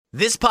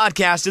This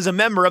podcast is a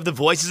member of the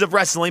Voices of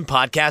Wrestling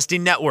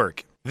Podcasting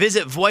Network.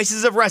 Visit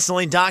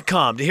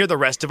voicesofwrestling.com to hear the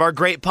rest of our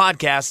great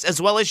podcasts,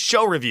 as well as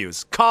show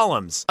reviews,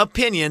 columns,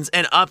 opinions,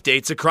 and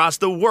updates across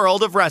the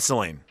world of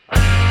wrestling.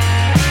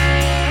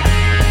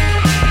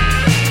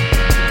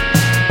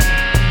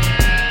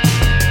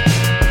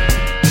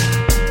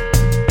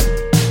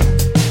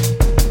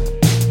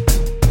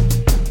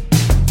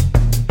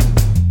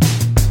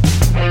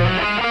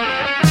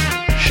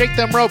 Shake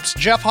Them Ropes,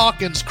 Jeff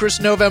Hawkins, Chris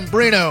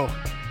Novembrino,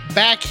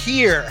 back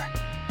here.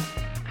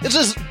 This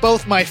is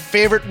both my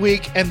favorite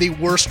week and the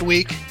worst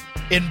week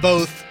in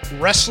both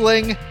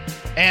wrestling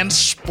and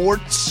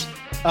sports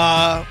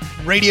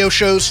radio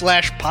shows /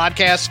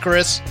 podcasts,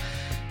 Chris.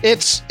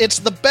 It's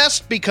the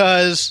best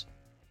because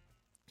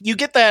you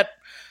get that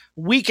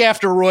week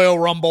after Royal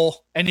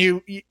Rumble and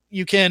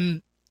you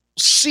can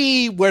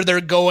see where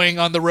they're going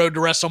on the road to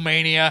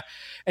WrestleMania,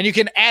 and you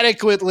can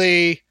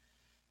adequately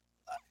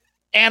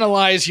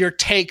analyze your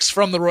takes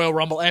from the Royal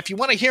Rumble. And if you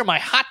want to hear my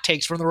hot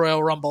takes from the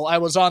Royal Rumble, I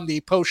was on the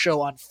post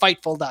show on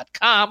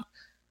Fightful.com.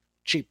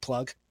 Cheap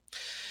plug.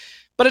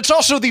 But it's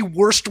also the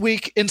worst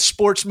week in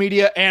sports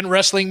media and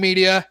wrestling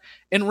media.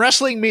 In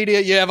wrestling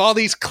media, you have all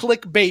these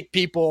clickbait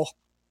people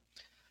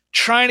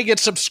trying to get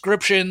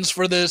subscriptions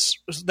for this,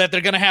 that they're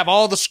going to have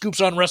all the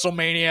scoops on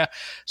WrestleMania.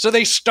 So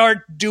they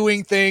start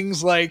doing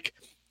things like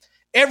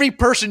every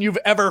person you've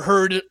ever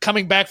heard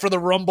coming back for the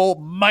Rumble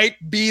might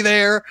be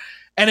there.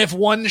 And if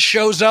one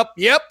shows up,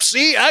 yep,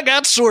 see, I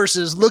got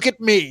sources. Look at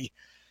me.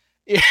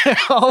 You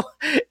know,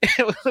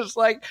 it was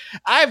like,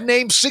 I've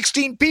named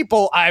 16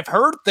 people. I've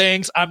heard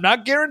things. I'm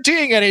not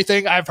guaranteeing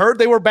anything. I've heard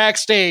they were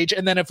backstage.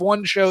 And then if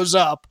one shows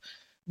up,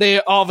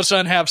 they all of a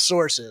sudden have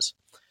sources.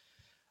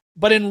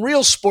 But in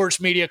real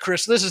sports media,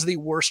 Chris, this is the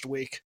worst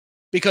week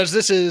because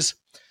this is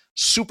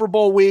Super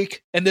Bowl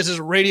week and this is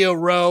Radio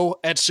Row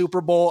at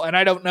Super Bowl. And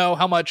I don't know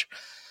how much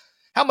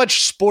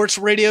sports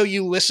radio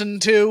you listen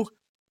to,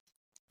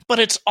 but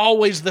it's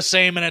always the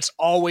same and it's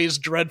always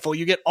dreadful.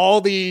 You get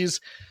all these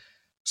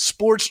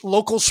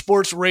local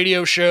sports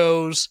radio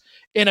shows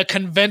in a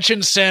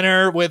convention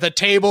center with a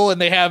table,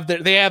 and they have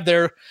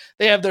their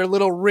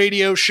little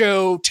radio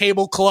show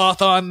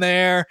tablecloth on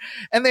there,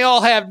 and they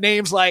all have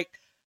names like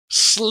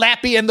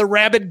Slappy and the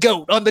Rabid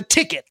Goat on the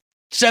ticket,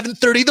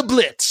 7:30 The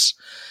Blitz.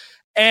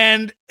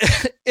 And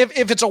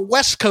if it's a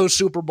West Coast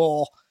Super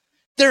Bowl,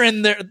 they're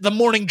in there. The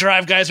morning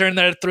drive guys are in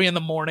there at 3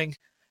 a.m.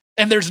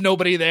 and there's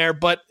nobody there.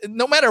 But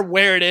no matter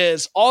where it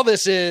is, all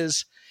this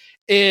is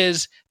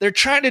they're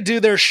trying to do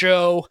their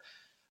show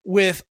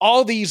with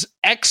all these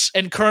ex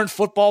and current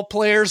football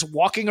players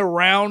walking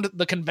around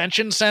the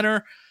convention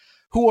center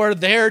who are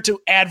there to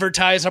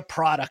advertise a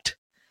product.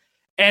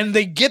 And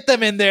they get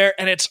them in there,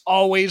 and it's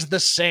always the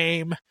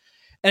same.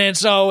 And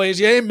it's always,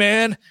 hey,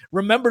 man,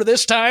 remember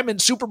this time in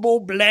Super Bowl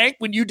blank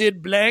when you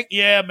did blank?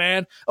 Yeah,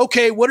 man.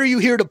 Okay, what are you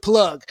here to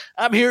plug?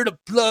 I'm here to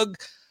plug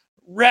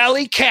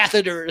Rally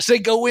catheters. They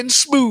go in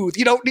smooth.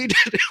 You don't need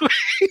to do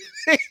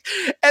anything.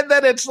 And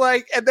then it's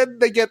like, and then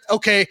they get,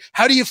 okay,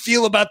 how do you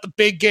feel about the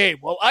big game?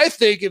 Well, I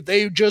think if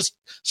they just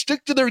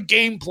stick to their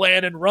game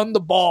plan and run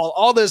the ball,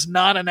 all this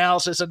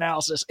non-analysis.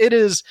 It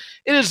is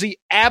the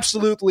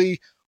absolutely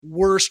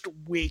worst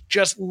week.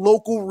 Just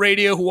local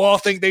radio who all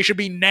think they should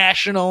be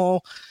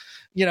national,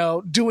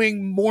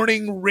 doing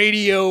morning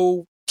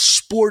radio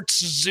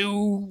sports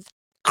zoo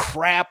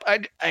crap.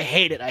 I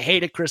hate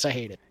it, Chris. I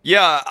hate it.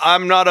 Yeah,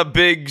 I'm not a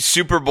big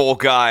Super Bowl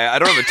guy. I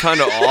don't have a ton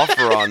to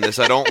offer on this.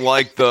 I don't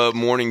like the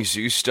morning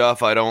zoo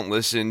stuff. I don't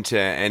listen to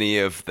any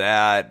of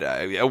that.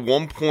 At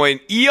one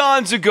point,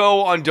 eons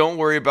ago on Don't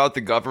Worry About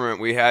the Government,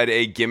 we had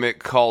a gimmick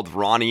called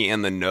Ronnie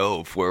and the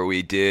Nove, where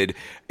we did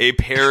a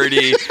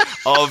parody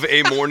of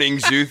a morning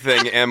zoo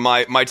thing, and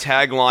my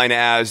tagline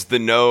as the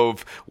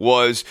Nove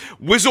was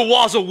 "Wizzle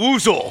Wazzle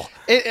Woozle."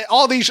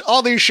 All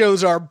these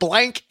shows are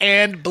blank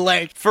and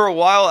blank. For a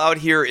while out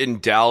here in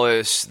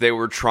Dallas, they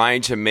were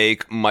trying to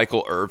make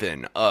Michael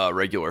Irvin a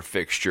regular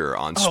fixture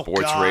on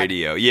sports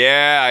radio.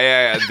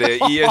 Yeah, the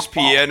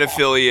ESPN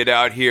affiliate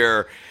out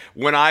here.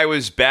 When I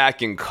was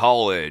back in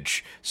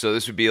college, so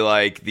this would be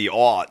like the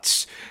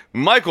aughts,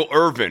 Michael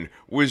Irvin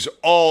was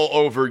all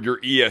over your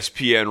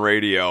ESPN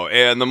radio,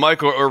 and the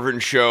Michael Irvin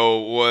show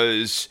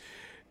was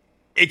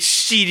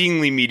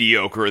exceedingly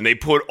mediocre, and they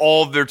put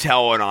all of their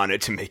talent on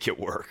it to make it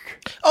work.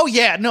 Oh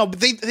yeah, no,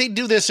 but they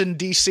do this in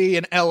DC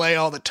and LA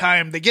all the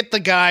time. They get the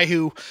guy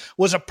who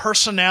was a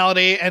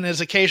personality and is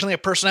occasionally a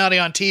personality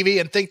on TV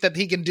and think that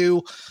he can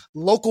do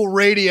local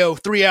radio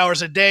 3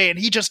 hours a day, and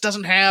he just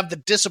doesn't have the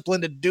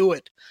discipline to do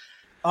it.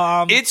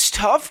 It's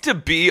tough to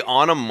be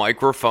on a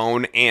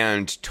microphone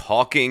and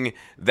talking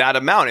that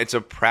amount. It's a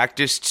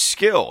practiced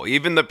skill.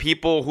 Even the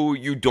people who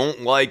you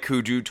don't like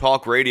who do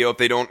talk radio, if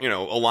they don't,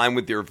 align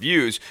with your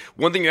views,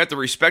 one thing you have to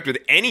respect with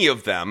any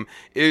of them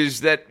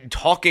is that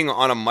talking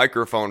on a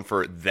microphone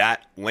for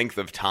that length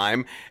of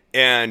time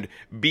and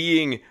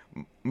being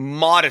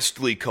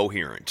modestly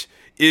coherent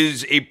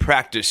is a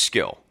practiced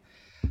skill.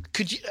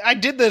 I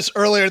did this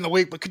earlier in the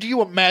week, but could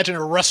you imagine a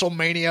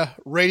WrestleMania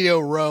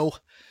Radio Row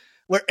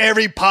where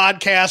every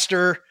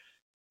podcaster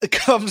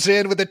comes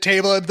in with a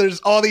table and there's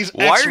all these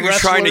Why are you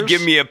ex-wrestlers. trying to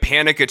give me a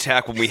panic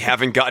attack when we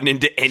haven't gotten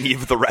into any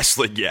of the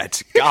wrestling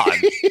yet? God,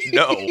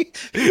 no.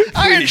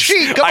 Iron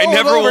Sheik, come I on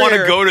never over want to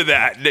here. go to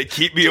that.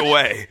 Keep me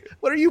away.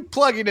 What are you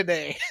plugging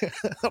today?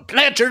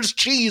 Planters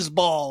cheese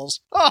balls.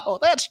 Oh,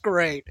 that's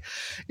great.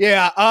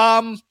 Yeah.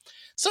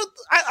 So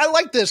I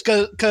like this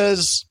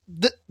because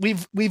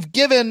we've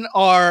given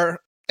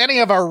any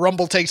of our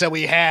Rumble takes that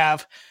we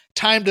have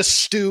time to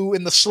stew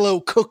in the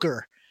slow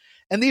cooker.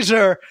 And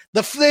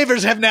the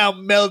flavors have now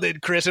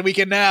melded, Chris, and we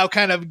can now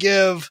kind of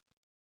give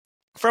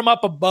from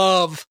up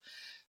above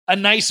a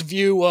nice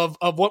view of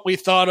what we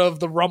thought of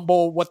the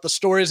Rumble, what the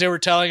stories they were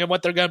telling, and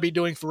what they're going to be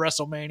doing for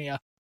WrestleMania.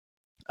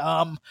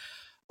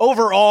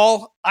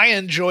 Overall, I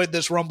enjoyed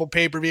this Rumble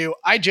pay-per-view.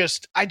 I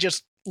just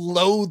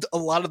loathed a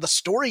lot of the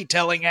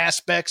storytelling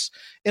aspects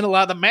in a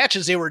lot of the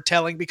matches they were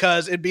telling,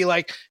 because it'd be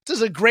like, this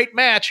is a great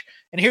match,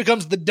 and here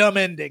comes the dumb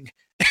ending.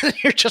 And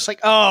you're just like,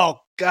 oh,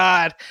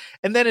 God.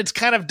 And then it's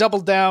kind of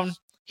doubled down.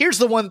 Here's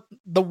the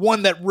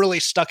one that really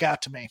stuck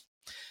out to me.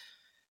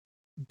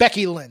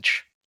 Becky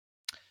Lynch.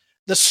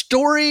 The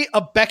story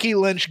of Becky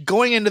Lynch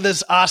going into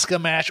this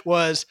Asuka match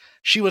was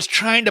she was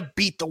trying to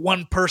beat the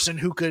one person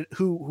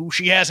who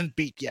she hasn't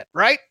beat yet,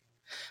 right?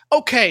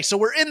 Okay, so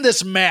we're in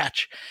this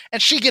match,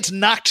 and she gets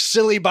knocked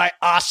silly by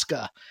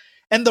Asuka,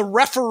 and the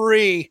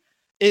referee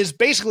is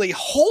basically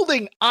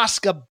holding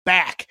Asuka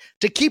back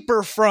to keep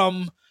her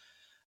from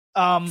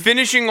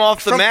finishing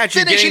off the match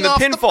and getting the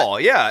pinfall.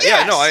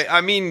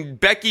 I mean,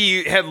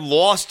 Becky had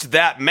lost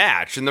that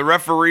match, and the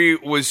referee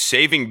was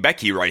saving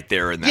Becky right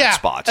there in that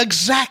spot.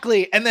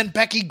 Exactly. And then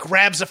Becky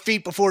grabs a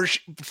feet before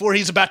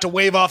he's about to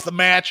wave off the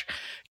match,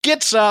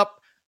 gets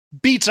up,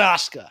 beats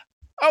Asuka.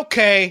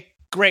 Okay,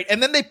 great.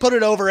 And then they put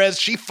it over as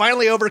she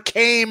finally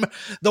overcame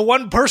the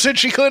one person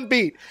she couldn't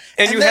beat.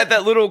 And you had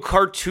that little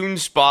cartoon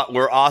spot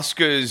where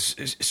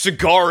Asuka's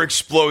cigar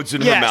explodes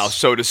in her mouth,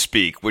 so to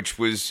speak, which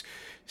was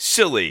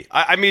silly.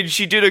 I mean,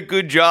 she did a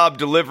good job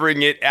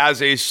delivering it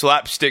as a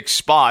slapstick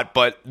spot,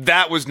 but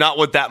that was not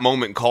what that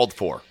moment called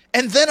for.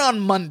 And then on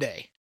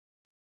Monday,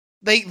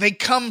 they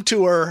come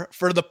to her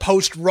for the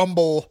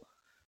post-Rumble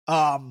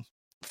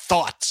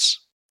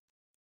thoughts.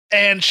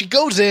 And she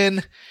goes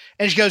in,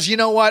 and she goes, you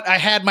know what? I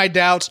had my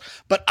doubts,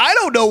 but I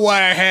don't know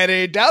why I had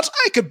any doubts.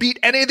 I could beat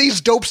any of these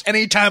dopes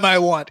anytime I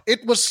want.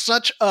 It was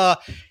such a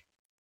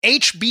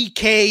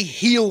HBK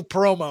heel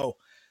promo.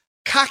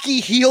 Cocky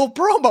heel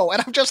promo.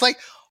 And I'm just like,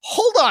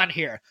 hold on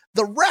here.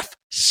 The ref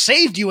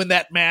saved you in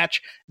that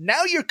match.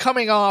 Now you're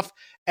coming off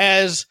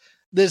as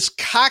this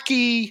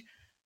cocky,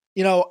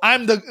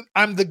 I'm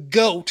the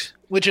GOAT,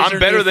 which is I'm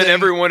better than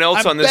everyone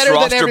else on this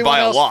roster by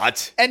a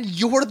lot. And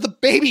you're the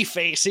baby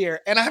face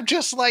here. And I'm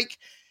just like,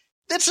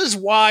 this is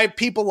why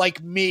people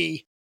like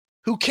me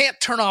who can't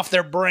turn off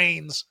their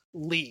brains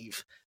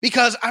leave.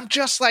 Because I'm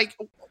just like,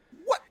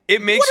 what?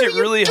 It makes it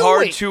really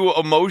hard to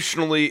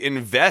emotionally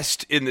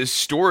invest in this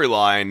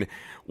storyline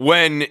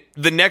when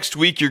the next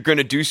week you're going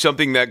to do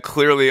something that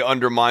clearly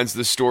undermines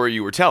the story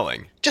you were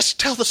telling. Just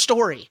tell the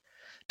story.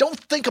 Don't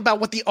think about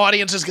what the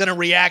audience is going to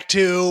react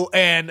to.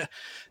 And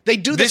they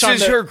do this.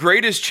 This is her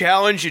greatest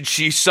challenge, and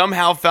she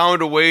somehow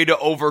found a way to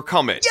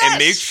overcome it. Yes! And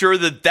make sure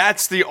that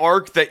that's the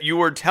arc that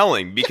you are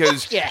telling.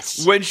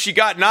 Because when she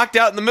got knocked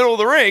out in the middle of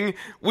the ring,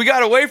 we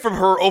got away from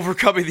her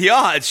overcoming the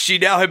odds. She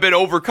now had been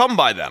overcome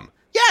by them.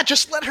 Yeah,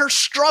 just let her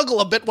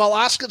struggle a bit while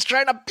Asuka's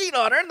trying to beat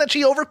on her, and then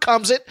she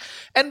overcomes it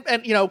and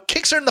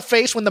kicks her in the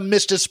face when the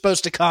mist is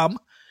supposed to come.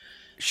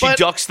 She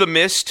ducks the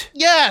mist?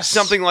 Yes.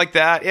 Something like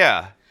that,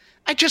 yeah.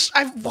 I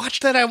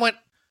watched that, I went,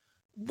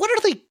 what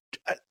are they...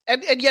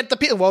 And yet the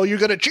people, well, you're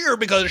going to cheer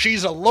because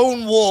she's a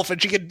lone wolf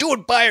and she can do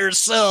it by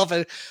herself,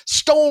 and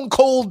stone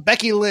cold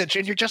Becky Lynch,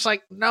 and you're just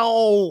like,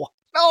 no,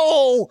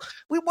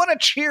 we want to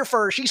cheer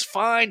for her. She's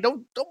fine.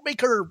 Don't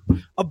make her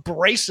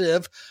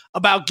abrasive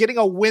about getting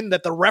a win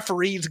that the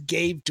referees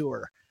gave to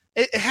her.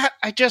 I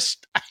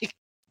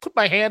put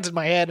my hands in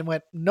my head and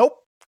went, nope,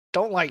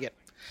 don't like it.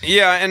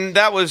 Yeah, and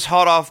that was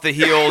hot off the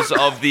heels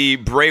of the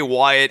Bray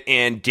Wyatt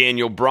and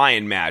Daniel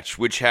Bryan match,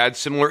 which had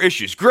similar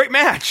issues. Great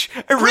match.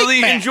 I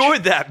really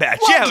enjoyed that match.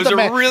 It was a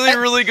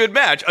really good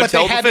match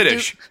until the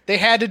finish. They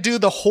had to do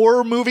the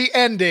horror movie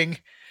ending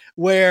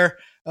where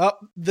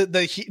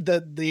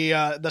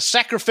the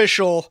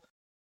sacrificial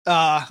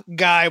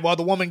guy, while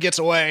the woman gets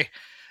away,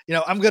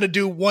 I'm going to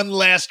do one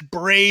last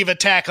brave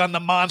attack on the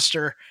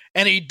monster.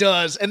 And he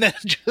does, and then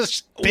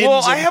just bins him.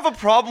 I have a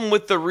problem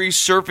with the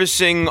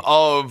resurfacing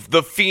of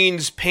the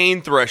Fiend's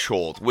pain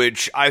threshold,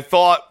 which I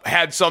thought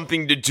had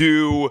something to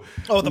do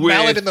with...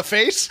 mallet in the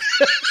face?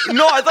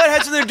 No, I thought it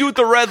had something to do with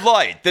the red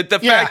light. That the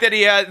fact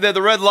that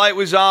the red light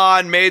was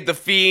on made the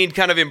Fiend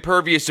kind of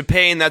impervious to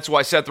pain. That's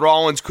why Seth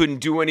Rollins couldn't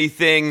do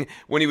anything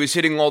when he was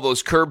hitting all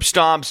those curb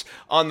stomps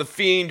on the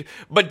Fiend.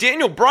 But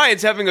Daniel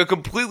Bryan's having a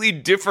completely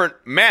different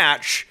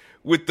match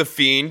with the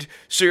Fiend,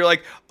 so you're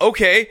like,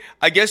 okay,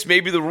 I guess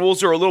maybe the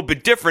rules are a little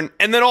bit different,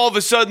 and then all of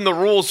a sudden the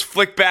rules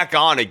flick back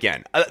on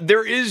again.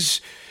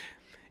 It's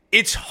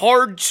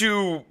hard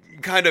to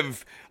kind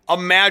of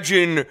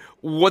imagine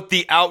what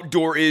the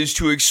outdoor is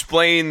to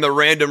explain the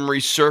random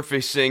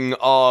resurfacing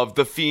of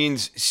The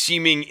Fiend's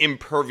seeming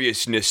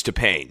imperviousness to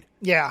pain.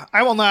 Yeah,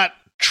 I will not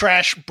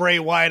trash Bray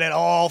Wyatt at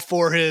all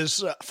for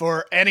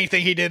for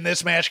anything he did in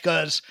this match,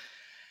 because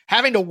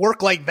having to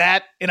work like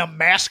that in a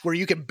mask where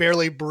you can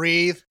barely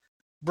breathe,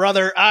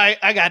 brother,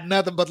 I got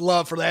nothing but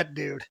love for that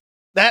dude.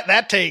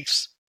 That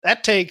takes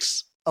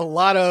a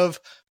lot of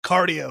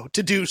cardio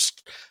to do.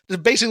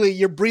 Basically,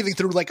 you're breathing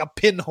through like a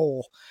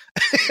pinhole.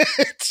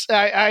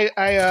 I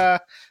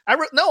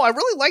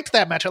really liked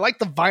that match. I liked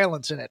the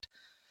violence in it.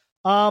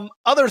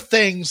 Other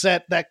things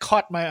that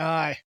caught my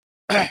eye.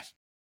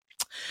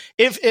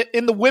 If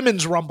in the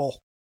women's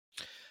rumble,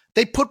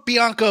 they put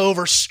Bianca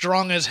over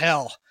strong as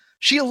hell.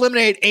 She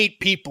eliminated 8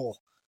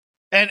 people.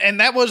 And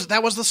that was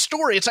the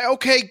story. It's like,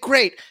 okay,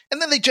 great.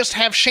 And then they just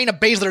have Shayna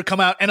Baszler come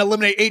out and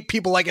eliminate 8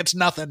 people like it's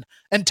nothing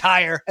and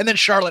tire, and then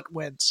Charlotte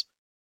wins.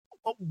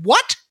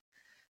 What?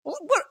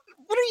 What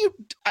are you?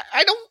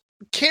 I don't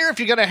care if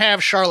you're going to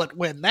have Charlotte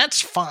win.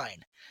 That's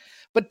fine.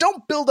 But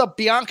don't build up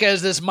Bianca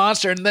as this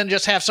monster and then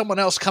just have someone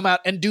else come out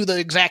and do the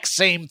exact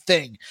same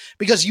thing,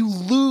 because you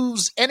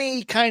lose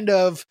any kind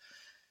of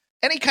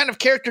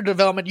character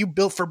development you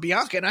built for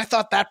Bianca. And I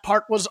thought that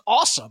part was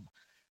awesome.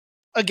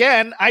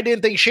 Again, I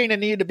didn't think Shayna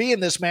needed to be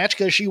in this match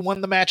because she won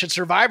the match at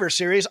Survivor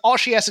Series. All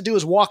she has to do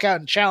is walk out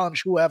and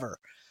challenge whoever.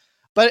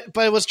 But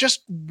it was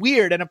just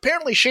weird. And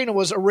apparently Shayna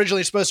was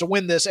originally supposed to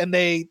win this, and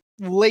they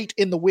late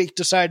in the week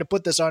decided to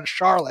put this on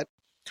Charlotte,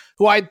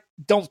 who I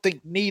don't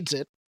think needs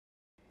it.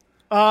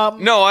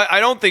 No, I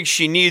don't think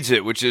she needs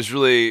it, which is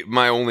really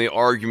my only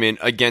argument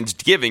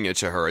against giving it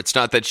to her. It's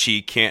not that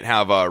she can't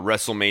have a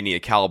WrestleMania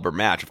caliber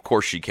match. Of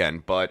course she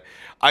can. But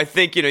I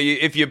think,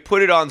 if you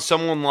put it on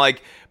someone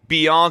like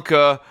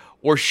Bianca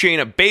or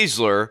Shayna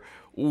Baszler,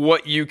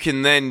 what you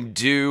can then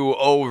do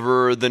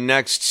over the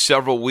next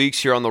several weeks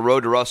here on the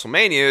road to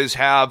WrestleMania is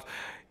have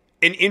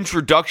an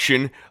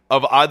introduction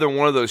of either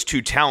one of those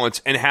two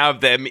talents and have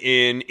them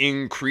in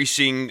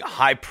increasing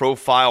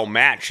high-profile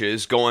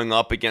matches going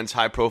up against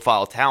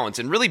high-profile talents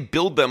and really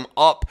build them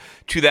up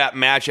to that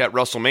match at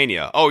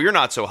WrestleMania. Oh, you're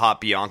not so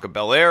hot, Bianca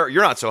Belair.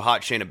 You're not so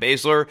hot, Shayna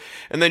Baszler.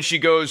 And then she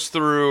goes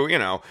through,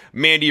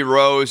 Mandy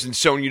Rose and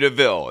Sonya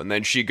Deville. And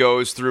then she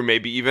goes through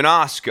maybe even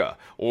Asuka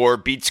or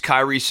beats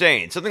Kairi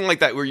Sane. Something like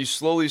that, where you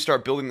slowly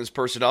start building this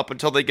person up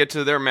until they get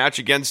to their match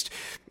against,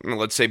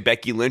 let's say,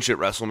 Becky Lynch at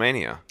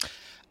WrestleMania.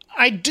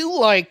 I do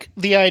like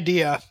the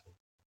idea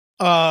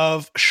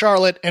of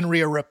Charlotte and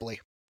Rhea Ripley.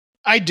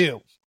 I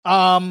do.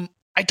 I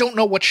don't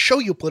know what show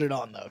you put it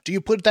on, though. Do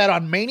you put that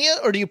on Mania,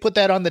 or do you put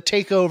that on the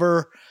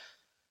TakeOver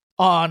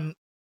on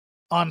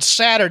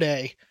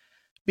Saturday?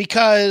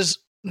 Because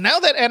now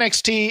that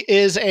NXT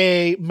is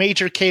a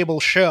major cable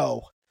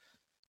show,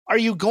 are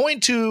you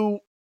going to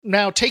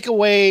now take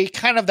away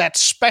kind of that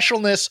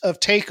specialness of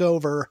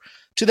TakeOver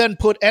to then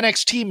put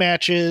NXT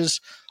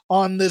matches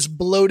on this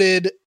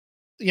bloated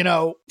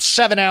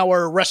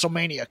 7-hour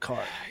WrestleMania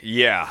card?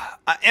 Yeah.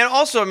 And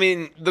also,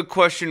 the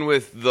question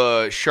with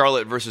the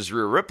Charlotte versus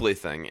Rhea Ripley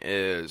thing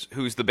is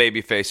who's the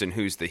babyface and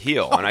who's the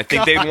heel. And I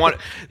think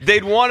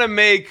they'd want to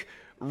make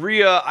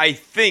Rhea, I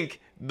think,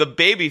 the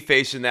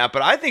babyface in that,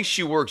 but I think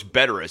she works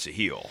better as a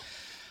heel.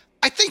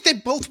 I think they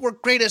both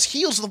work great as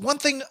heels. The one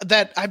thing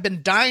that I've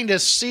been dying to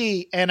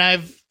see, and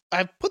I've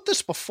put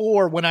this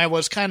before when I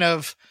was kind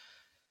of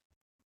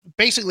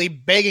basically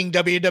begging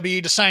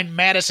WWE to sign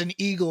Madison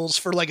Eagles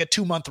for like a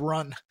 2-month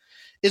run,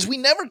 is we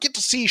never get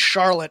to see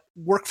Charlotte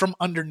work from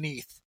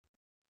underneath.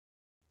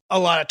 A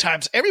lot of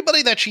times,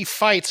 everybody that she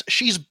fights,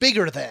 she's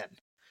bigger than.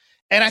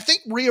 And I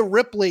think Rhea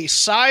Ripley,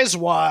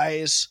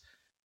 size-wise,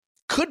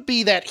 could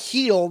be that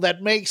heel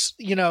that makes,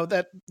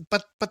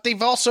 but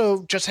they've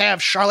also just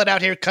have Charlotte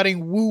out here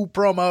cutting woo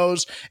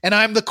promos, and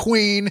I'm the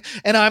queen,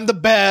 and I'm the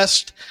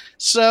best.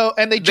 So,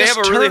 and they have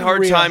a really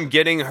hard time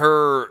getting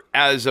her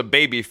as a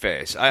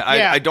babyface.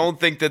 I don't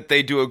think that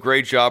they do a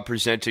great job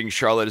presenting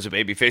Charlotte as a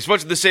babyface,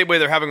 much the same way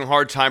they're having a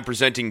hard time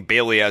presenting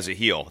Bayley as a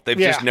heel. They've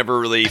just never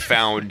really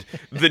found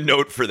the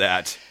note for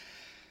that.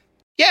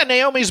 Yeah,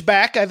 Naomi's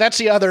back. That's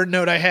the other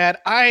note I had.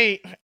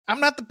 I'm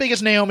not the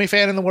biggest Naomi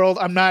fan in the world.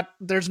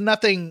 There's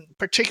nothing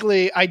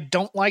particularly I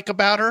don't like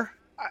about her.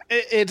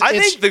 I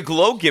think the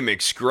glow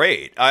gimmick's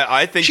great.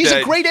 I think she's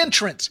a great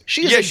entrance.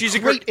 She's a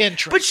great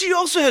entrance. But she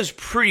also has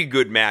pretty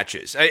good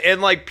matches.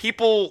 And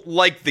people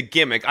like the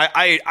gimmick.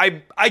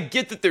 I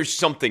get that there's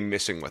something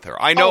missing with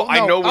her. I know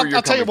where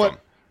you're coming from.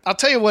 I'll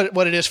tell you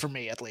what it is for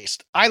me, at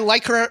least. I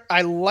like her.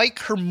 I like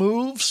her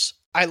moves.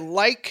 I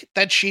like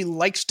that she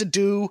likes to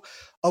do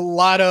a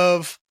lot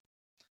of,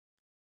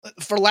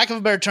 for lack of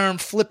a better term,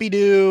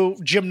 flippy-do,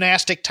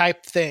 gymnastic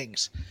type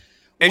things.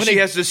 And she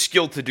has the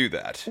skill to do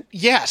that.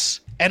 Yes.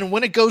 And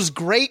when it goes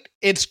great,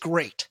 it's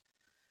great.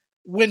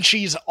 When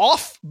she's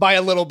off by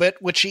a little bit,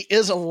 which she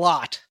is a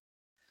lot,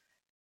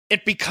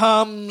 it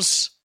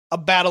becomes a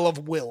battle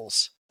of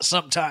wills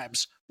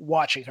sometimes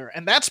watching her.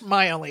 And that's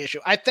my only issue.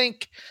 I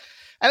think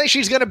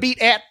she's going to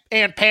beat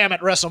Aunt Pam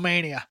at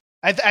WrestleMania.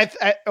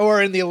 Or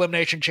in the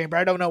Elimination Chamber.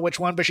 I don't know which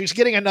one, but she's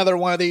getting another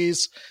one of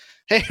these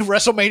hey,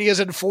 WrestleMania's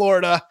in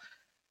Florida.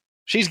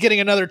 She's getting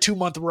another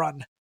 2-month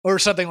run or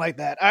something like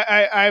that.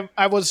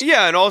 I was...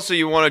 Yeah, and also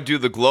you want to do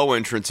the glow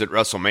entrance at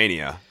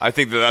WrestleMania. I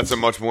think that's a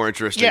much more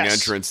interesting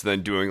entrance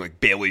than doing like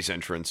Bayley's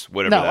entrance,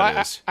 whatever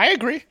that is. I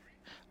agree.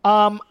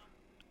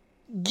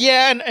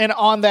 Yeah, and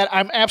on that,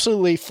 I'm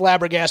absolutely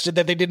flabbergasted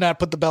that they did not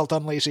put the belt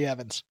on Lacey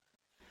Evans.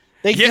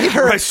 They gave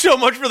her so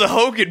much for the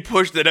Hogan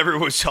push that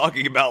everyone was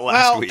talking about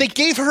last week. They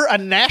gave her a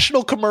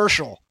national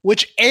commercial,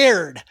 which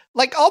aired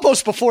like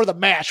almost before the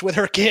match with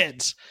her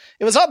kids.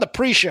 It was on the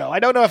pre-show. I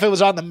don't know if it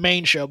was on the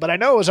main show, but I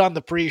know it was on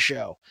the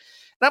pre-show.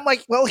 And I'm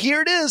like, well,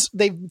 here it is.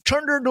 They've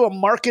turned her into a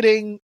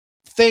marketing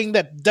thing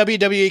that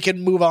WWE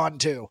can move on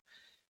to.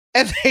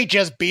 And they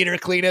just beat her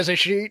clean as a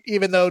sheet,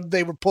 even though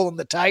they were pulling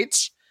the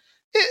tights.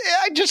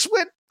 I just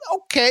went,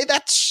 okay,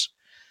 that's...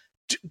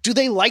 Do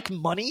they like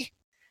money?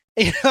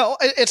 You know,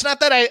 it's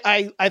not that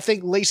I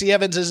think Lacey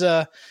Evans is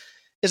a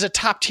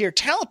top tier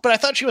talent, but I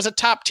thought she was a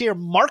top tier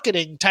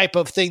marketing type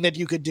of thing that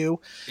you could do.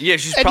 Yeah,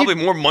 she's probably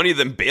more money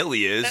than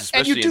Bayley is,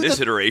 especially in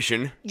this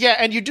iteration. Yeah,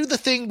 and you do the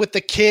thing with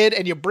the kid,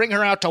 and you bring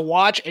her out to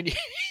watch, and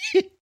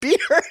you beat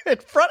her in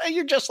front, and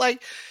you're just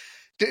like,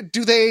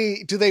 do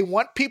they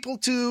want people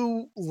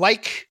to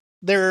like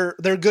their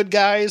good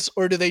guys,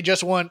 or do they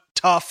just want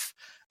tough?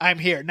 I'm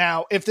here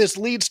now. If this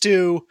leads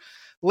to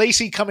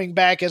Lacey coming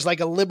back as like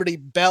a Liberty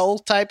Bell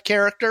type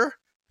character,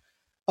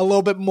 a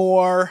little bit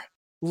more,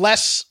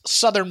 less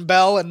Southern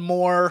Belle and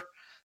more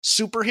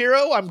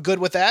superhero, I'm good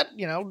with that.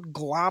 You know,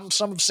 glom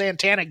some of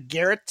Santana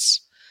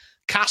Garrett's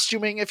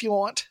costuming if you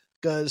want,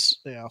 because,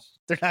 you know,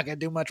 they're not going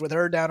to do much with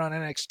her down on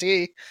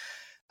NXT.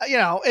 You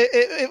know,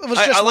 it was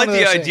just I like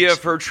the idea things.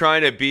 of her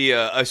trying to be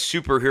a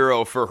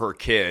superhero for her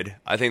kid.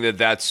 I think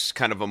that's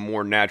kind of a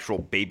more natural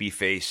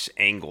babyface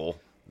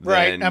angle.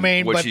 Right, I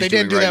mean, but they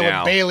didn't do that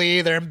with Bayley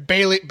either. And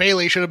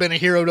Bayley should have been a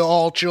hero to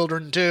all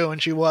children too,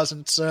 and she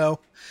wasn't. So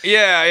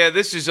yeah,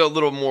 this is a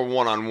little more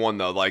one-on-one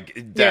though. Like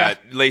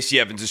that, Lacey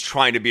Evans is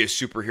trying to be a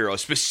superhero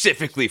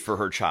specifically for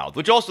her child,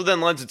 which also then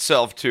lends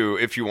itself to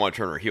if you want to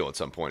turn her heel at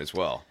some point as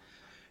well.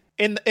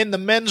 In the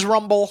men's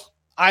rumble,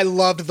 I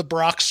loved the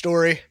Brock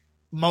story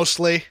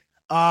mostly.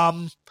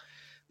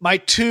 My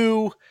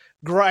two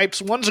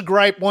gripes: one's a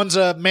gripe, one's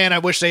a man. I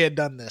wish they had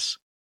done this.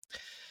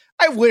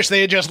 I wish they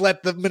had just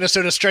let the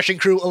Minnesota Stretching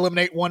Crew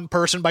eliminate one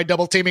person by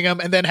double teaming him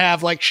and then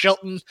have like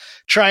Shelton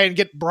try and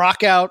get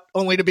Brock out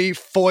only to be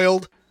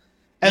foiled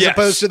as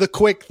opposed to the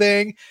quick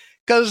thing.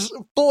 Because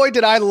boy,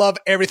 did I love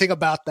everything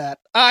about that.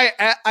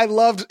 I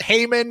loved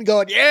Heyman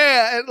going,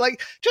 yeah, and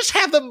like just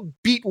have them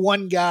beat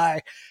one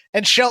guy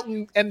and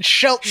Shelton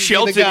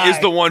is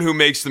the one who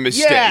makes the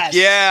mistake.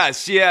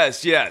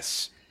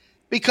 Yes.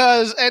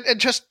 Because and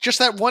just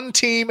that one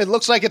team, it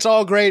looks like it's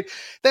all great.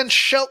 Then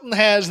Shelton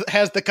has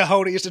the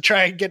cojones to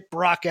try and get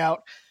Brock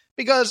out.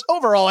 Because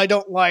overall, I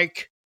don't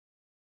like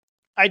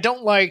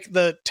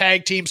the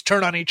tag teams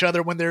turn on each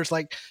other when there's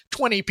like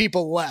 20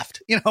 people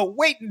left. You know,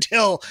 wait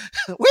until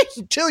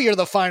you're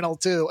the final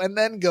two and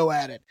then go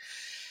at it.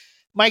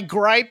 My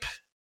gripe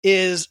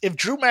is if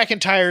Drew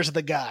McIntyre's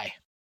the guy,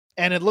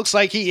 and it looks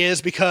like he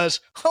is because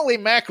holy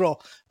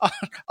mackerel,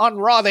 on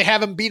Raw they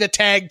have him beat a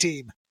tag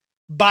team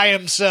by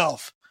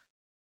himself,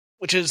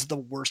 which is the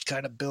worst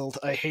kind of build.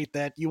 I hate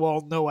that. You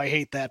all know I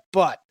hate that.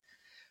 But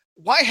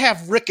why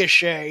have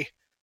Ricochet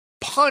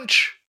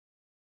punch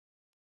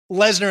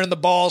Lesnar in the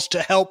balls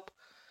to help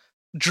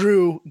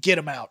Drew get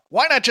him out?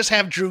 Why not just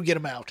have Drew get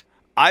him out?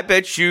 I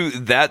bet you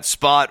that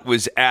spot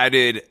was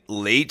added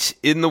late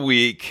in the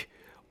week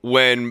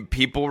when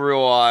people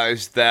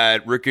realized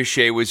that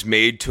Ricochet was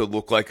made to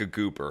look like a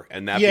goober,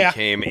 and that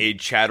became a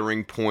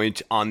chattering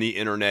point on the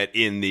internet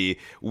in the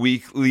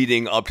week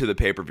leading up to the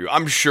pay-per-view.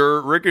 I'm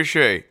sure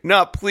Ricochet,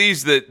 not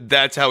pleased that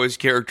that's how his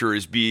character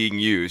is being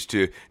used,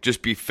 to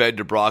just be fed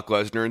to Brock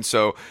Lesnar. And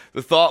so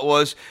the thought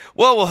was,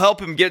 well, we'll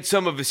help him get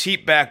some of his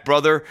heat back,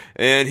 brother,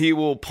 and he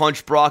will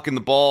punch Brock in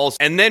the balls,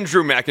 and then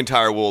Drew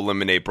McIntyre will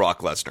eliminate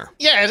Brock Lesnar.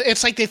 Yeah,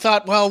 it's like they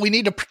thought, well, we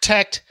need to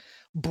protect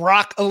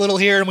Brock a little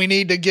here, and we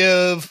need to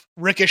give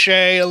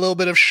Ricochet a little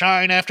bit of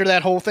shine after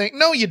that whole thing.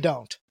 No, you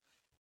don't.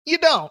 You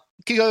don't,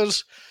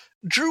 because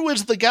Drew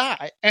is the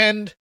guy.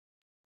 And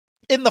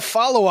in the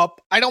follow-up,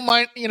 I don't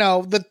mind, you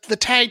know, the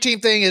tag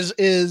team thing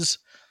is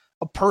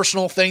a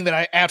personal thing that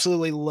I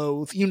absolutely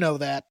loathe. You know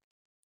that.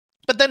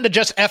 But then to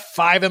just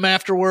F5 him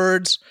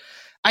afterwards,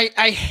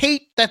 I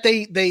hate that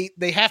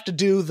they have to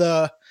do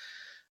the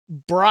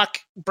Brock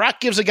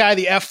gives a guy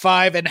the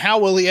F5, and how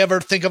will he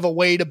ever think of a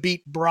way to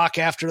beat Brock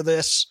after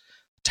this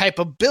type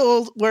of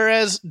build?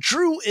 Whereas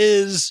Drew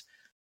is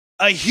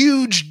a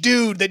huge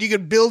dude that you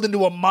could build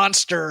into a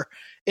monster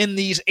in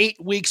these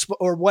 8 weeks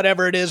or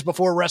whatever it is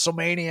before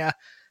WrestleMania.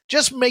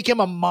 Just make him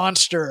a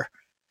monster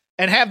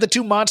and have the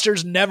two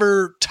monsters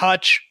never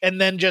touch, and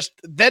then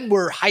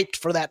we're hyped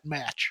for that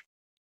match.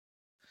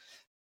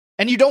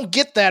 And you don't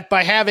get that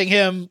by having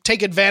him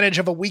take advantage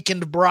of a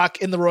weakened Brock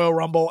in the Royal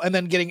Rumble and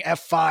then getting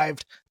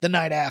F5'd the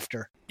night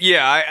after.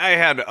 Yeah, I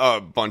had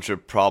a bunch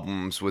of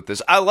problems with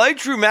this. I like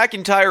Drew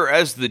McIntyre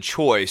as the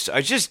choice.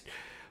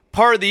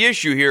 part of the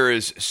issue here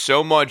is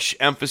so much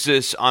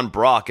emphasis on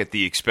Brock at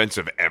the expense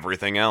of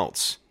everything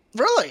else.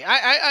 Really?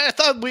 I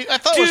thought Dude, it was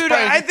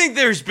probably... I think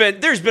there's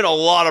been a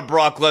lot of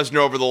Brock Lesnar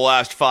over the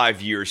last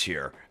 5 years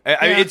here.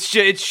 It's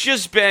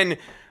just been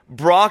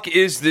Brock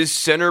is this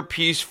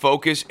centerpiece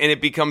focus, and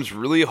it becomes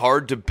really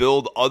hard to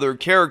build other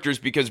characters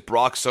because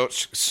Brock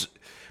sucks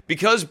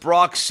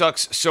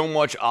so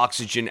much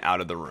oxygen out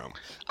of the room.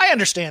 I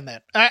understand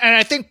that, and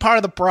I think part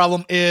of the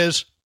problem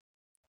is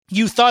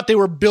you thought they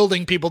were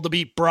building people to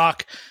beat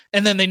Brock,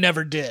 and then they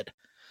never did.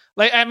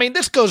 Like, I mean,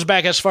 this goes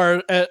back as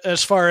far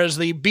as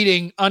the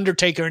beating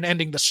Undertaker and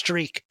ending the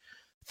streak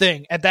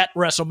thing at that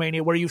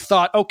WrestleMania, where you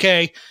thought,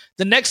 okay,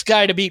 the next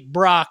guy to beat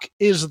Brock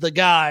is the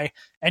guy,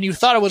 and you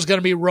thought it was going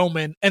to be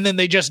Roman, and then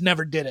they just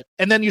never did it.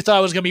 And then you thought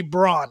it was going to be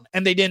Braun,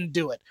 and they didn't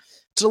do it.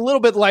 It's a little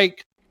bit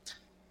like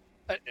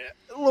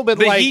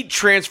the heat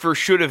transfer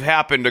should have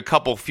happened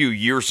a few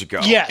years ago.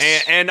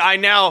 Yes, and I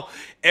now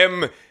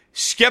am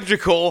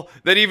skeptical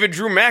that even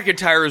Drew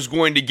McIntyre is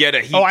going to get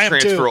a heat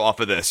transfer off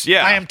of this.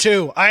 Yeah, I am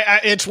too.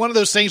 It's one of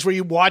those things where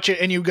you watch it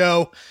and you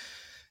go,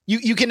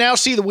 you can now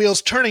see the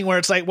wheels turning where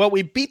it's like, well,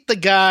 we beat the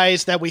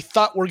guys that we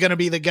thought were going to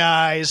be the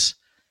guys,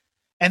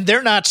 and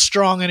they're not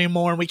strong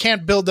anymore, and we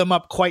can't build them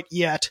up quite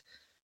yet.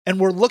 And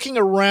we're looking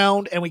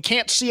around, and we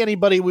can't see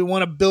anybody we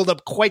want to build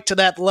up quite to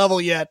that level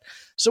yet.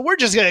 So we're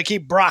just going to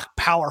keep Brock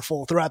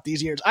powerful throughout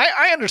these years.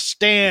 I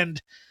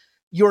understand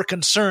your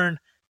concern.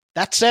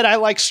 That said, I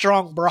like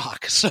strong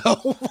Brock. So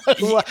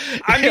but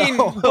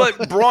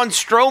Braun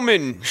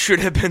Strowman should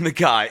have been the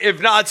guy. If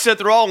not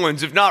Seth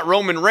Rollins, if not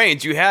Roman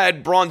Reigns, you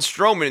had Braun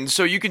Strowman.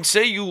 So you can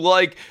say you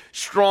like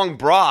strong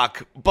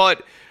Brock,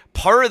 but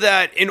part of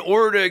that, in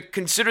order to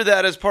consider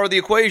that as part of the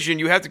equation,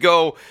 you have to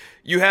go,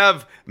 you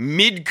have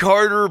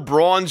mid-Carter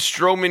Braun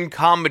Strowman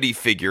comedy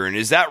figure, and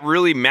is that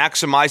really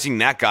maximizing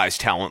that guy's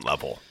talent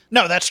level?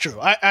 No, that's true.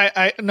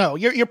 I no,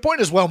 your point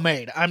is well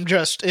made. I'm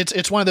just,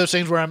 it's one of those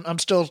things where I'm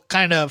still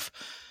kind of,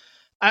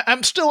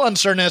 I'm still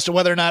uncertain as to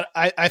whether or not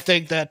I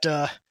think that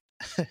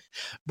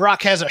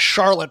Brock has a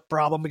Charlotte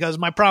problem, because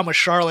my problem with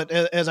Charlotte,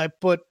 as I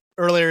put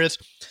earlier, is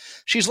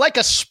she's like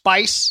a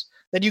spice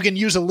that you can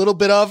use a little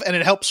bit of and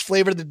it helps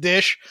flavor the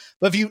dish.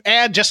 But if you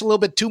add just a little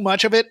bit too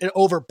much of it, it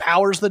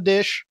overpowers the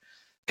dish.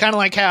 Kind of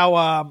like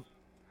how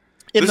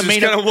this is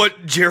kind of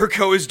what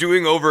Jericho is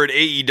doing over at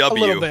AEW. A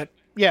little bit.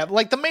 Yeah,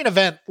 like the main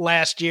event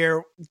last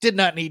year did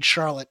not need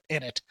Charlotte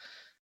in it.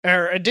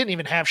 Or it didn't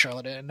even have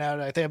Charlotte in it, now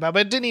that I think about it.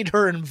 But it didn't need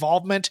her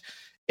involvement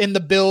in the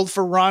build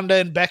for Ronda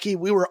and Becky.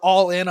 We were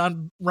all in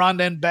on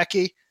Ronda and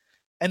Becky,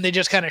 and they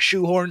just kind of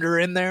shoehorned her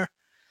in there.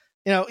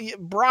 You know,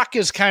 Brock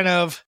is kind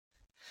of...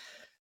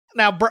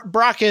 Now,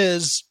 Brock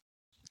has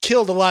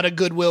killed a lot of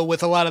goodwill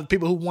with a lot of the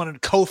people who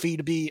wanted Kofi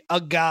to be a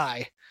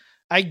guy.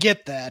 I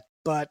get that.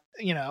 But,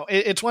 you know,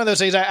 it's one of those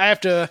things I have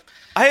to...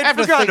 I had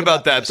forgotten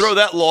about that. This. Throw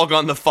that log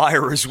on the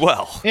fire as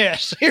well.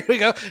 Yes, here we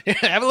go.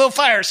 Have a little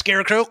fire,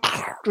 Scarecrow.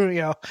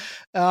 You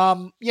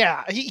know,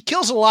 yeah, he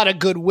kills a lot of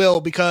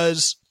goodwill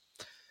because,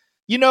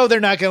 you know, they're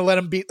not going to let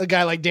him beat a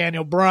guy like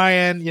Daniel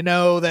Bryan. You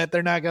know that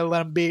they're not going to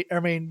let him beat... I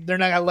mean, they're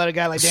not going to let a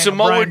guy like Daniel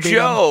Bryan beat Samoa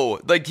Joe.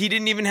 Like, he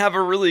didn't even have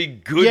a really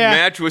good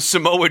match with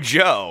Samoa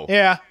Joe.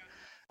 Yeah.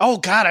 Oh,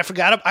 God,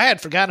 I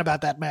had forgotten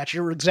about that match.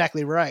 You're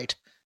exactly right.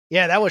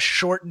 Yeah, that was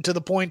short and to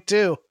the point,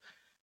 too,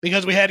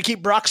 because we had to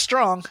keep Brock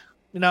strong,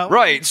 you know?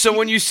 Right, so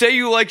when you say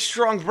you like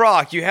strong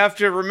Brock, you have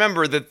to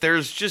remember that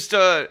there's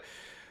a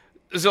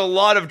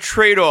lot of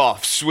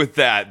trade-offs with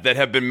that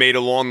have been made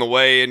along the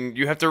way, and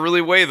you have to really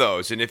weigh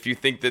those. And if you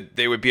think that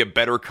they would be a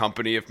better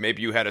company if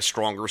maybe you had a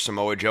stronger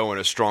Samoa Joe and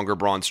a stronger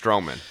Braun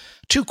Strowman.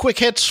 2 quick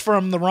hits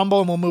from the Rumble,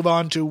 and we'll move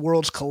on to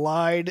Worlds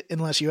Collide,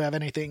 unless you have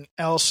anything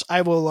else.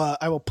 I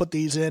will put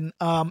these in.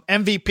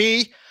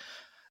 MVP...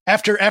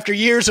 After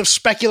years of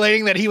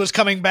speculating that he was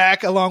coming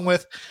back, along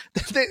with,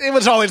 it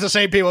was always the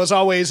same people. It was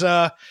always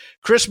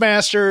Chris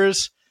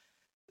Masters,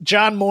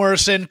 John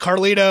Morrison,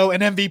 Carlito,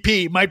 and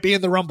MVP might be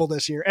in the Rumble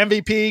this year.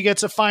 MVP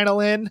gets a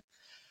final in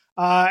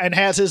and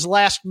has his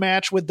last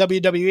match with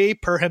WWE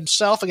per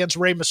himself against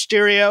Rey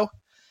Mysterio.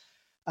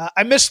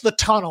 I missed the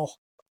tunnel,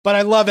 but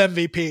I love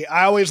MVP.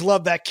 I always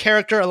loved that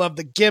character. I love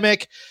the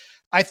gimmick.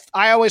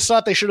 I always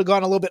thought they should have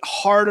gone a little bit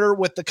harder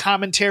with the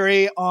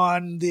commentary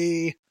on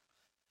the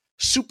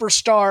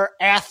superstar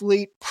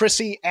athlete,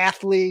 prissy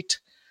athlete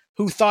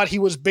who thought he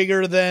was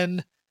bigger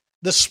than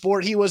the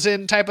sport he was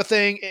in type of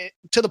thing,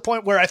 to the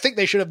point where I think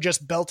they should have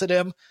just belted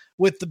him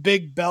with the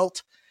big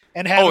belt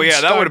and have him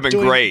that would have been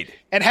great.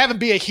 And have him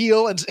be a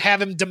heel and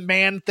have him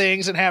demand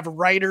things and have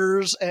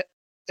writers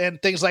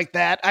and things like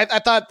that. I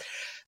thought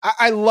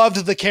I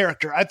loved the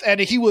character, and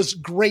he was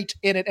great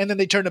in it. And then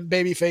they turned him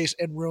babyface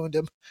and ruined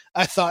him.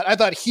 I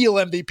thought heel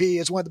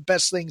MVP is one of the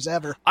best things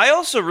ever. I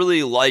also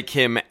really like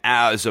him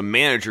as a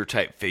manager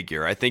type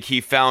figure. I think he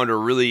found a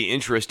really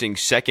interesting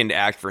second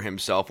act for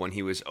himself when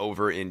he was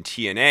over in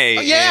TNA.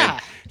 Oh, yeah,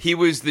 and he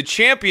was the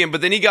champion,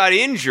 but then he got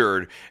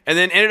injured, and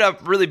then ended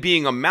up really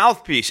being a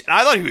mouthpiece. And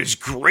I thought he was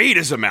great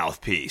as a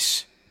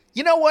mouthpiece.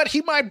 You know what?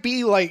 He might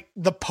be like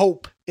the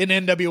Pope in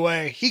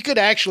NWA. He could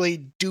actually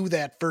do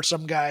that for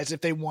some guys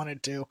if they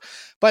wanted to.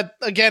 But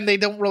again, they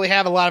don't really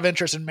have a lot of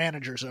interest in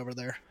managers over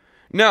there.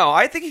 No,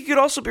 I think he could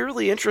also be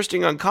really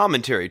interesting on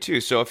commentary, too.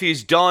 So if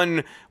he's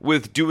done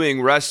with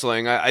doing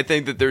wrestling, I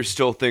think that there's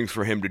still things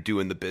for him to do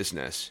in the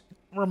business.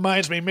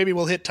 Reminds me, maybe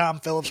we'll hit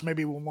Tom Phillips,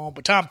 maybe we won't.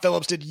 But Tom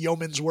Phillips did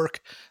yeoman's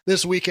work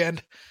this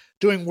weekend,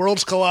 doing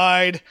Worlds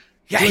Collide.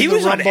 Yeah, he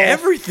was Rumble, on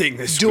everything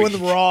this week. Doing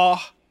the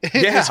Raw.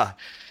 Yeah.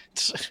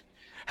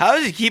 How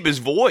does he keep his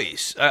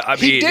voice?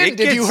 He didn't.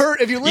 If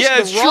you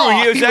listen to Raw,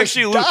 true. He was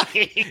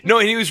actually no,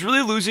 and he was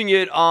really losing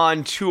it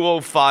on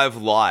 205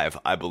 Live,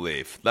 I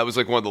believe. That was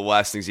like one of the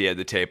last things he had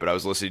to tape, but I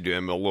was listening to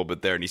him a little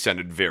bit there, and he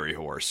sounded very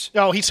hoarse.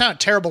 Oh, he sounded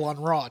terrible on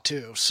Raw,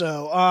 too.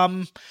 So,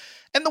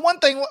 and the one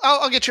thing,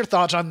 I'll get your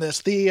thoughts on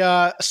this.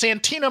 The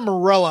Santina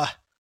Marella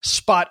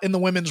spot in the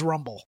Women's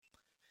Rumble.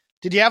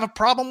 Did you have a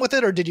problem with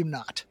it, or did you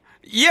not?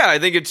 Yeah, I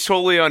think it's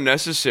totally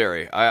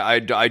unnecessary. I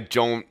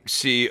don't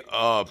see...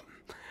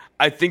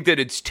 I think that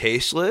it's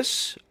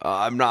tasteless.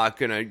 I'm not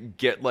going to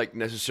get like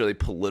necessarily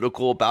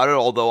political about it,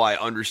 although I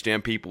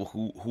understand people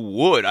who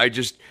would.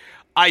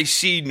 I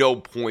see no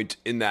point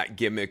in that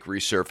gimmick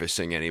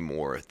resurfacing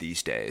anymore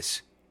these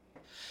days.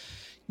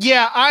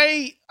 Yeah,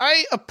 I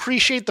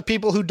appreciate the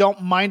people who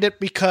don't mind it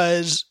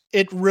because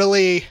it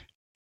really,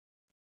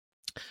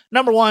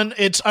 number one,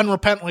 it's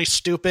unrepentantly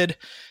stupid.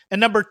 And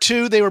number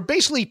two, they were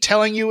basically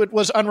telling you it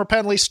was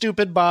unrepentantly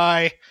stupid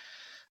by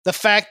the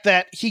fact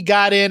that he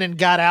got in and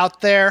got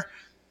out there.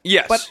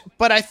 Yes.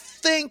 But I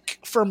think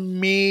for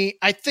me,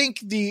 I think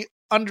the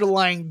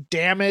underlying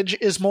damage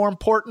is more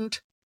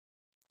important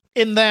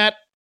in that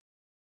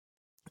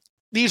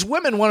these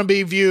women want to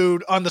be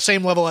viewed on the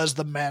same level as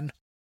the men.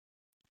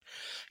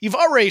 You've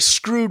already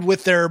screwed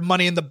with their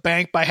Money in the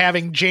Bank by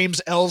having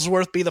James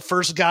Ellsworth be the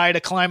first guy to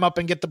climb up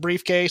and get the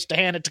briefcase to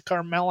hand it to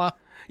Carmella.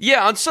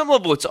 Yeah, on some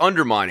level, it's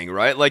undermining,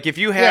 right? Like if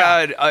you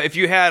had, I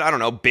don't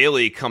know,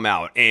 Bayley come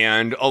out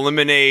and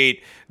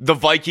eliminate the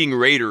Viking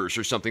Raiders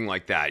or something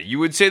like that, you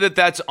would say that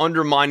that's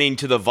undermining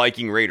to the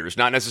Viking Raiders,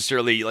 not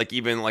necessarily like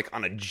even like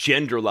on a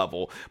gender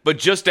level, but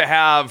just to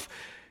have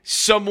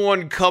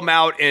someone come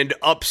out and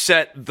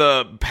upset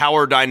the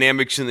power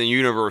dynamics in the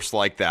universe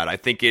like that. I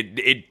think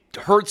it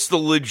hurts the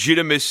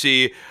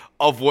legitimacy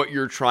of what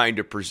you're trying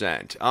to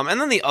present. And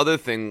then the other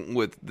thing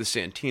with the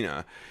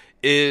Santina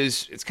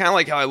is it's kind of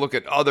like how I look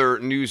at other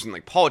news and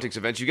like politics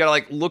events. You got to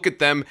like look at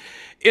them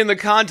in the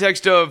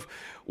context of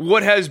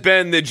what has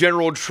been the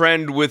general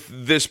trend with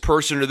this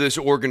person or this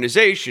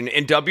organization.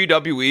 And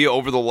WWE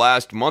over the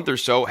last month or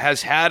so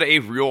has had a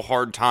real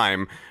hard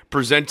time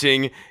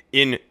presenting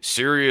in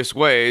serious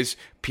ways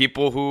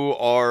people who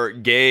are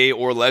gay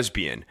or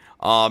lesbian.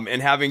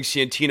 And having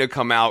Santina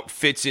come out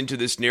fits into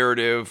this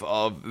narrative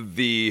of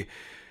the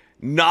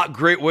not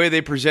great way they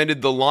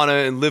presented the Lana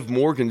and Liv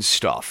Morgan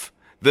stuff.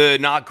 The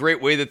not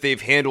great way that they've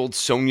handled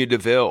Sonya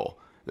Deville.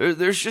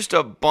 There's just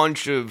a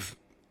bunch of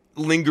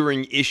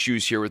lingering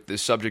issues here with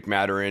this subject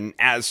matter, and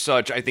as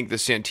such, I think the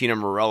Santina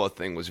Marella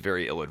thing was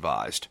very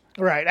ill-advised.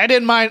 Right. I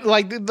didn't mind,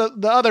 like,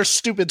 the other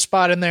stupid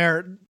spot in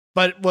there,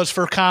 but was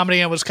for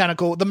comedy and was kind of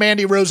cool. The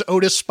Mandy Rose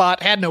Otis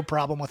spot, had no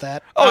problem with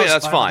that. Oh, yeah,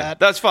 that's fine.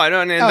 That's fine.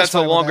 And that's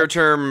a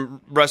longer-term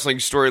wrestling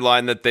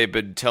storyline that they've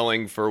been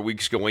telling for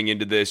weeks going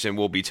into this and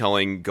will be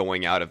telling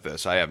going out of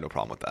this. I have no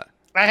problem with that.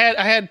 I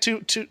had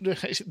two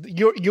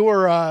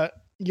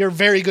your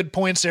very good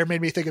points there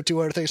made me think of two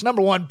other things.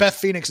 Number one, Beth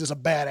Phoenix is a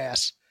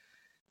badass.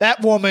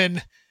 That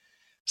woman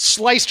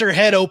sliced her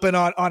head open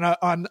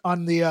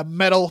on the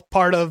metal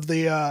part of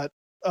the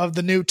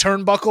new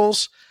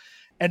turnbuckles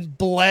and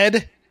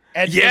bled.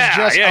 And she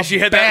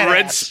had that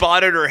red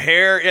spot in her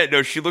hair. Yeah,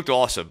 no, she looked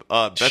awesome.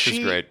 Beth is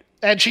great,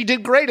 and she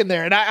did great in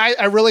there. And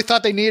I really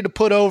thought they needed to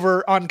put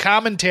over on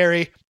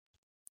commentary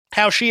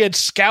how she had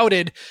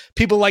scouted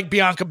people like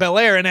Bianca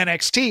Belair in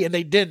NXT, and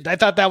they didn't. I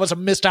thought that was a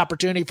missed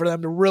opportunity for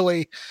them to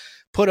really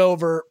put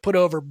over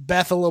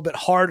Beth a little bit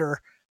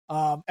harder,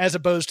 as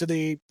opposed to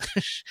the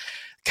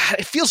God.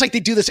 It feels like they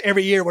do this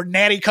every year, where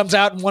Natty comes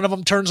out and one of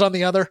them turns on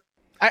the other.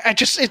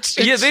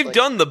 They've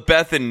done the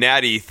Beth and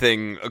Natty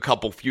thing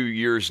a few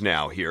years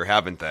now here,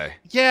 haven't they?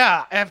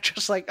 Yeah, I'm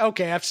just like,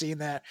 okay, I've seen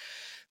that.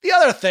 The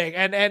other thing,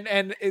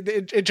 and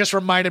it just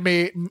reminded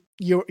me,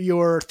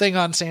 your thing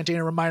on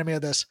Santina reminded me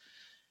of this.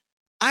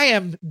 I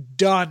am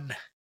done,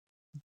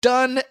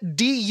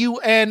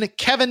 D-U-N,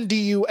 Kevin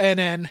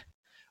D-U-N-N,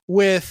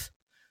 with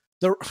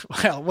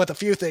a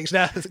few things.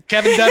 Now,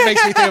 Kevin Dunn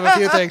makes me think of a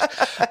few things,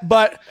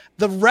 but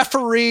the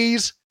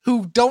referees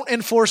who don't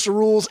enforce the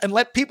rules and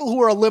let people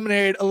who are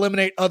eliminated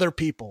eliminate other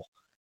people.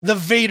 The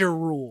Vader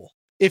rule,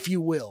 if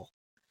you will,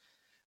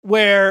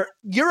 where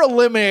you're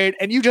eliminated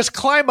and you just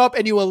climb up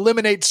and you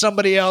eliminate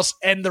somebody else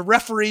and the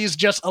referees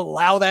just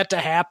allow that to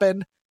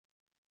happen.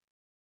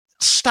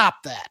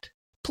 Stop that.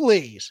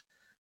 Please.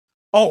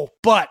 Oh,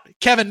 but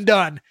Kevin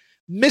Dunn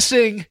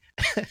missing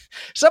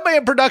somebody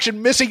in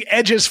production missing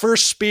Edge's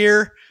first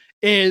spear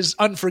is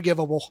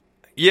unforgivable.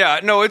 Yeah,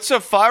 no, it's a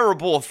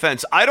fireable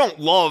offense. I don't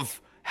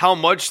love how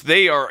much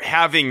they are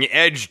having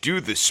Edge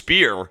do the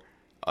spear.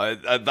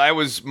 I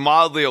was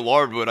mildly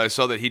alarmed when I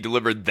saw that he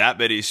delivered that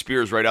many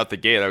spears right out the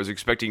gate. I was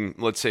expecting,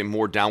 let's say,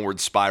 more downward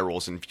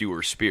spirals and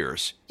fewer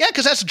spears. Yeah,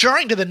 because that's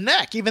jarring to the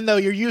neck, even though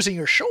you're using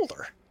your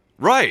shoulder.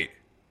 Right.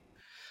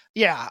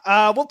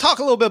 Yeah, we'll talk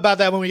a little bit about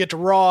that when we get to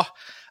Raw.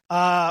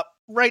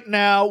 Right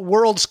now,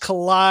 Worlds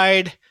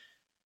Collide.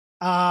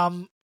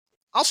 I'll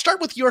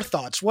start with your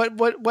thoughts.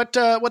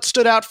 What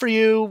stood out for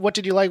you? What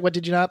did you like? What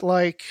did you not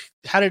like?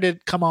 How did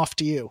it come off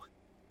to you?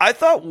 I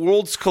thought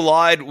Worlds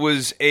Collide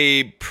was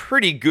a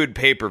pretty good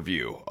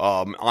pay-per-view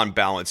on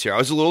balance here. I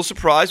was a little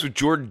surprised with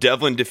Jordan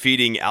Devlin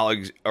defeating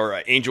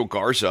Angel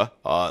Garza.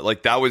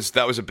 That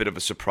was a bit of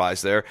a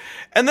surprise there.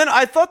 And then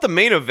I thought the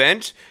main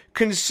event,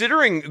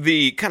 considering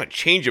the kind of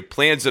change of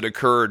plans that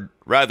occurred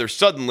rather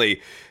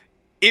suddenly,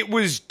 it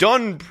was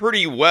done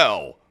pretty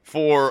well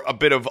for a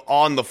bit of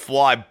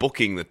on-the-fly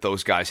booking that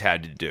those guys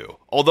had to do.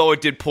 Although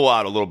it did pull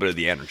out a little bit of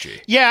the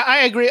energy. Yeah, I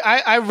agree.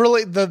 I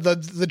really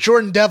the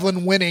Jordan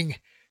Devlin winning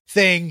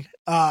thing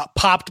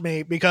popped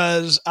me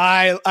because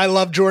I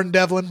love Jordan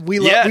Devlin. We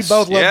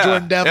both love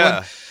Jordan Devlin.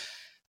 Yeah.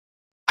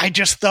 I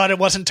just thought it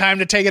wasn't time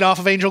to take it off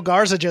of Angel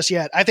Garza just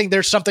yet. I think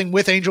there's something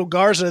with Angel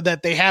Garza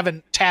that they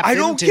haven't tapped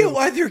into. I don't get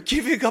why they're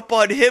giving up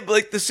on him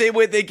like the same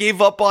way they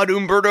gave up on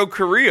Humberto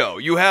Carrillo.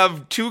 You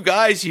have two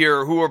guys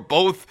here who are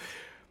both,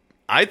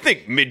 I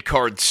think,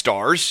 mid-card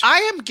stars. I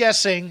am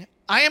guessing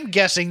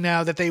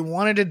now that they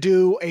wanted to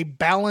do a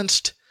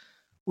balanced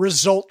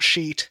result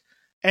sheet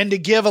and to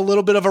give a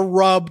little bit of a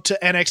rub to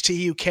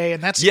NXT UK,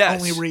 and that's the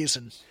only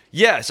reason.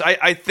 Yes,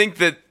 I think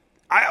that.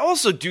 I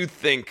also do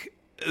think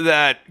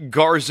that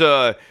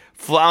Garza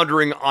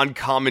floundering on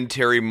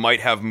commentary might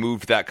have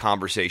moved that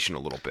conversation a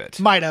little bit.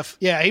 Might have.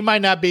 Yeah, he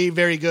might not be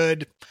very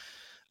good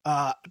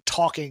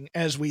talking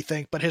as we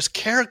think, but his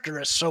character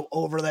is so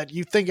over that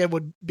you think it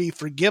would be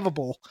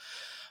forgivable.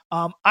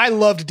 I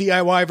loved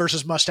DIY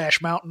versus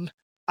Mustache Mountain.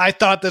 I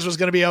thought this was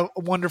going to be a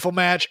wonderful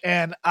match,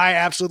 and I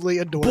absolutely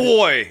adored it.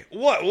 Boy,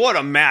 what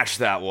a match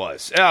that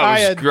was.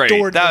 That was great.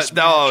 That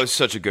was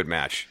such a good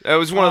match. It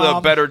was one of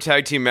the better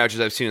tag team matches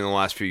I've seen in the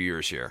last few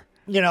years here.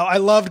 You know, I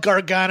loved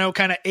Gargano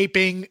kind of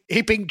aping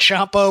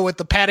Ciampa with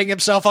the patting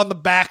himself on the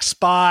back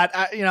spot.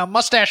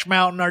 Mustache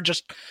Mountain are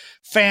just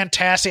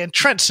fantastic, and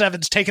Trent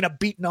Seven's taking a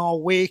beating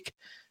all week.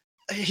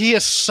 He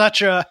is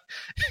such a,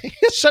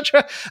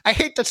 I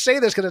hate to say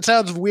this because it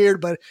sounds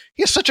weird, but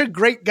he's such a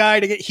great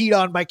guy to get heat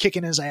on by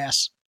kicking his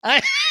ass.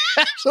 I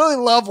absolutely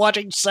love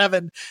watching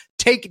Seven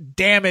take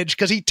damage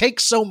because he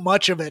takes so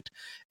much of it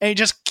and he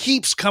just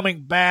keeps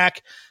coming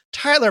back.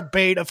 Tyler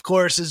Bate, of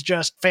course, is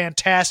just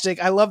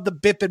fantastic. I love the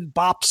bip and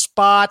bop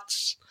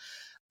spots.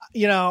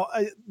 This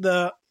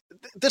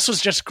was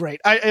just great.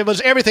 It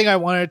was everything I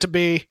wanted it to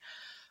be.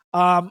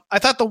 I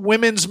thought the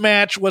women's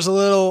match was a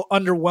little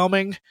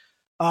underwhelming.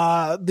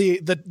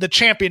 The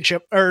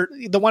championship, or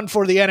the one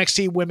for the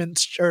NXT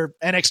women's or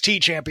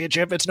NXT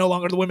championship, it's no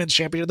longer the women's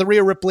championship, the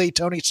Rhea Ripley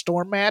Toni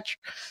Storm match.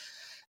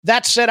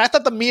 That said, I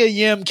thought the Mia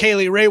Yim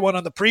Kaylee Ray one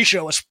on the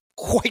pre-show was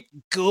quite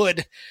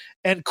good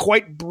and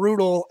quite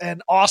brutal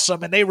and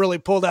awesome, and they really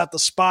pulled out the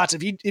spots.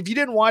 If you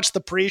didn't watch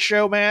the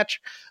pre-show match,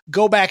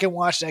 go back and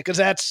watch that because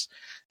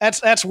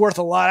that's worth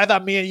a lot. I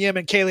thought Mia Yim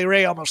and Kaylee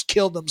Ray almost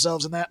killed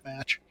themselves in that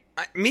match.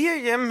 Mia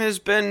Yim has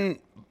been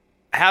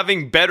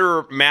having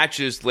better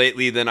matches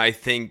lately than I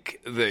think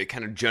the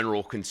kind of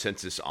general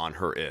consensus on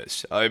her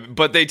is.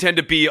 But they tend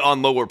to be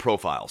on lower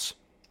profiles.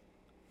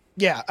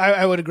 Yeah,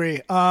 I would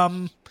agree.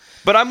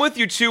 But I'm with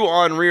you, too,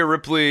 on Rhea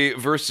Ripley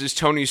versus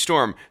Toni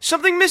Storm.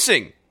 Something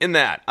missing in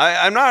that.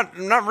 I'm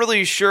not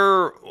really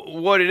sure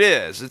what it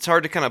is. It's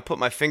hard to kind of put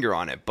my finger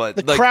on it. But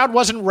the crowd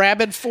wasn't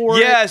rabid for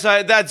it? Yes,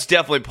 that's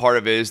definitely part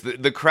of it. Is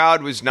the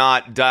crowd was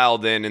not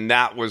dialed in, and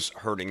that was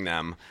hurting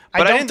them.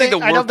 But I didn't think the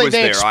work was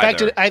there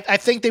either. I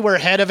think they were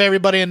ahead of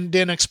everybody and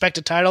didn't expect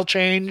a title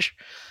change.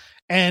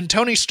 And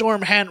Toni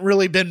Storm hadn't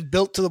really been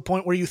built to the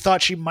point where you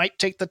thought she might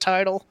take the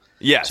title.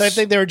 Yes. So I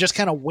think they were just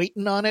kind of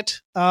waiting on it.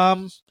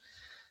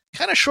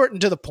 Kind of short and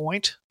to the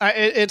point.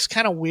 It's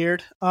kind of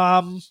weird.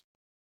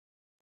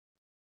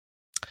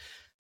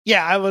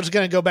 Yeah, I was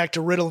going to go back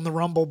to Riddle in the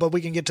Rumble, but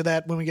we can get to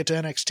that when we get to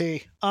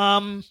NXT.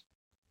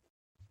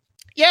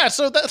 Yeah,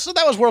 so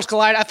that was Worlds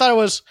Collide.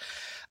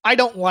 I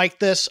don't like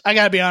this. I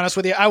got to be honest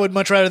with you. I would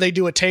much rather they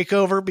do a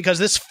takeover because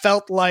this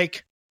felt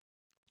like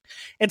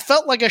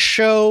a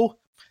show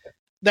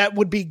that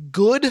would be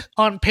good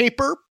on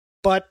paper,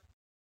 but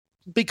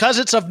because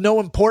it's of no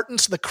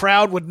importance, the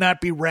crowd would not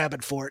be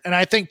rabid for it. And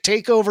I think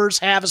takeovers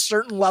have a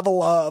certain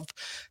level of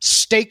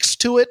stakes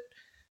to it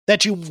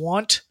that you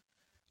want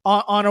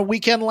on a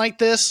weekend like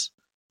this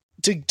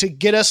to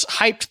get us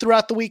hyped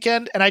throughout the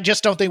weekend. And I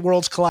just don't think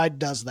Worlds Collide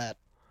does that.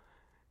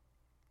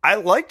 I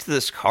liked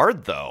this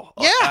card, though.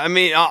 Yeah. I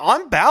mean,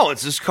 on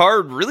balance, this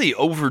card really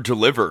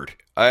over-delivered.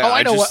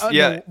 I know.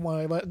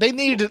 They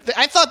needed.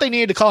 I thought they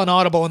needed to call an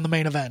audible in the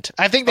main event.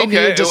 I think they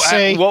needed to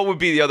say. What would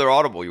be the other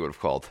audible you would have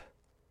called?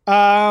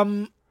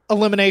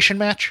 Elimination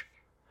match.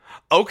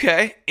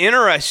 Okay,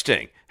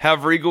 interesting.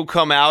 have Regal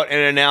come out and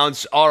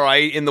announce, all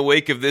right, in the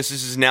wake of this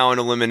is now an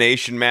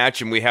elimination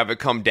match, and we have it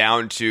come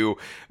down to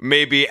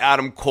maybe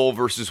Adam Cole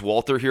versus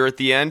Walter here at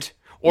the end.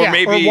 Or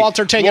maybe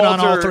Walter taking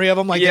on all three of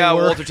them.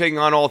 Walter taking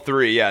on all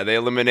three. Yeah, they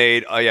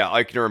eliminate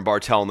Eichner and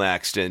Bartel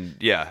next, and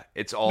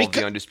it's all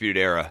the Undisputed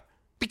Era.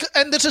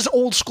 And this is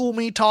old school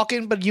me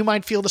talking, but you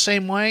might feel the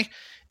same way.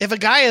 If a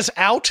guy is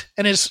out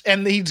and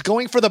he's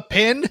going for the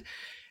pin,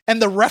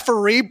 and the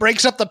referee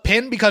breaks up the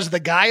pin because the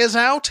guy is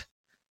out,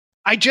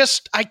 I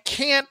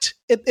can't.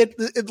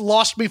 It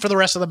lost me for the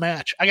rest of the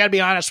match. I got to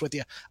be honest with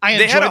you.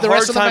 They had a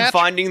hard time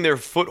finding their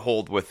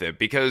foothold with it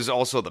because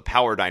also the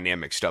power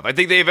dynamic stuff. I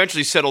think they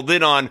eventually settled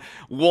in on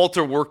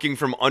Walter working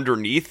from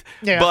underneath,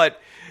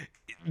 but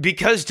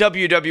because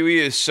WWE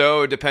is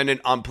so dependent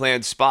on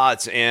planned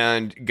spots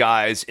and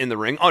guys in the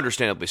ring,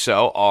 understandably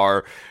so,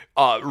 are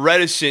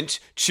reticent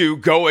to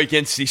go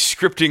against the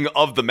scripting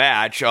of the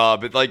match,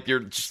 but like you're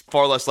just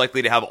far less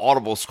likely to have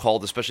audibles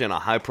called, especially on a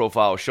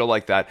high-profile show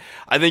like that.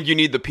 I think you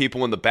need the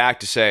people in the back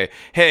to say,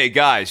 hey,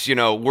 guys,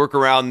 work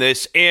around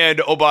this,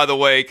 and, oh, by the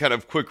way, kind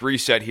of quick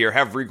reset here,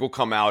 have Regal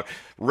come out,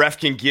 ref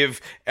can give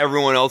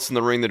everyone else in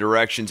the ring the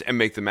directions, and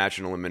make the match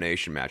an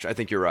elimination match. I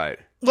think you're right.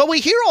 Well,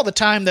 we hear all the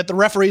time that the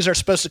referees are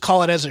supposed to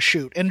call it as a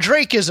shoot, and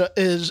Drake is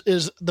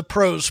the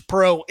pro's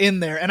pro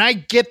in there, and I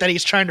get that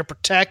he's trying to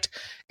protect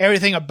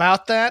everything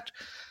about that,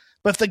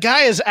 but if the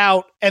guy is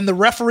out and the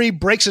referee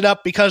breaks it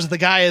up because the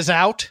guy is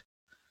out,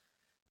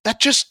 I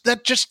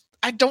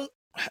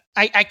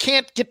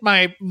can't get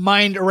my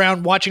mind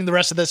around watching the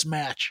rest of this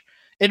match.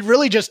 It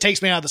really just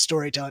takes me out of the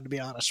storytelling, to be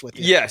honest with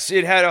you. Yes,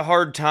 it had a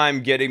hard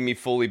time getting me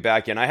fully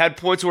back in. I had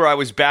points where I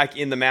was back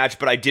in the match,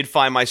 but I did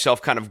find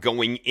myself kind of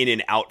going in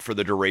and out for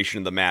the duration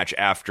of the match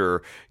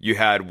after you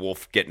had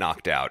Wolf get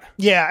knocked out.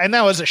 Yeah, and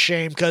that was a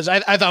shame because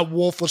I thought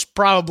Wolf was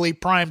probably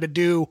primed to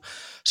do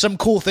some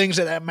cool things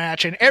in that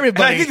match, and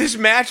everybody. And I think this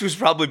match was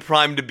probably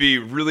primed to be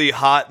really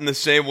hot in the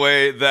same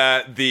way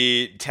that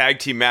the tag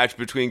team match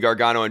between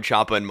Gargano and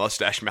Ciampa and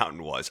Mustache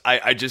Mountain was.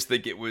 I just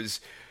think it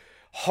was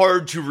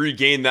hard to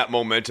regain that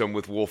momentum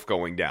with Wolf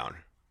going down.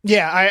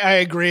 Yeah, I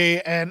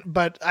agree.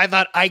 But I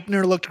thought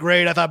Eichner looked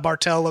great. I thought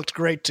Bartel looked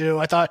great too.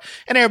 And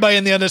everybody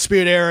in the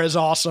Undisputed Era is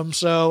awesome.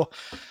 So,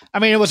 I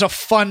mean, it was a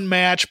fun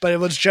match, but it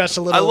was just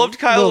a little. I loved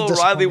Kyle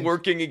O'Reilly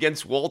working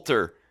against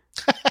Walter.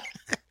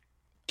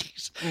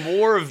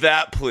 More of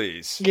that,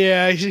 please.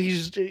 Yeah,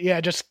 he's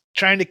just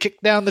trying to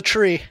kick down the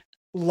tree.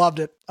 Loved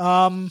it.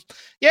 So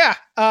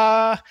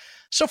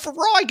for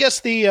Raw, I guess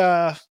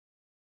the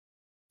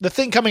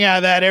thing coming out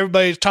of that,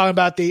 everybody's talking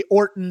about the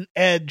Orton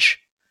Edge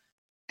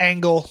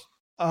angle.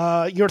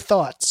 Your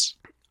thoughts?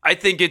 I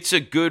think it's a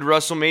good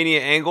WrestleMania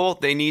angle.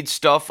 They need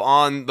stuff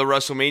on the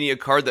WrestleMania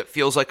card that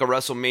feels like a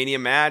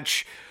WrestleMania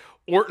match.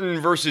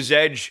 Orton versus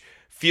Edge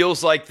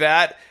feels like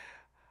that.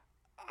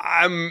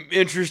 I'm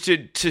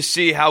interested to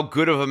see how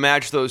good of a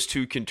match those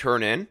two can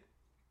turn in.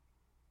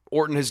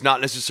 Orton has not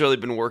necessarily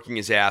been working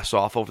his ass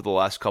off over the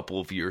last couple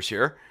of years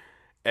here.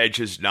 Edge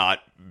has not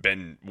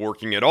been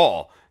working at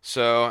all.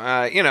 So,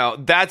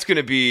 that's going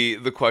to be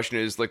the question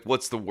is, like,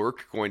 what's the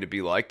work going to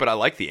be like? But I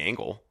like the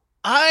angle.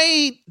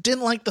 I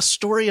didn't like the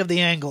story of the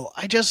angle.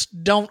 I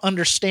just don't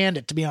understand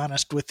it, to be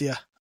honest with you.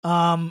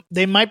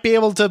 They might be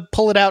able to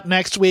pull it out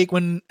next week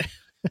when...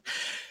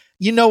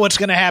 You know what's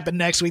going to happen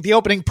next week. The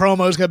opening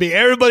promo is going to be,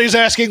 everybody's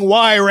asking,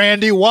 why,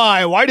 Randy?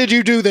 Why? Why did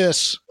you do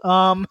this?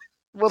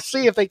 We'll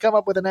see if they come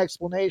up with an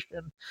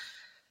explanation.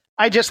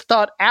 I just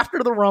thought after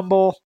the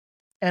Rumble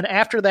and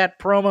after that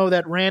promo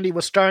that Randy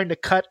was starting to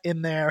cut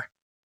in there,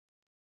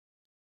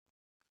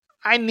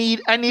 I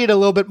need a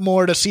little bit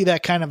more to see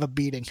that kind of a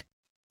beating.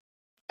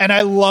 And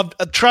I loved,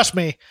 trust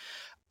me,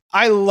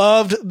 I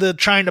loved the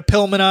trying to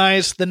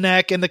Pillmanize the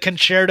neck and the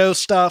concerto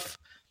stuff.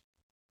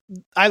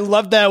 I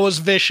loved that it was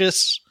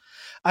vicious.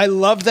 I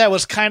loved that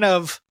was kind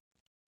of,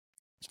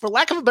 for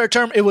lack of a better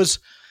term, it was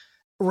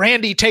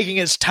Randy taking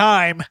his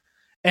time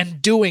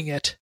and doing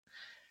it.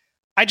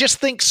 I just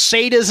think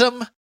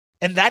sadism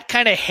and that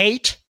kind of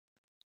hate,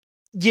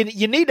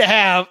 you need to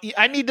have.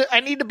 I need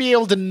to be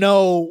able to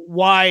know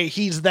why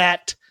he's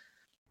that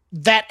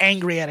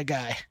angry at a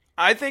guy.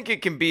 I think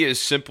it can be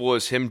as simple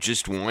as him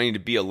just wanting to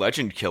be a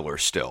legend killer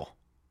still.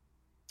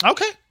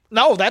 Okay.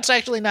 No, that's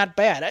actually not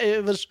bad.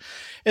 It was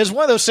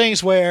one of those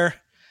things where,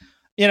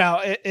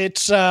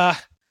 it's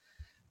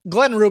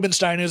Glenn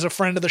Rubenstein, who's a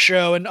friend of the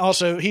show, and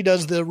also he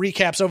does the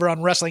recaps over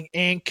on Wrestling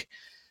Inc.,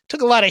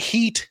 took a lot of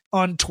heat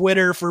on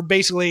Twitter for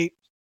basically,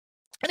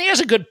 and he has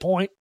a good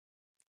point.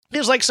 He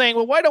was like saying,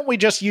 well, why don't we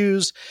just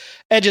use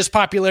Edge's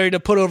popularity to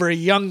put over a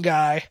young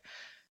guy?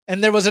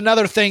 And there was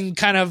another thing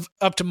kind of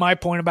up to my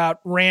point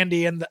about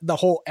Randy and the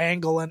whole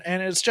angle. And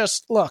it's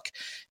just, look,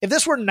 if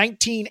this were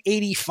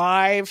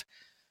 1985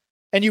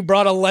 and you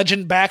brought a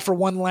legend back for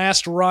one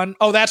last run,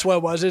 oh, that's what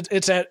it was.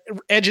 It's that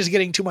Edge is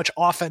getting too much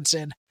offense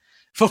in.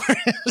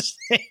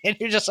 And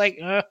you're just like,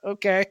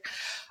 okay.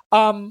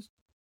 The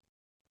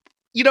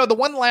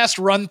one last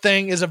run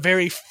thing is a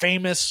very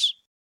famous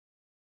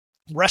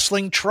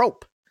wrestling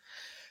trope.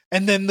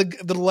 And then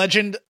the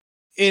legend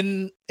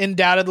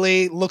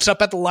undoubtedly looks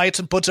up at the lights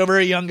and puts over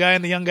a young guy,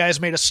 and the young guy is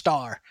made a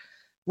star.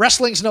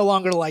 Wrestling's no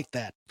longer like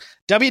that.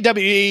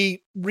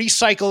 WWE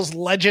recycles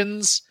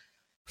legends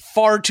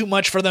far too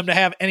much for them to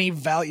have any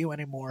value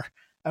anymore.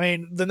 I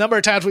mean, the number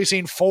of times we've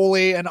seen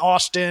Foley and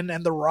Austin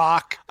and The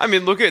Rock. I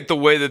mean, look at the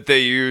way that they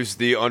use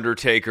The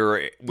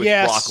Undertaker with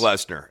Brock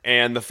Lesnar,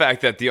 and the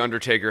fact that The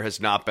Undertaker has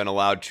not been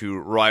allowed to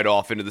ride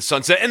off into the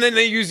sunset, and then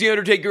they use The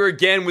Undertaker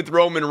again with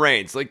Roman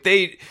Reigns. Like,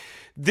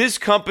 this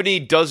company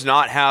does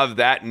not have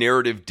that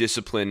narrative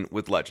discipline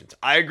with legends.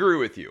 I agree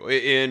with you.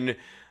 In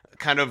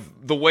kind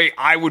of the way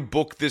I would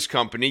book this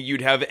company,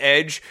 you'd have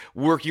Edge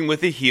working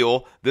with a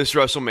heel this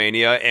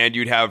WrestleMania, and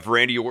you'd have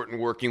Randy Orton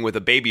working with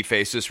a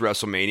babyface this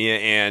WrestleMania,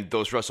 and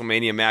those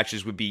WrestleMania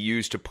matches would be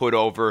used to put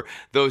over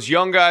those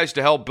young guys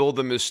to help build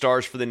them as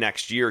stars for the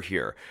next year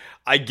here.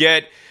 I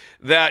get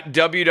that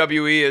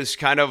WWE is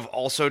kind of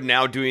also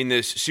now doing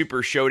this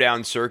Super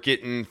Showdown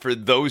circuit, and for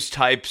those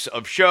types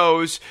of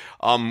shows,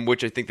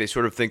 which I think they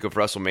sort of think of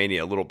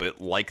WrestleMania a little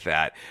bit like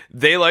that,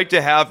 they like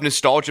to have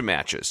nostalgia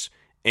matches.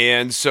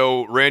 And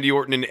so Randy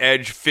Orton and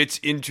Edge fits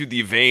into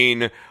the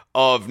vein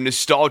of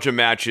nostalgia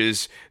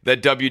matches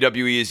that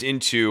WWE is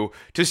into,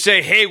 to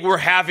say, hey, we're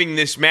having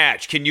this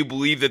match. Can you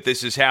believe that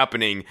this is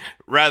happening?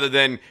 Rather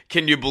than,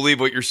 can you believe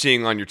what you're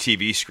seeing on your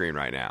TV screen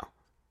right now?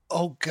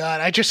 Oh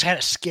God, I just had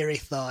a scary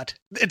thought.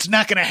 It's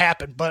not going to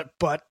happen,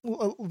 but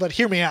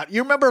hear me out.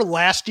 You remember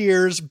last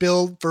year's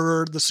build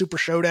for the Super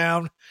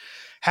Showdown?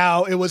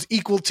 How it was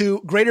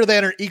greater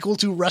than or equal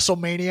to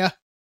WrestleMania?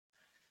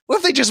 What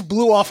if they just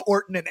blew off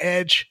Orton and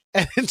Edge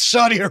and in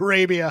Saudi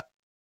Arabia?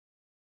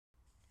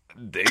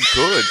 They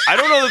could. I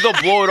don't know that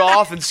they'll blow it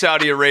off in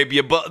Saudi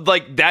Arabia, but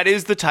like that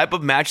is the type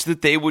of match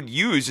that they would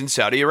use in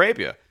Saudi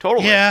Arabia.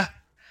 Totally. Yeah.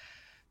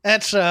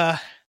 That's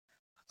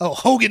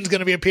Hogan's going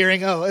to be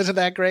appearing. Oh, isn't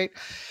that great?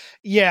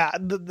 Yeah,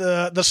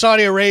 the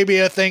Saudi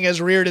Arabia thing has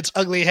reared its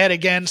ugly head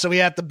again, so we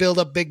have to build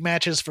up big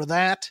matches for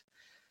that.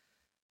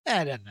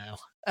 I don't know.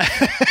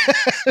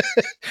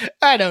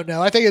 I don't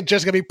know. I think it's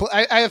just going to be...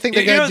 I think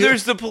they're going to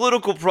there's the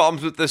political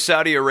problems with the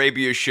Saudi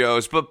Arabia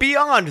shows, but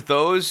beyond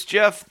those,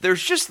 Jeff,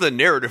 there's just the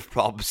narrative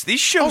problems.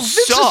 These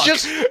shows suck,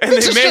 and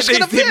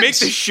they make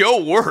the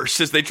show worse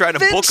as they try to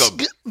book them.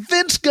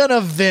 Vince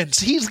gonna Vince.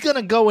 He's going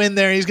to go in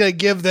there, he's going to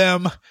give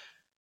them...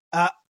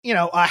 a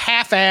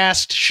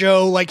half-assed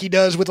show like he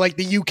does with like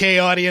the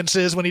UK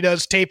audiences when he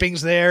does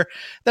tapings there.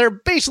 They're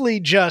basically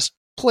just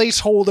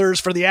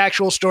placeholders for the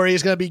actual story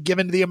is going to be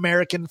given to the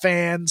American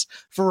fans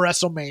for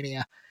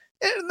WrestleMania.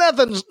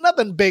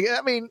 Nothing big.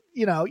 I mean,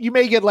 you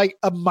may get like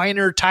a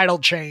minor title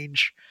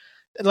change,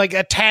 like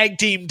a tag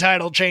team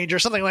title change or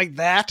something like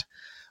that.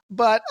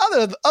 But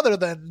other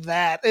than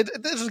that,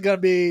 this is going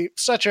to be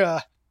such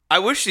a... I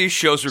wish these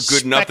shows were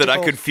good enough that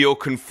I could feel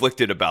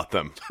conflicted about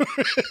them.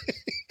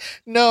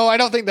 No, I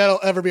don't think that'll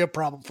ever be a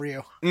problem for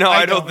you. No,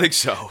 I don't think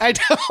so. I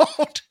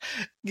don't,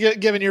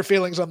 given your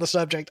feelings on the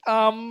subject.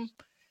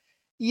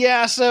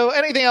 Yeah, so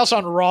anything else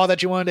on Raw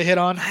that you wanted to hit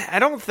on? I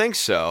don't think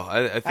so.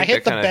 I think I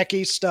hit the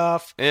Becky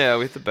stuff. Yeah,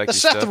 we hit the Becky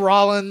stuff. The Seth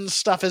Rollins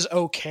stuff is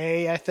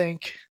okay, I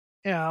think.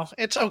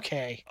 It's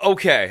okay.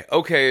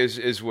 Okay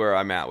is where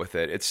I'm at with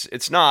it.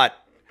 It's not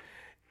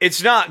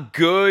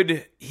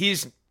good.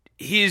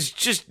 He's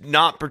just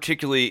not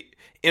particularly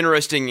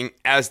interesting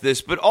as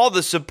this, but all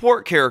the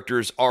support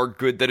characters are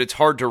good that it's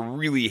hard to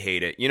really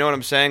hate it. You know what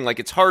I'm saying? Like,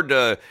 it's hard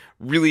to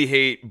really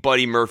hate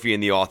Buddy Murphy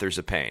and the Authors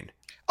of Pain.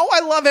 Oh,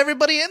 I love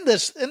everybody in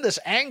this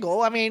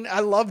angle. I mean,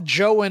 I love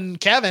Joe and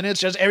Kevin. It's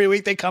just every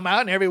week they come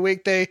out and every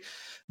week they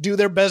do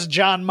their best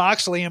Jon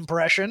Moxley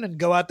impression and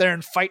go out there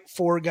and fight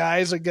 4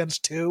 guys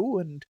against 2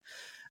 and...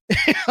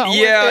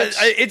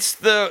 it's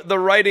the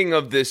writing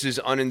of this is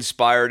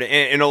uninspired,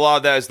 and a lot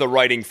of that is the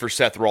writing for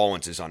Seth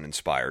Rollins is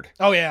uninspired.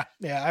 Oh yeah,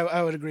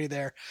 I would agree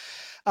there.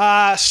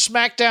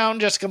 SmackDown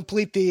just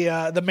complete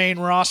the main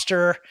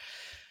roster.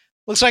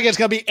 Looks like it's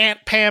gonna be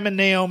Aunt Pam and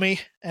Naomi,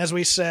 as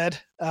we said.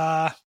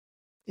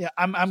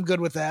 I'm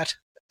good with that.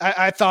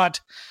 I thought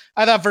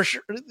for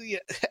sure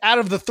out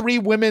of the 3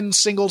 women's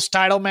singles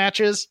title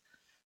matches,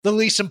 the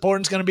least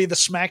important is going to be the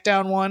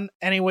SmackDown one.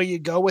 Any way you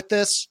go with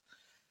this.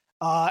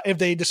 If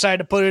they decide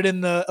to put it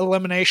in the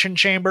Elimination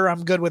Chamber,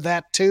 I'm good with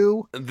that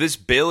too. This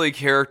Bayley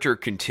character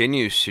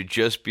continues to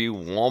just be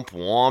womp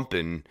womp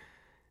and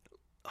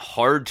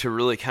hard to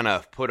really kind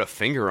of put a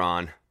finger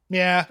on.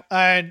 Yeah,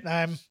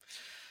 I'm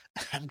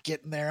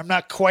getting there. I'm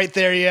not quite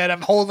there yet.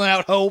 I'm holding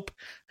out hope.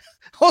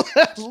 A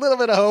little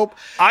bit of hope.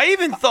 I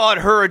even thought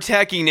her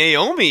attacking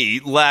Naomi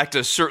lacked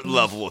a certain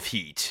level of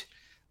heat.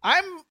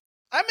 I'm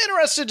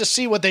interested to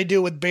see what they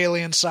do with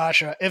Bayley and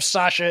Sasha, if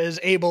Sasha is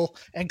able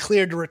and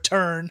cleared to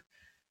return,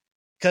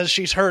 because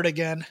she's hurt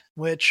again,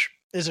 which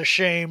is a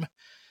shame.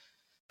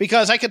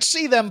 Because I could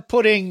see them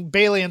putting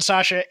Bayley and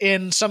Sasha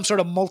in some sort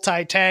of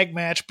multi-tag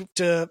match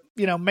to,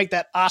 make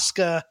that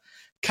Asuka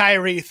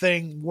Kairi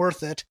thing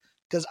worth it.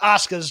 Because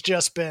Asuka's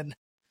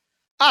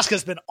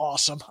been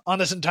awesome on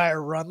this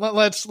entire run.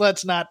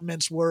 Let's not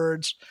mince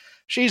words.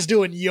 She's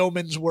doing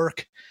yeoman's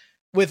work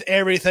with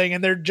everything,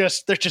 and they're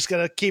just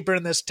going to keep her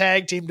in this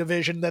tag team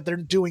division that they're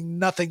doing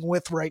nothing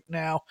with right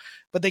now.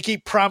 But they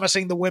keep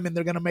promising the women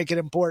they're going to make it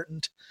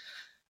important.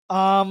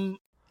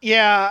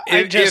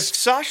 If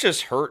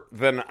Sasha's hurt,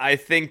 then I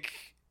think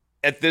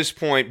at this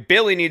point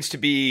Bayley needs to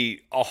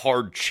be a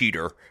hard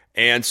cheater,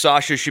 and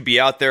Sasha should be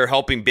out there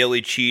helping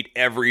Bayley cheat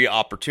every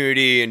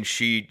opportunity, and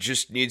she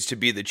just needs to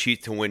be the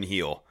cheat to win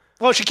heel.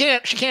 Well, she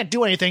can't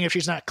do anything if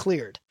she's not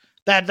cleared.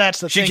 That's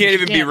the thing. She can't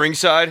even be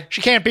ringside?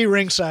 She can't be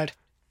ringside.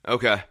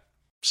 Okay.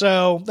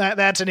 So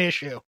that's an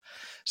issue.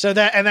 So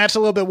that's a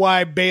little bit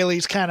why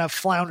Bayley's kind of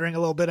floundering a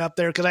little bit up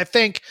there, because I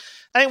think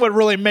what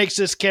really makes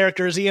this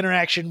character is the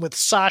interaction with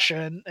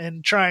Sasha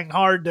and trying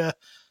hard to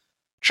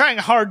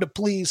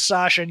please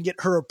Sasha and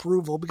get her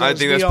approval. Because I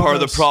think that's part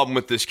of the problem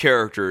with this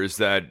character is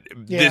that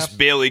this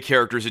Bayley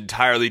character is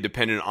entirely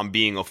dependent on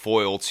being a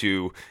foil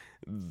to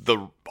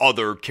the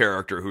other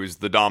character who's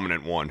the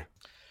dominant one.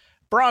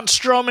 Braun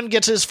Strowman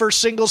gets his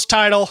first singles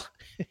title.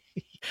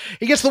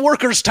 He gets the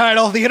workers'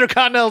 title, the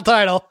Intercontinental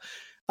title.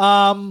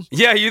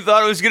 Yeah, you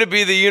thought it was going to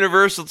be the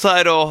Universal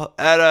title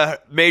at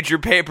a major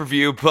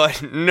pay-per-view,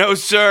 but no,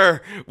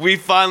 sir. We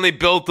finally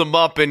built him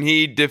up, and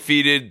he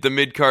defeated the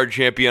mid-card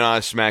champion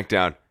on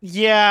SmackDown.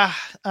 Yeah,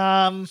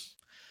 I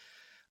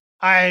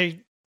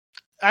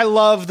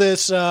love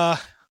this. What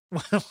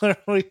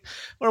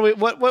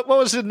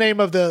was the name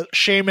of the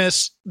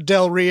Sheamus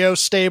Del Rio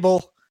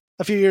stable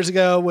a few years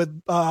ago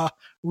with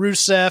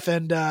Rusev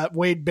and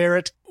Wade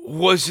Barrett?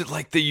 Was it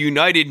like the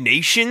United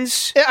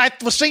Nations? I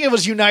was thinking it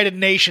was United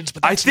Nations,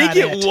 but that's I think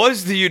it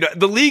was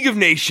the League of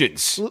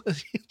Nations.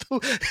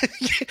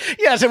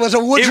 Yes, it was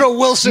a Woodrow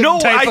Wilson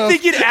type I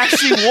think it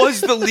actually was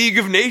the League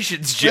of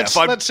Nations, Jeff.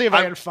 Let's see if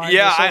I can find it.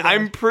 Yeah,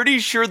 I'm pretty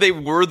sure they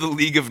were the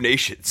League of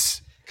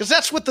Nations. Because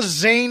that's what the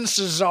Zayn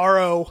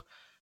Cesaro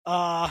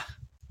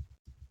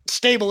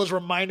stable is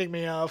reminding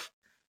me of.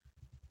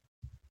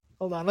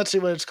 Hold on, let's see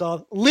what it's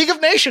called. League of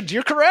Nations,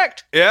 you're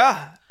correct.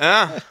 Yeah.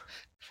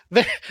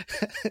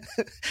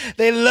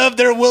 They love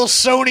their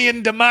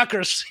Wilsonian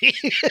democracy.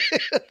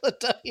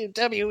 The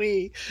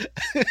WWE.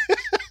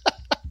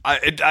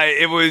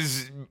 It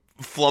was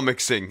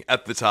flummoxing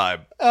at the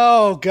time.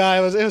 Oh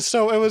god, it was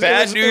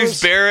Bad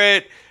News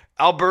Barrett,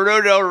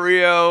 Alberto Del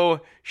Rio,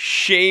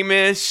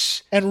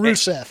 Sheamus, and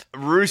Rusev.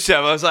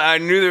 I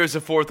knew there was a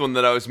fourth one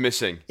that I was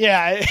missing.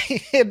 Yeah,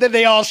 and then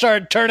they all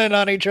started turning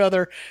on each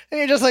other, and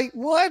you're just like,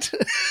 what?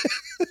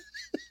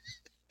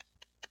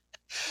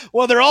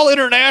 Well, they're all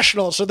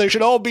international, so they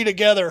should all be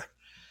together.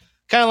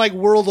 Kind of like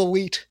World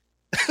Elite.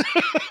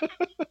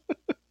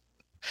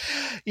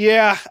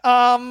 Yeah.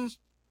 I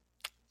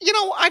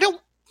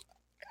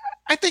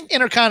think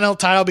Intercontinental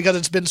title, because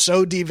it's been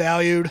so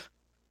devalued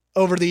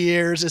over the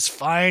years, is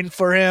fine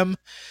for him.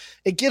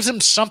 It gives him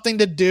something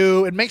to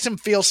do. It makes him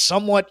feel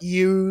somewhat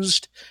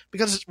used,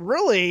 because it's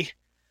really,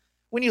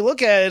 when you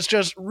look at it, it's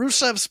just Braun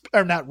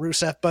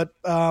Strowman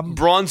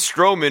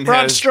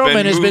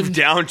has moved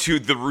down to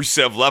the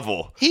Rusev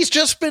level. He's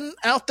just been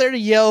out there to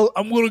yell,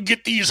 I'm going to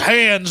get these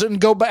hands,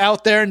 and go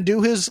out there and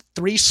do his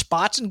 3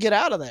 spots and get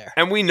out of there.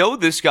 And we know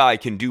this guy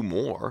can do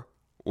more.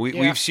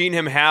 We've seen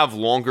him have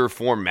longer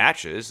form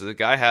matches. The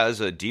guy has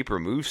a deeper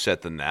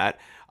moveset than that.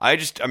 I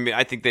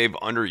think they've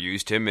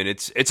underused him, and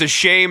it's a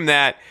shame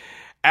that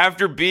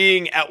after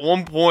being at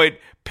one point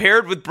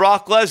paired with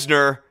Brock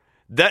Lesnar,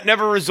 that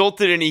never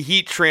resulted in a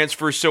heat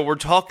transfer, so we're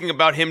talking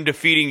about him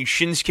defeating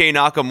Shinsuke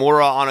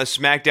Nakamura on a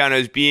SmackDown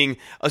as being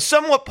a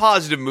somewhat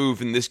positive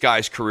move in this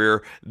guy's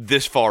career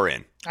this far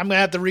in. I'm going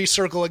to have to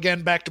recircle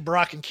again back to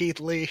Brock and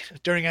Keith Lee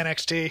during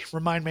NXT.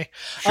 Remind me.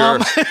 Sure.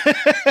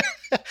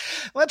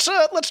 Let's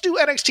do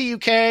NXT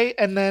UK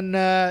and then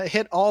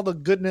hit all the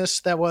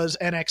goodness that was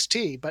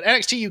NXT. But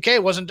NXT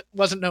UK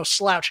wasn't no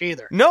slouch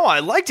either. No, I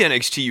liked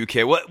NXT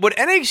UK. What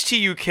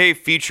NXT UK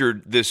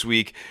featured this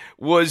week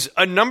was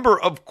a number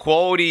of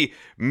quality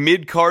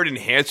mid-card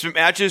enhancement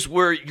matches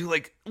where you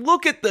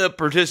look at the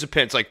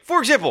participants. Like, for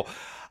example,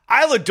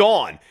 Isla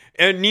Dawn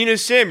and Nina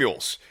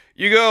Samuels.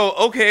 You go,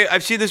 okay,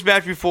 I've seen this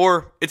match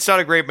before. It's not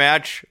a great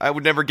match. I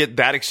would never get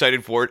that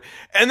excited for it.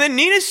 And then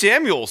Nina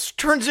Samuels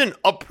turns in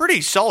a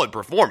pretty solid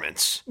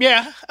performance.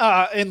 Yeah,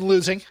 in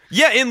losing.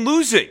 Yeah, in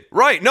losing.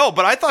 Right. No,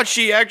 but I thought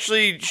she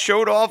actually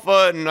showed off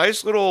a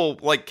nice little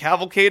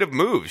cavalcade of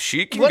moves.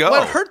 She can go.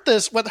 What hurt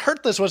this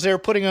was they were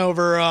putting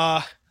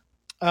over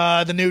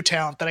the new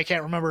talent that I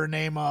can't remember her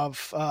name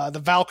of,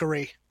 the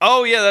Valkyrie.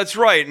 Oh, yeah, that's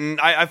right. And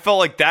I felt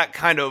like that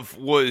kind of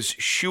was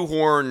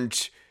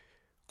shoehorned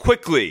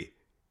quickly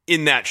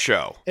in that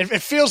show.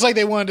 It feels like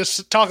they wanted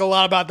to talk a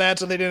lot about that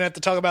so they didn't have to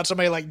talk about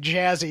somebody like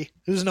Jazzy,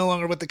 who's no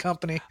longer with the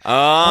company.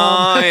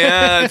 Oh,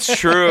 yeah, that's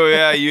true.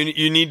 Yeah,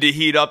 you need to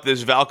heat up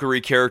this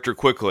Valkyrie character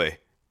quickly.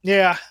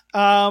 Yeah.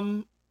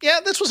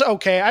 This was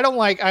okay. I don't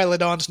like Isla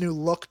Dawn's new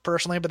look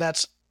personally, but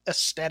that's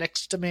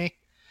aesthetics to me.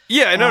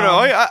 Yeah, no,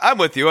 I'm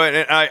with you.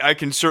 I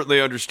can certainly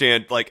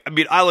understand. Like, I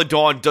mean, Isla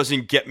Dawn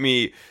doesn't get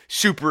me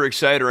super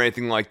excited or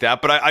anything like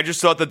that, but I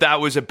just thought that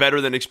was a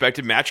better than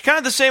expected match. Kind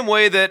of the same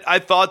way that I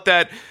thought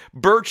that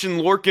Birch and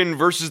Lorcan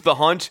versus The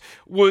Hunt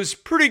was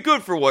pretty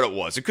good for what it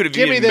was. It could have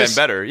even been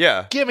better.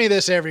 Yeah. Give me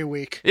this every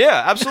week.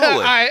 Yeah,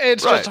 absolutely.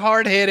 It's just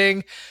hard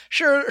hitting.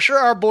 Sure,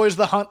 our boys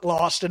The Hunt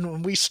lost,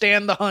 and we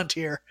stand The Hunt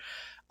here.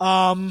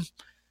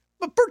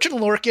 But Birch and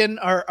Lorcan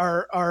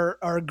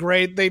are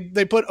great.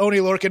 They put Oney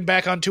Lorcan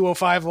back on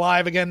 205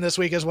 Live again this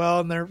week as well,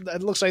 and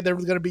it looks like they're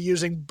going to be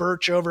using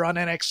Birch over on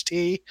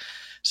NXT.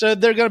 So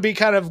they're going to be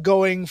kind of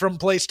going from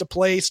place to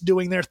place,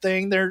 doing their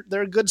thing. They're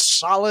a good,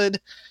 solid,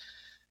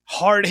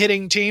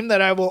 hard-hitting team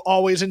that I will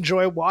always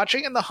enjoy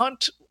watching. And the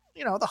Hunt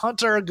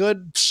are a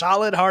good,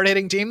 solid,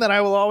 hard-hitting team that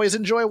I will always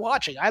enjoy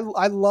watching. I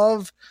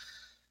love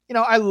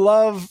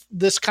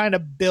this kind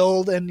of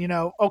build and,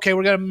 okay,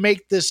 we're going to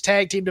make this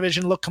tag team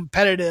division look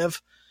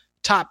competitive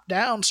top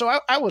down. So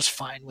I was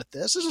fine with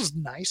this. This was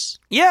nice.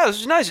 Yeah, this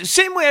was nice.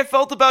 Same way I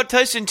felt about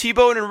Tyson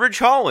T-Bone and Ridge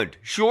Holland.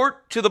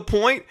 Short, to the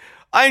point.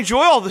 I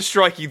enjoy all the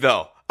striking,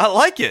 though. I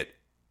like it.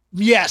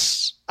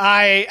 Yes.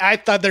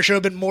 I thought there should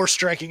have been more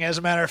striking, as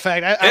a matter of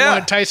fact. I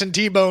wanted Tyson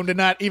T-Bone to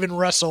not even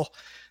wrestle.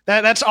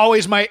 That's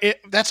always my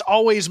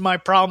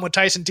problem with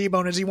Tyson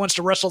T-Bone is he wants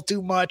to wrestle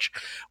too much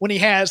when he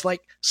has like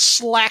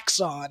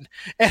slacks on.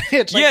 And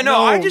it's like,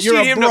 I just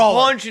need him brawler.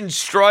 to punch and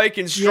strike.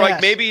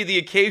 Yes. Maybe the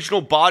occasional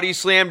body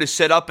slam to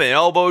set up an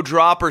elbow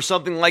drop or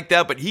something like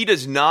that, but he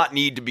does not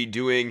need to be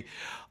doing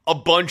a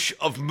bunch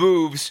of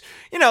moves.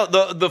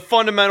 The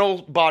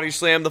fundamental body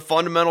slam, the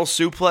fundamental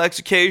suplex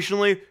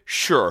occasionally,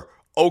 sure.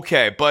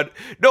 Okay, but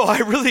no, I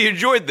really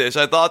enjoyed this.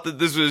 I thought that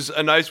this was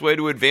a nice way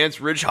to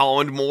advance Ridge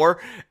Holland more.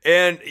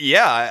 And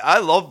yeah, I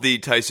love the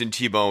Tyson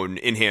T-Bone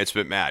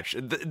enhancement match.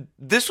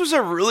 This was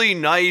a really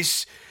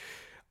nice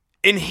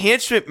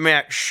enhancement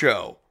match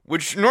show,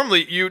 which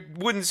normally you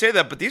wouldn't say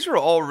that, but these were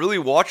all really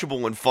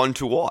watchable and fun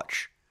to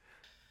watch.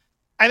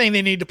 I think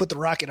they need to put the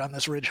rocket on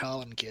this Ridge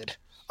Holland kid.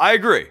 I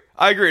agree.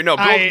 No,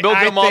 build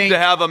him up to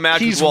have a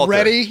match with Walter. He's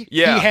ready.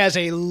 Yeah. He has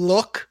a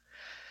look.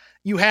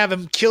 You have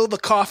him kill the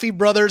Coffey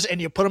brothers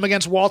and you put him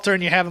against Walter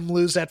and you have him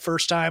lose that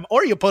first time,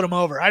 or you put him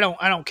over. I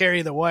don't care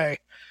either way.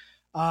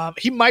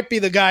 He might be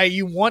the guy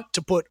you want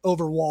to put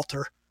over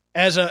Walter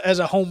as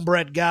a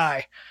homebred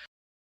guy.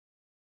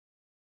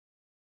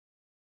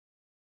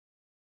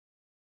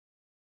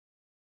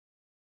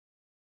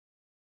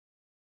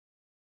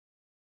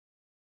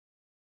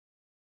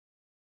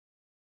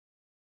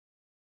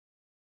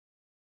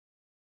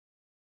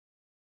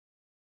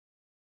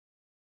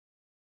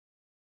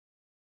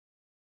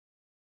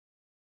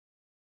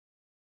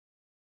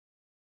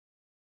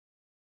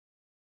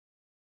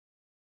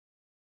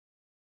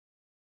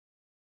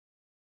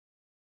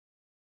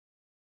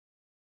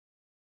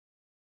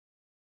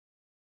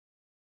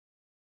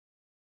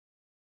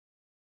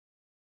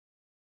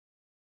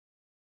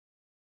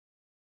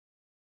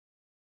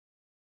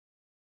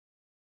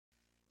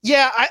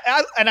 Yeah,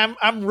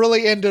 I'm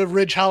really into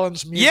Ridge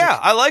Holland's music. Yeah,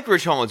 I like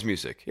Ridge Holland's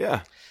music.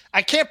 Yeah,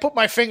 I can't put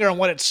my finger on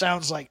what it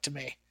sounds like to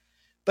me,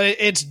 but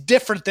it's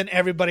different than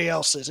everybody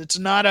else's. It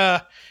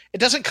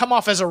doesn't come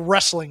off as a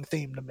wrestling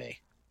theme to me.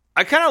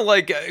 I kind of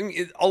like,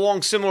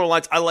 along similar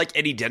lines, I like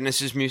Eddie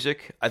Dennis's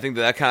music. I think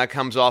that kind of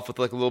comes off with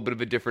like a little bit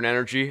of a different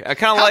energy. I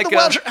kind of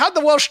like how'd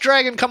the Welsh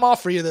Dragon come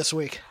off for you this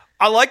week?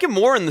 I like him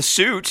more in the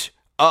suit.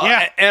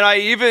 And I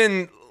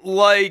even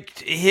liked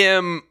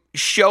him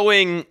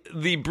showing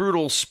the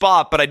brutal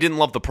spot, but I didn't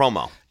love the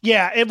promo.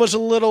 Yeah, it was a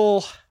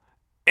little...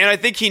 And I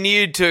think he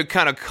needed to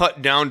kind of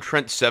cut down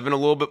Trent Seven a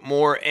little bit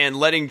more and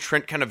letting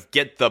Trent kind of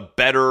get the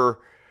better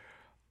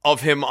of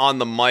him on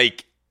the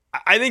mic.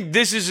 I think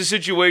this is a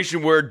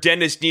situation where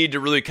Dennis needed to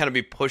really kind of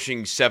be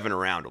pushing Seven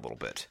around a little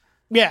bit.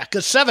 Yeah,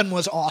 because Seven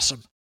was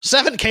awesome.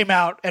 Seven came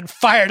out and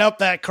fired up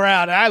that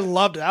crowd, and I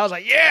loved it. I was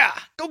like, yeah,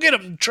 go get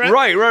him, Trent.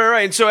 Right.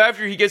 And so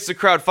after he gets the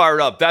crowd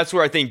fired up, that's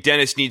where I think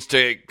Dennis needs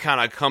to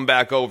kind of come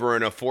back over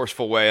in a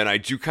forceful way, and I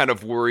do kind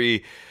of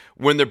worry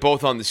when they're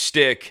both on the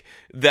stick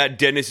that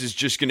Dennis is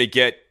just going to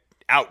get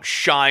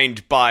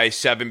outshined by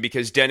Seven,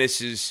 because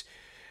Dennis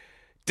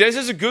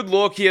has a good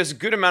look, he has a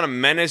good amount of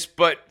menace,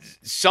 but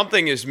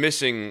something is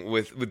missing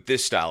with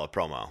this style of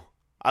promo.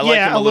 I like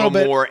him a little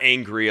more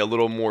angry, a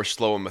little more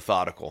slow and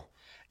methodical.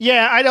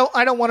 Yeah, I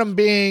don't want him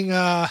being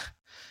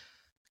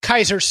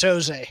Kaiser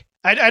Soze.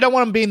 I don't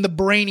want him being the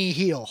brainy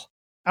heel.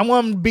 I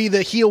want him to be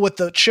the heel with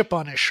the chip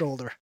on his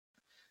shoulder,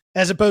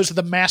 as opposed to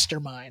the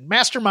mastermind.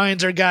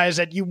 Masterminds are guys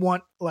that you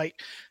want,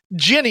 like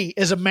Ginny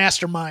is a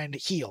mastermind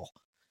heel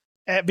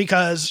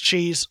because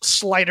she's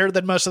slighter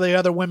than most of the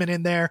other women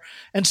in there.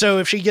 And so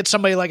if she gets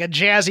somebody like a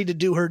Jazzy to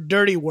do her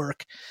dirty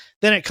work,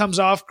 then it comes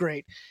off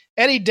great.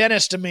 Eddie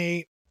Dennis, to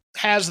me,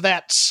 has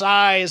that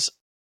size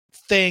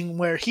thing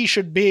where he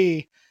should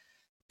be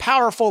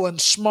powerful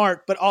and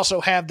smart, but also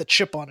have the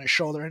chip on his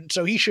shoulder. And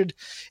so he should,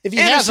 if he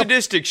has a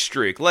sadistic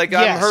streak, like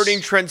I'm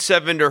hurting Trent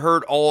Seven to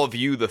hurt all of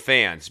you, the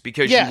fans,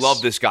 because you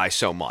love this guy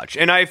so much.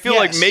 And I feel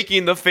like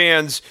making the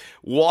fans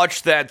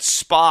watch that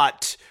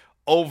spot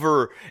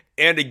over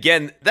and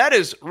again. That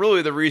is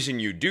really the reason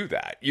you do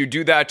that. You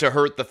do that to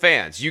hurt the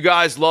fans. You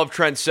guys love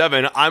Trent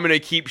Seven. I'm going to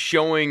keep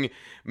showing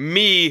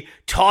me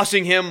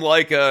tossing him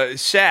like a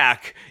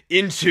sack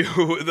into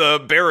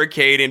the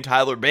barricade in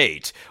Tyler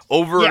Bate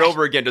over and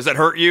over again. Does that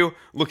hurt you?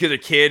 Look at the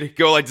kid.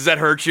 Go like, does that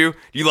hurt you?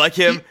 You like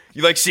him?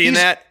 You like seeing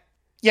that?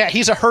 Yeah,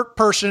 he's a hurt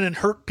person, and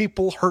hurt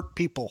people hurt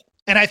people.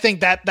 And I think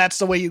that's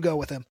the way you go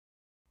with him.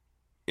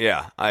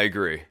 Yeah, I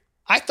agree.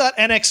 I thought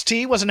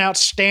NXT was an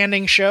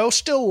outstanding show,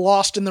 still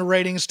lost in the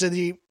ratings to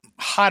the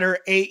hotter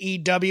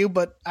AEW,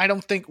 but I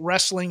don't think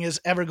wrestling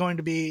is ever going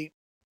to be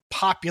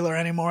popular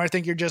anymore. I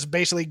think you're just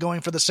basically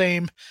going for the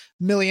same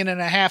 1.5 million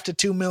to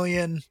 2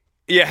 million.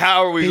 Yeah,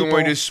 how are we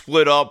going to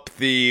split up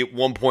the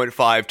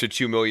 1.5 to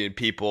 2 million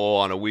people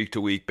on a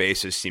week-to-week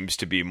basis seems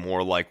to be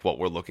more like what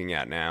we're looking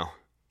at now.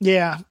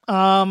 Yeah,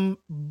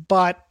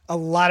 but a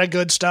lot of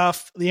good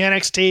stuff. The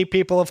NXT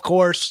people, of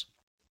course,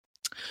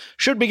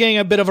 should be getting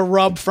a bit of a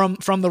rub from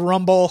the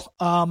Rumble.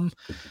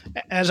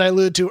 As I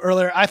alluded to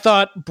earlier, I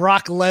thought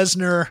Brock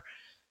Lesnar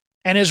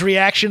and his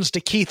reactions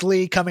to Keith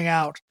Lee coming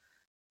out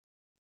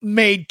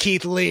made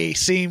Keith Lee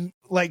seem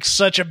like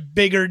such a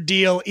bigger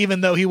deal,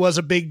 even though he was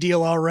a big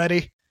deal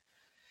already.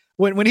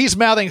 When he's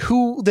mouthing,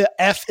 who the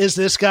F is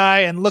this guy?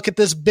 And look at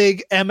this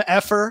big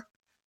MFer.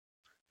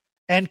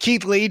 And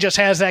Keith Lee just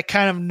has that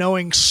kind of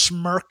knowing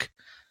smirk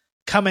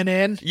coming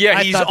in.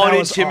 Yeah, he's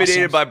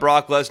unintimidated by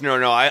Brock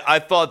Lesnar. No, I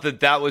thought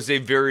that was a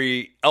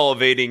very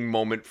elevating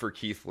moment for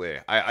Keith Lee.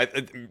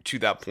 I to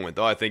that point,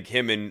 though, I think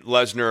him and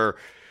Lesnar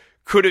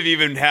could have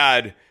even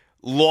had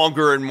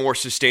longer and more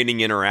sustaining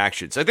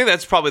interactions. I think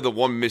that's probably the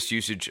one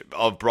misusage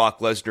of Brock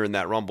Lesnar in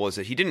that Rumble, is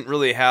that he didn't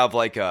really have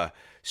like a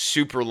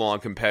super long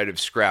competitive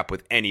scrap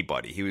with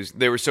anybody.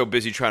 They were so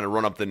busy trying to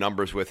run up the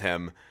numbers with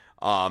him.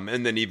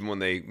 And then even when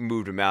they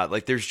moved him out,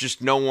 like there's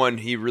just no one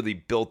he really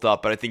built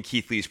up. But I think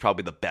Keith Lee is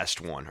probably the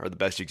best one, or the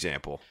best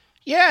example.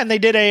 Yeah, and they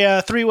did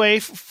a three-way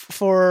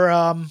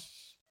to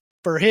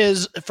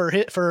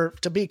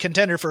be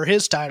contender for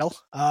his title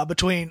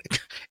between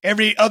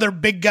every other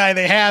big guy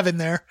they have in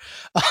there.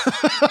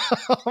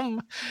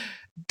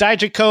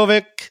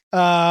 Dijakovic,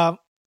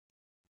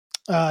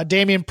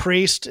 Damian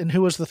Priest, and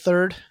who was the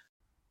third?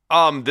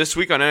 This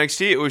week on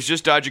NXT, it was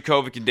just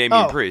Dijakovic and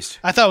Damian Priest.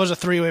 I thought it was a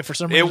three-way for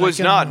some reason. It was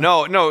not.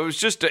 No, it was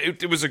just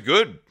it was a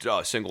good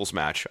singles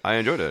match. I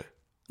enjoyed it.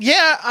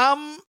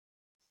 Yeah,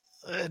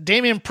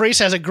 Damian Priest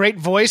has a great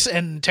voice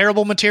and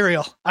terrible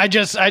material. I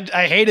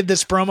hated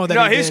this promo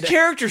that he did. His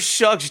character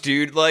sucks,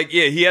 dude. Like,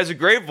 yeah, he has a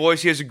great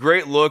voice, he has a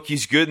great look,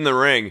 he's good in the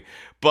ring,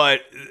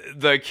 but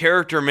the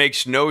character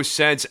makes no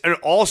sense. And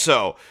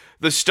also,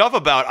 the stuff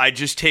about I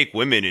just take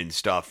women and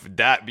stuff,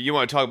 but you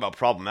want to talk about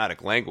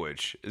problematic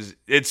language,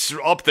 it's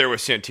up there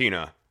with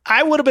Santina.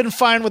 I would have been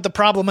fine with the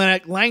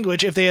problematic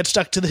language if they had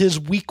stuck to his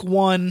week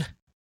one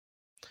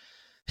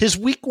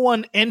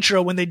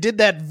intro when they did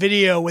that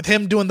video with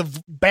him doing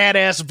the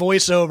badass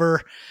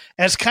voiceover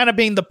as kind of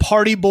being the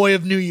party boy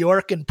of New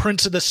York and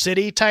Prince of the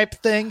City type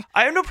thing.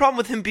 I have no problem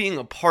with him being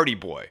a party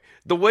boy.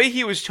 The way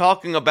he was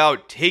talking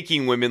about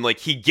taking women, like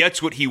he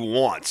gets what he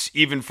wants,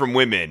 even from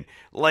women,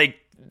 like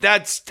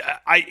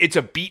it's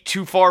a beat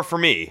too far for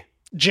me.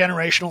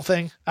 Generational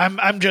thing.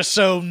 I'm just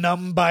so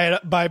numb by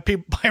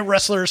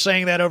wrestlers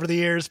saying that over the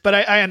years, but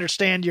I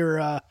understand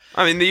your. I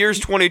mean, the year's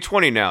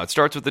 2020 now. It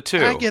starts with the 2.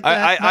 I get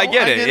that. I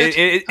get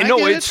it.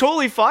 It's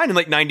totally fine in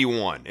like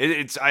 91.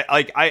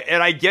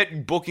 I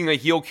get booking a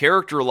heel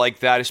character like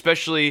that,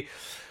 especially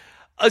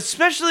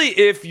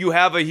if you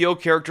have a heel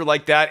character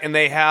like that and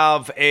they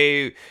have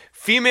a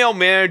female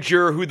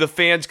manager who the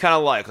fans kind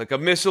of like a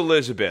Miss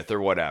Elizabeth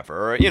or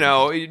whatever.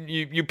 Or,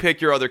 you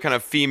pick your other kind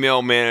of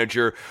female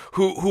manager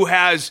who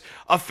has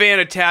a fan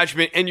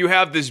attachment, and you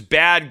have this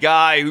bad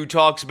guy who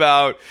talks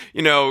about,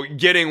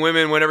 getting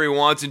women whenever he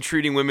wants and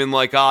treating women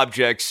like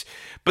objects.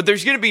 But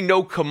there's going to be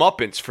no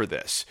comeuppance for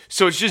this.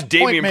 So it's just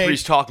Damian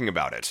Priest talking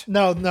about it.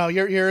 No,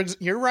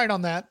 you're right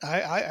on that.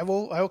 I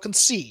will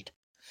concede.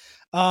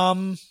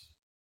 One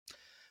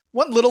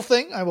little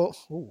thing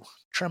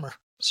tremor.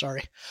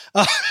 Sorry.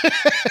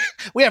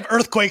 We have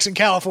earthquakes in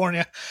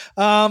California.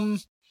 Wow,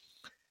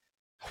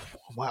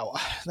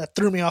 that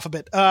threw me off a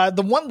bit.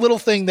 The one little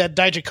thing that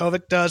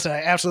Dijakovic does that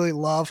I absolutely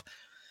love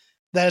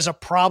that is a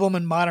problem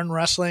in modern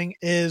wrestling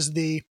is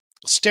the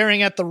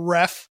staring at the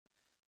ref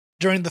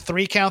during the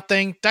 3 count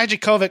thing.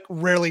 Dijakovic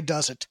rarely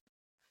does it.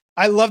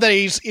 I love that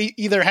he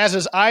either has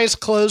his eyes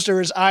closed or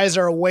his eyes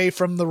are away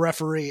from the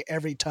referee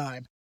every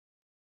time.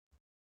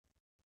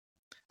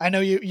 I know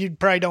you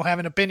probably don't have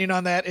an opinion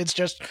on that. It's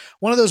just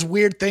one of those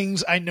weird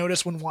things I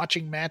notice when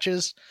watching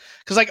matches.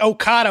 Because like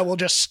Okada will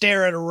just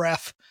stare at a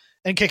ref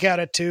and kick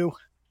out at 2.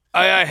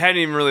 I hadn't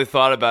even really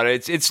thought about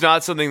it. It's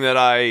not something that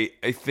I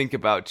think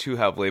about too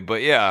heavily.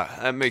 But yeah,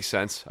 that makes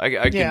sense.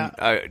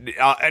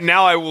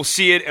 Now I will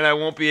see it and I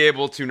won't be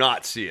able to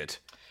not see it.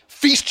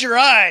 Feast your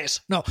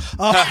eyes. No.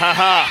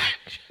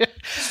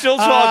 Still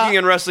talking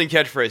in wrestling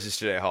catchphrases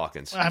today,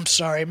 Hawkins. I'm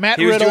sorry. Matt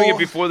Riddle. He was doing it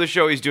before the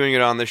show. He's doing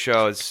it on the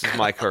show. It's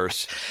my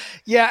curse.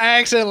 Yeah, I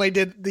accidentally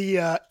did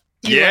the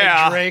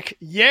Eli Drake.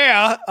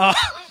 Yeah.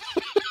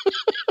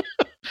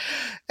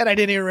 and I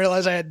didn't even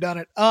realize I had done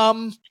it.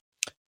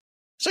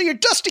 So your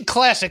Dusty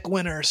Classic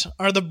winners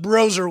are the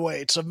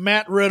Broserweights of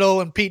Matt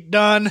Riddle and Pete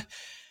Dunne.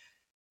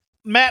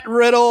 Matt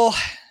Riddle,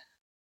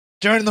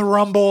 during the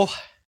Rumble,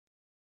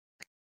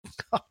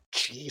 oh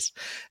jeez,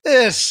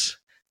 this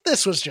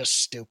was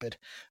just stupid.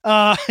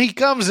 He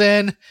comes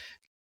in,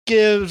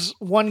 gives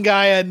one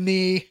guy a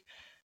knee,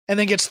 and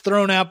then gets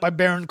thrown out by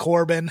Baron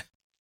Corbin.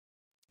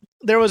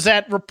 There was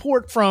that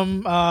report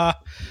from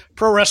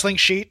Pro Wrestling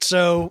Sheet,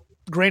 so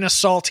grain of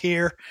salt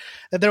here,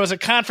 that there was a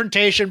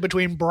confrontation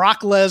between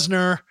Brock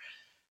Lesnar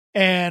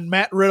and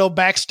Matt Riddle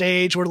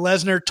backstage where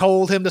Lesnar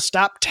told him to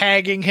stop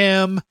tagging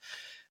him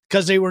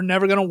because they were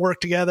never going to work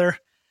together.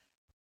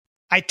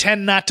 I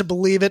tend not to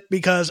believe it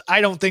because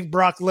I don't think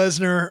Brock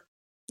Lesnar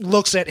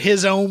looks at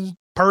his own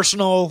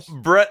personal...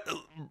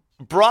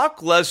 Brock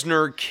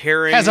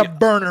Lesnar has a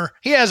burner.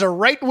 He has a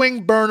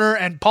right-wing burner,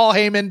 and Paul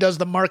Heyman does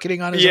the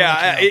marketing on his own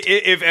account.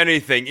 If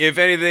anything,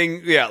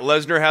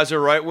 Lesnar has a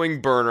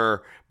right-wing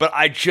burner, but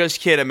I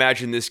just can't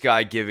imagine this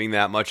guy giving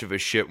that much of a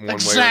shit one way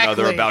or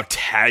another about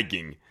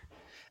tagging.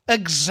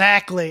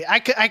 Exactly.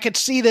 I could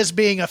see this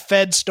being a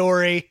Fed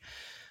story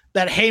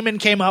that Heyman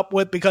came up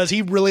with because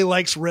he really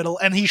likes Riddle,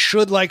 and he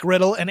should like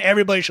Riddle, and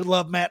everybody should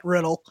love Matt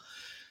Riddle.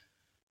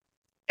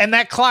 And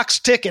that clock's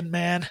ticking,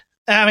 man.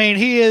 I mean,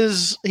 he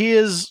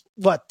is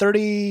what,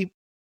 30?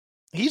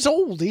 He's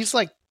old. He's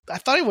like, I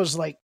thought he was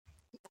like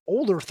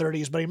older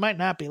 30s, but he might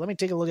not be. Let me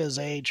take a look at his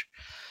age.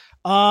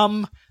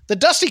 The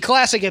Dusty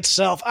Classic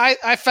itself,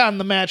 I found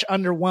the match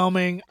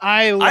underwhelming.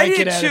 I like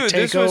it at a takeover.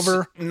 This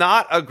was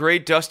not a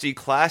great Dusty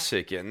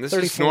Classic, and this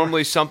 34. Is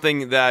normally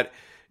something that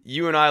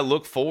you and I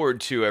look forward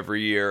to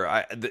every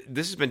year.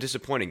 This has been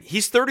disappointing.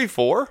 He's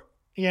 34?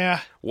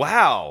 Yeah.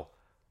 Wow.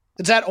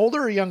 Is that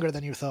older or younger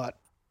than you thought?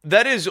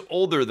 That is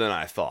older than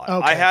I thought.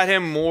 Okay. I had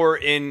him more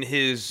in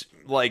his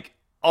like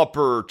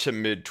upper to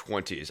mid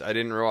 20s. I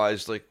didn't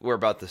realize like we're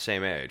about the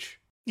same age.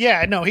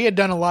 Yeah, no, he had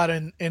done a lot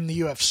in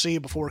the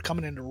UFC before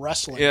coming into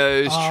wrestling. Yeah,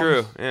 it's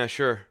true. Yeah,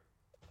 sure.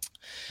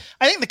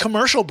 I think the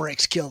commercial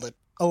breaks killed it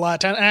a lot of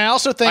times. And I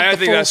also think I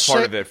think that's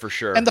part of it for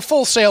sure. And the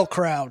Full Sail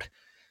crowd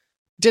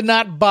did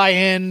not buy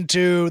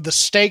into the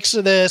stakes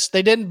of this.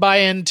 They didn't buy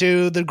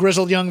into the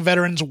grizzled young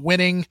veterans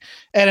winning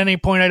at any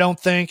point, I don't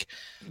think.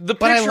 The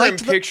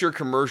picture-in-picture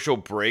commercial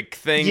break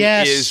thing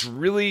is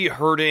really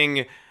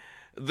hurting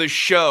the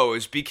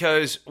shows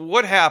because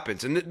what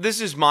happens, and this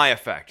is my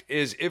effect,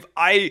 is if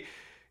I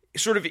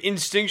sort of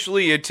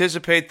instinctually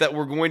anticipate that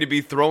we're going to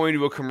be throwing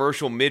to a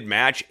commercial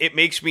mid-match, it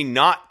makes me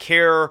not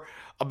care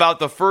about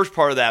the first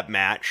part of that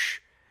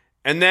match.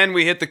 And then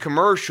we hit the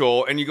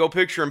commercial and you go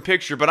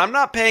picture-in-picture, but I'm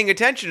not paying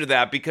attention to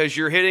that because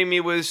you're hitting me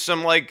with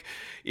some like,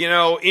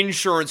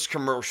 insurance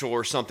commercial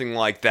or something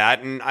like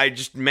that, and I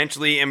just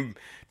mentally am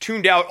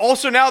tuned out.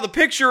 Also, now the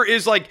picture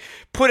is like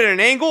put at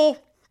an angle,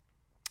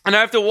 and I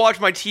have to watch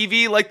my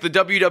TV like the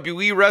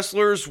WWE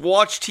wrestlers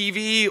watch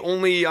TV,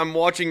 only I'm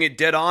watching it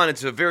dead on.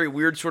 It's a very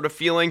weird sort of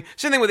feeling.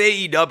 Same thing with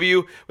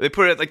AEW, where they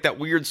put it at like that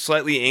weird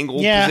slightly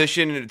angled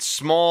position, and it's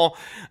small.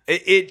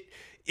 It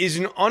is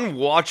an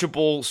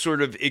unwatchable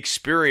sort of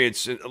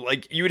experience.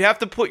 Like, you would have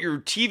to put your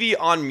TV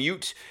on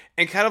mute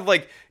and kind of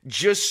like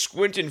just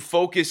squint and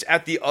focus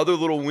at the other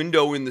little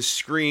window in the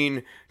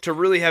screen to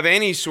really have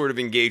any sort of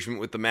engagement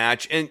with the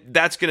match. And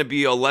that's going to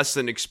be a less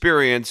than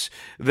experience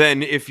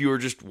than if you were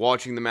just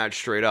watching the match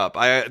straight up.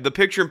 The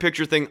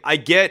picture-in-picture thing, I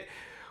get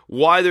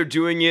why they're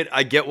doing it.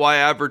 I get why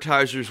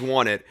advertisers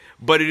want it,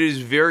 but it is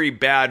very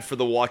bad for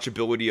the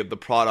watchability of the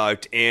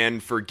product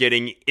and for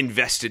getting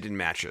invested in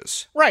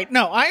matches. Right.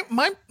 No,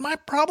 my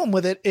problem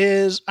with it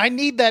is I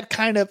need that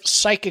kind of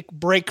psychic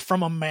break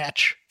from a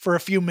match for a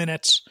few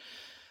minutes,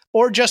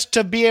 or just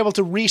to be able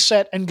to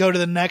reset and go to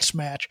the next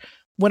match.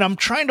 When I'm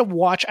trying to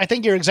watch, I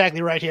think you're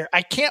exactly right here.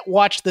 I can't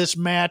watch this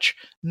match,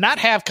 not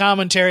have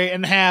commentary,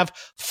 and have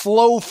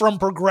Flow from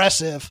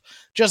Progressive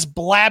just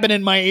blabbing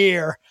in my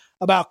ear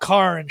about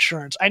car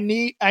insurance. I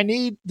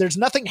need, there's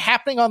nothing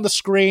happening on the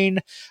screen.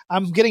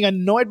 I'm getting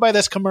annoyed by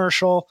this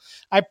commercial.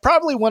 I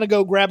probably want to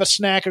go grab a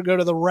snack or go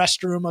to the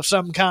restroom of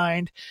some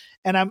kind.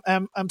 And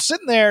I'm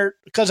sitting there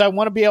because I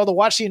want to be able to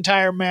watch the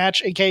entire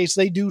match in case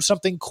they do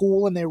something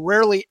cool, and they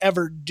rarely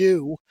ever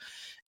do.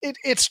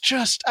 It's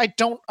just, I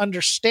don't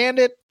understand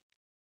it.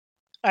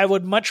 I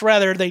would much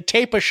rather they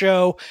tape a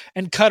show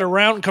and cut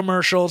around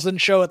commercials than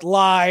show it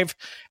live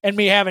and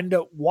me having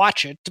to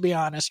watch it, to be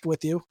honest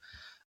with you.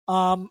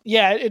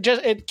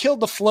 It killed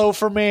the flow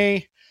for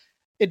me.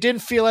 It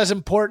didn't feel as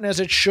important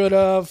as it should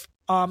have.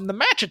 The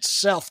match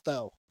itself,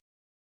 though,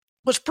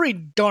 was pretty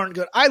darn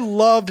good. I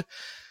loved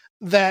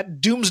that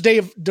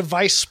Doomsday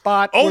Device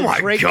spot. Oh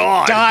my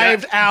God.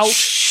 Dived out.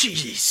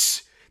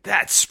 Jeez.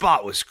 That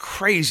spot was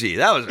crazy.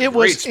 That was a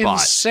great spot. It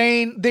was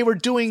insane. They were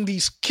doing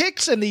these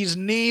kicks and these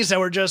knees that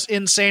were just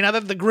insane. I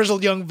thought the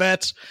grizzled young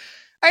vets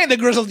I think the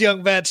Grizzled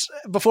Young Vets,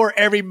 before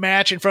every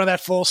match in front of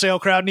that Full Sail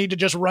crowd, need to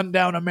just run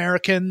down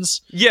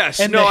Americans. Yes,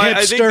 and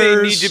I think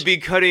they need to be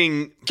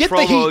cutting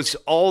promos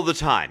all the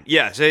time.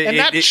 Yes,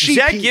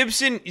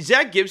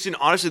 Zach Gibson,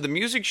 honestly, the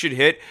music should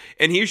hit,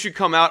 and he should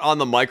come out on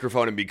the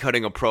microphone and be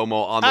cutting a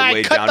promo on the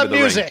way down to the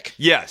music. ring.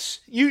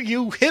 Yes.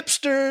 You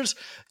hipsters,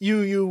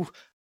 you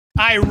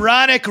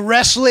ironic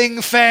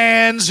wrestling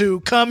fans who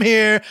come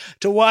here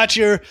to watch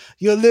your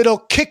little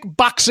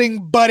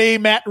kickboxing buddy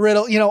Matt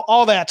Riddle,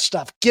 all that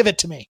stuff. Give it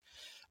to me,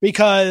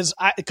 because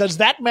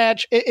that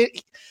match,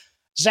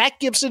 Zach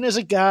Gibson is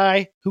a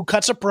guy who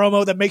cuts a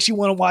promo that makes you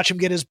want to watch him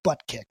get his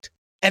butt kicked,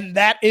 and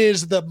that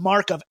is the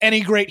mark of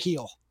any great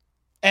heel.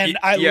 And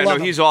I love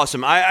him. He's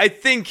awesome. I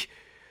think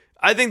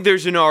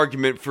there's an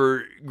argument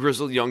for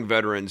Grizzled Young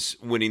Veterans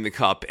winning the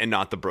cup and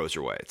not the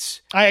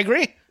Broserweights. I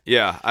agree.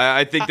 Yeah,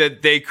 I think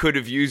that they could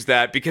have used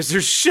that because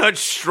they're such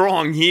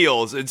strong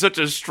heels and such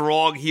a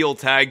strong heel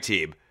tag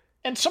team.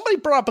 And somebody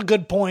brought up a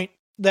good point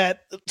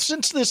that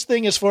since this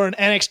thing is for an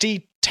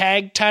NXT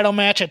tag title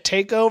match at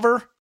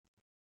TakeOver,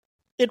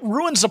 it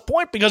ruins the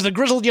point because the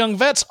Grizzled Young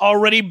Vets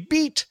already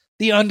beat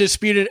the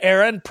Undisputed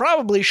Era and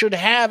probably should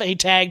have a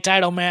tag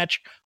title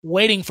match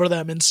waiting for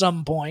them in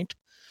some point.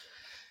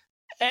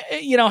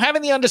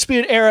 Having the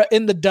Undisputed Era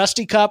in the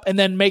Dusty Cup and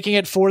then making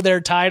it for their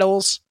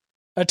titles,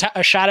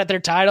 a shot at their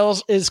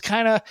titles, is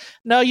kind of,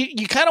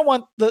 you kind of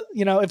want if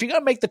you're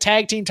going to make the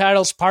tag team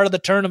titles part of the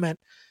tournament,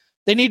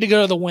 they need to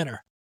go to the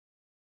winner.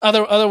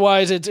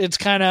 Otherwise it's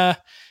kind of,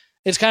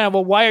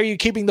 well, why are you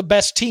keeping the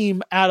best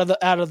team out of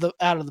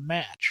the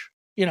match?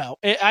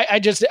 I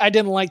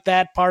didn't like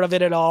that part of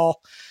it at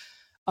all.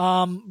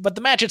 But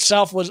the match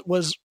itself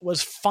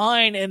was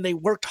fine, and they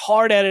worked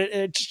hard at it.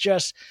 It's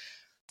just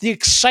the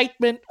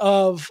excitement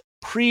of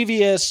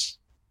previous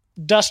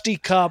Dusty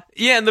Cup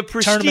and the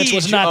prestige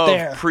was not of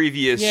there.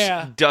 Previous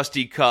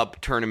Dusty Cup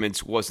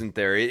tournaments wasn't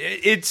there.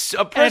 It's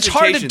a presentation. And it's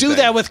hard to do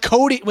that with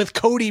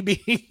Cody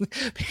being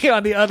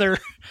on the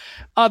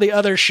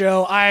other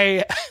show.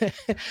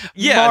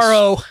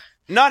 Morrow,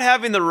 not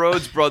having the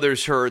Rhodes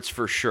brothers hurts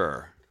for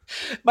sure.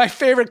 My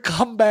favorite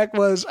comeback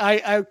was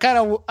I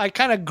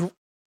kind of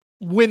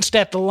winced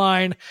at the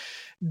line,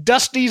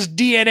 Dusty's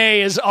DNA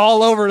is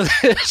all over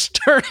this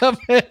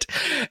tournament.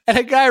 And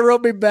a guy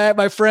wrote me back,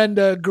 my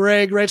friend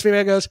Greg writes me back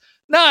and goes,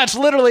 no, it's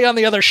literally on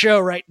the other show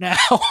right now.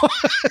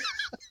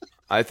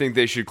 I think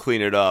they should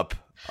clean it up.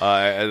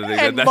 I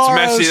think that's Morrow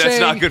messy. Saying,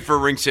 that's not good for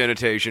ring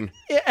sanitation.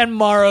 And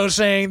Morrow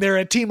saying they're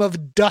a team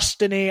of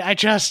destiny.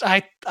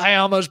 I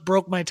almost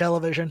broke my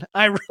television.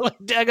 I really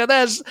did.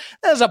 That's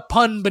a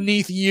pun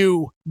beneath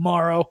you,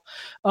 Morrow.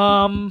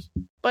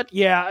 But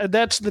yeah,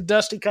 that's the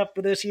Dusty Cup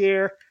for this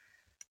year.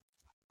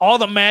 All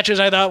the matches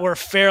I thought were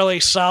fairly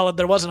solid.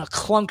 There wasn't a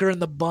clunker in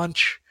the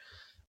bunch,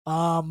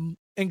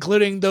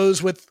 including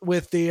those with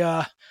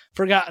the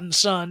Forgotten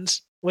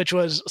Sons, which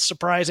was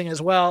surprising as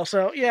well.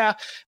 So yeah,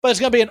 but it's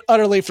going to be an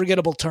utterly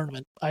forgettable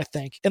tournament, I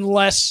think,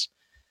 unless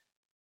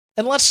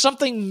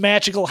something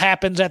magical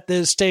happens at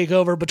this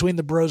takeover between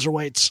the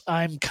Broserweights.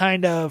 I'm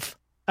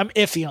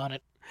iffy on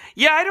it.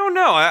 Yeah, I don't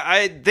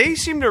know. They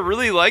seem to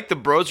really like the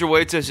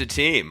Broserweights as a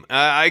team.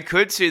 I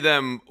could see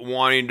them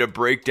wanting to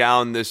break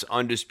down this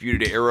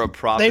Undisputed Era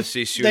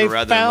prophecy sooner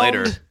rather than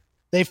later.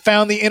 They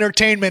found the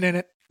entertainment in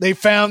it. They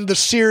found the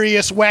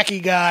serious,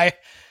 wacky guy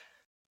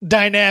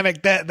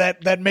dynamic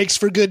that makes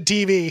for good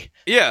TV.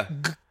 Yeah,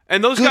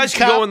 and those guys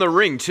can go in the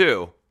ring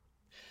too.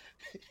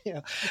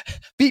 Yeah.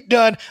 Pete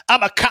Dunne,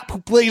 I'm a cop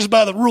who plays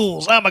by the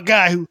rules. I'm a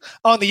guy who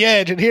on the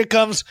edge, and here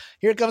comes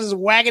his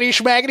waggity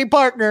schmaggity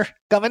partner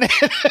coming in.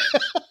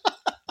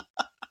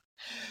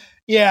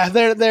 Yeah,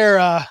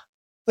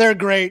 they're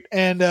great,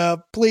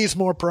 and please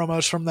more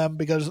promos from them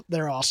because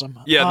they're awesome.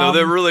 Yeah, no,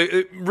 they're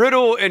really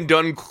Riddle and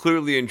Dunne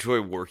clearly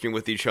enjoy working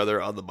with each other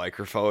on the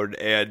microphone,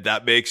 and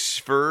that makes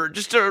for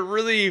just a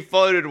really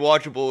fun and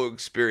watchable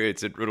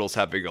experience. And Riddle's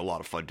having a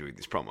lot of fun doing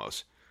these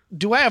promos.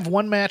 Do I have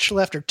one match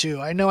left or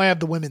two? I know I have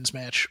the women's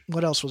match.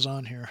 What else was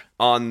on here?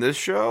 On this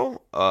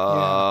show?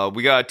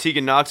 We got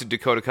Tegan Nox and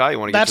Dakota Kai. You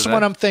want to get to that? That's the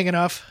one I'm thinking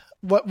of.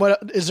 What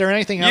is there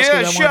anything else?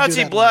 Yeah,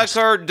 Shotzi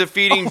Blackheart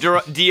defeating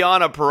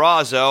Deonna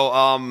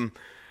Purrazzo.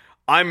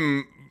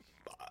 I'm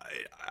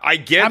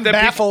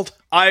baffled.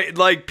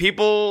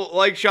 People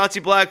like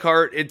Shotzi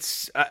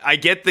Blackheart. I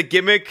get the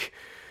gimmick.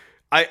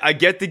 I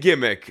get the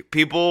gimmick.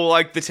 People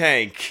like the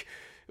tank.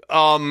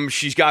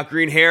 She's got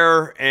green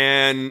hair,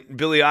 and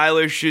Billie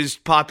Eilish is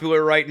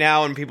popular right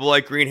now, and people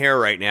like green hair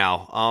right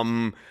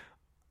now.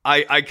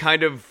 I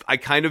kind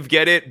of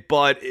get it,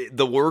 but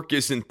the work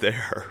isn't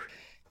there.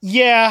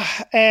 Yeah,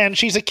 and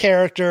she's a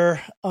character.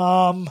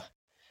 I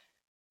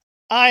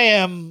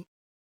am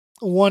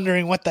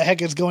wondering what the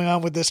heck is going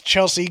on with this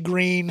Chelsea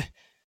Green,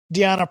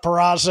 Deonna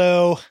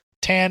Purrazzo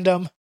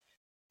tandem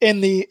in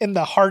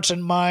the hearts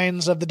and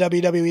minds of the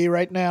WWE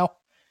right now,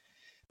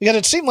 because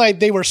it seemed like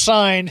they were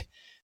signed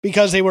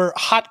because they were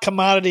hot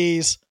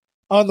commodities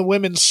on the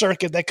women's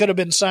circuit that could have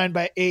been signed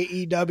by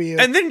AEW.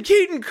 And then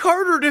Kaden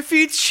Carter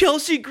defeats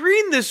Chelsea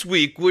Green this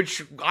week,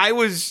 which I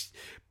was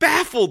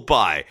baffled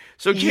by.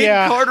 So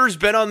Kaden Carter's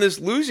been on this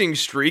losing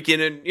streak,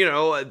 and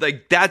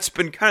like that's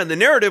been kind of the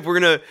narrative. We're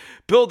gonna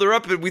build her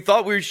up, and we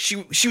thought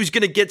she was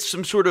gonna get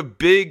some sort of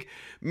big,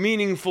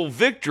 meaningful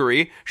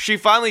victory. She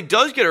finally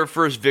does get her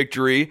first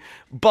victory,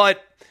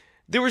 but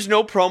there was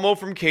no promo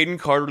from Kaden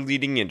Carter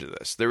leading into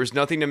this. There was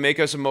nothing to make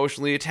us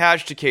emotionally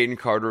attached to Kaden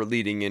Carter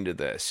leading into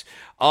this.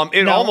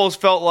 It almost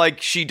felt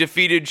like she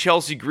defeated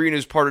Chelsea Green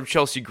as part of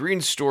Chelsea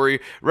Green's story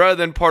rather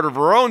than part of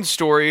her own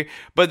story,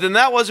 but then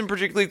that wasn't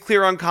particularly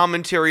clear on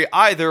commentary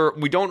either.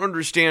 We don't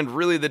understand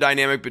really the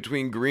dynamic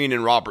between Green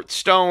and Robert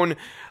Stone.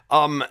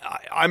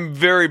 I'm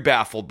very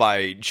baffled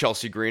by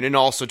Chelsea Green and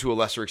also to a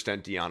lesser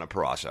extent Deonna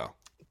Purrazzo.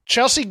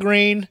 Chelsea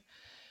Green,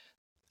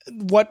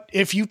 what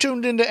if you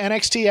tuned into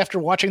NXT after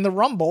watching the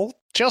Rumble,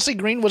 Chelsea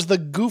Green was the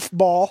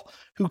goofball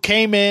who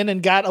came in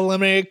and got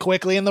eliminated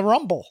quickly in the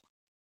Rumble.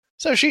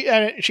 So she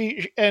got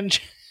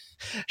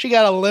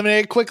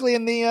eliminated quickly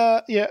in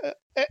the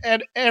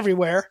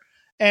everywhere,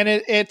 and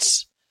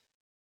it's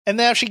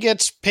now she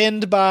gets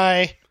pinned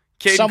by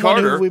Kaden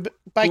Carter,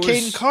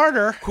 Kaden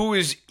Carter, who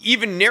is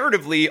even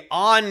narratively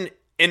on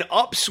an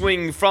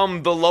upswing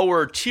from the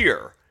lower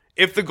tier.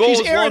 If the goal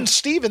she's is Aaron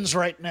Stevens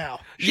right now.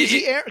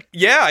 She's Aaron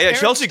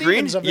Chelsea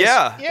Stevens Green.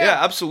 Yeah,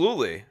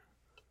 absolutely.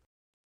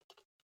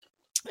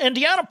 And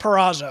Deonna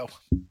Purrazzo,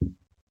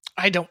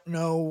 I don't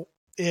know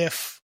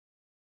if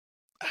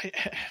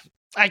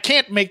I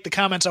can't make the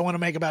comments I want to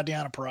make about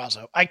Deonna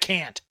Purrazzo. I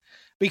can't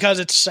because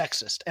it's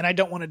sexist, and I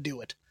don't want to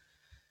do it.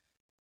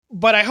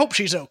 But I hope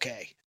she's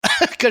okay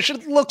because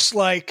it looks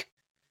like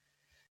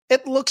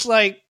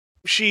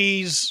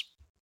she's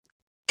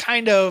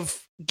kind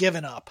of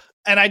given up.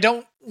 And I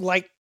don't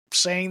like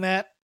saying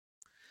that,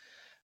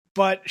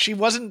 but she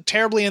wasn't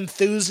terribly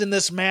enthused in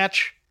this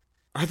match.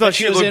 I thought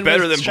she looked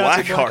better than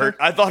Blackheart.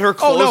 I thought her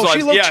clothesline,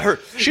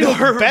 she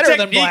looked better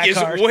than Blackheart.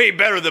 Technique is way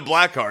better than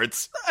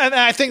Blackheart's. And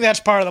I think that's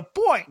part of the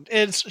point.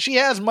 She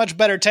has much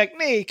better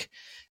technique,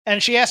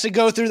 and she has to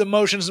go through the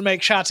motions to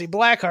make Shotzi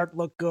Blackheart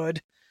look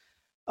good.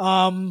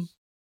 Shotzi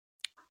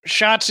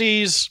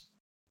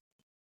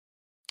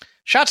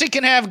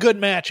can have good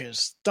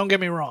matches. Don't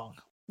get me wrong.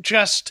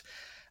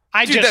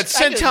 That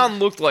senton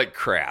looked like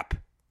crap.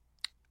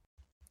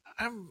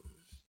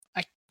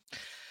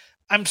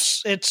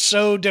 It's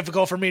so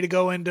difficult for me to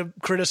go into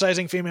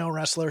criticizing female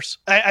wrestlers.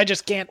 I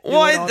just can't.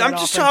 I'm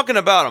just talking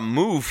about a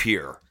move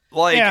here.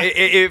 Like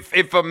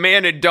if a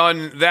man had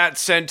done that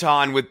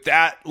senton with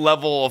that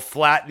level of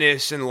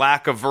flatness and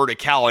lack of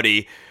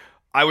verticality,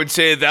 I would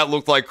say that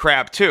looked like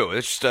crap too.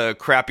 It's just a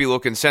crappy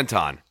looking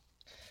senton.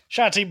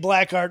 Shotzi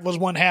Blackheart was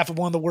one half of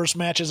one of the worst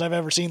matches I've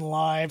ever seen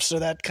live, so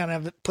that kind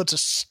of puts a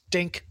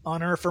stink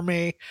on her for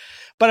me.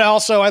 But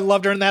I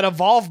loved her in that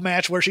Evolve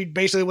match where she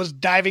basically was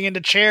diving into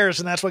chairs,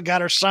 and that's what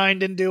got her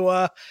signed into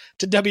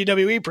to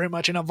WWE pretty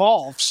much in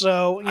Evolve.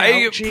 So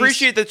I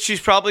appreciate that she's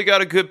probably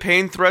got a good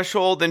pain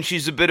threshold and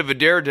she's a bit of a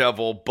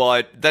daredevil,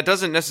 but that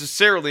doesn't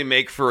necessarily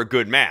make for a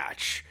good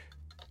match.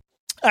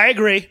 I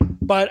agree,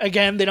 but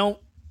again,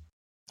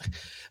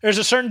 there's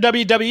a certain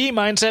WWE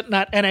mindset,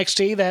 not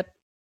NXT, that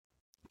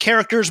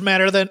characters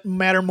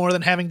matter more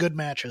than having good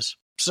matches.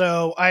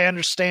 So I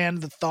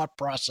understand the thought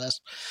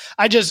process.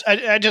 I just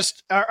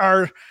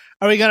are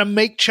we going to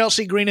make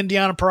Chelsea Green and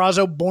Deonna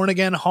Purrazzo born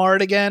again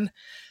hard again,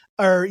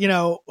 or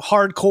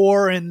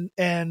hardcore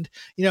and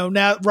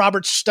now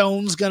Robert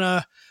Stone's going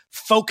to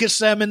focus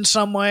them in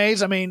some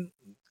ways? I mean,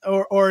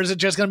 or is it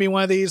just going to be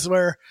one of these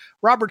where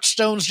Robert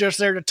Stone's just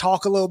there to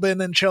talk a little bit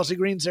and then Chelsea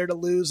Green's there to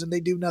lose and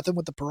they do nothing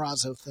with the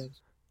Purrazzo thing?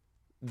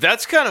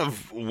 That's kind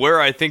of where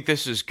I think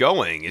this is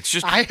going. It's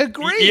just, I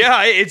agree.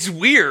 Yeah, it's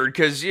weird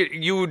because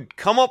you would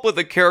come up with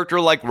a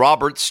character like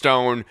Robert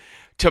Stone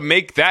to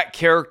make that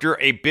character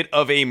a bit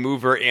of a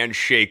mover and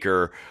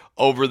shaker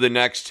over the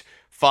next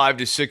 5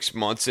 to 6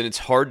 months, and it's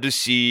hard to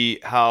see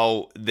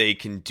how they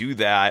can do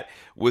that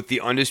with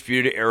the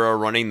Undisputed Era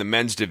running the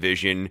men's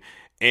division.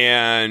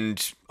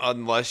 And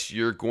unless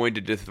you're going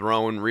to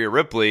dethrone Rhea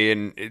Ripley,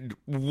 and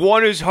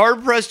one is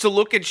hard-pressed to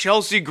look at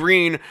Chelsea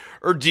Green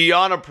or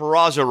Deonna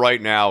Purrazzo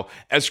right now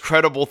as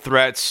credible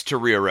threats to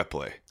Rhea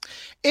Ripley.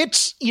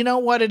 It's, you know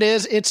what it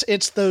is?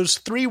 It's those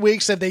 3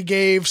 weeks that they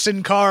gave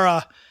Sin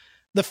Cara,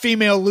 the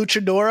female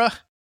luchadora,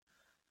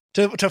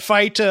 to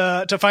fight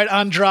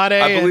Andrade.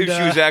 I believe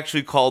she was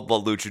actually called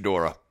La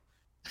Luchadora.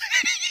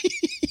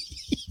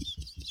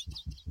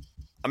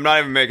 I'm not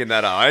even making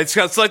that up. It's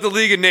like the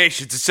League of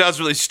Nations. It sounds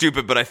really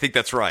stupid, but I think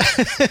that's right.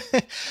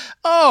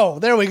 Oh,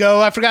 there we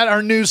go. I forgot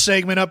our news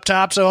segment up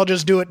top, so I'll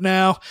just do it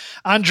now.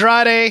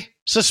 Andrade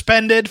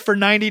suspended for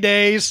 90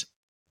 days.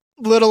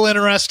 Little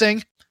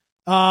interesting.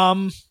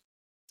 Or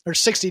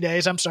 60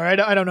 days. I'm sorry.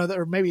 I don't know.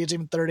 Or maybe it's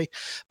even 30.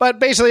 But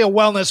basically a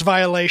wellness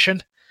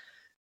violation.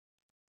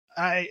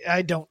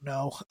 I don't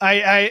know.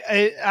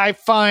 I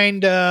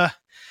find...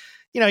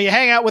 you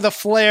hang out with a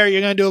Flair,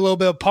 you're going to do a little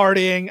bit of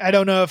partying. I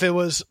don't know if it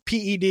was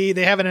PED.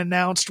 They haven't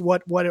announced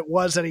what it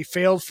was that he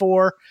failed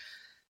for.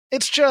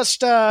 It's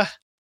just,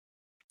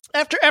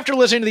 After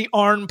listening to the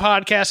Arn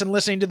podcast and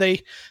listening to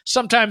they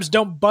sometimes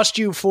don't bust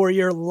you for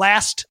your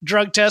last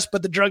drug test,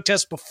 but the drug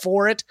test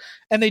before it,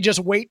 and they just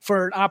wait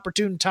for an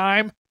opportune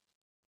time.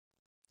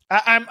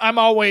 I'm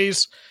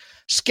always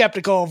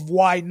skeptical of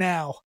why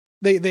now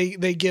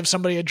they give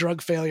somebody a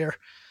drug failure.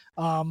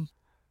 But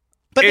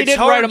they did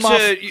write them off.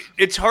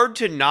 It's hard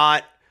to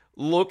not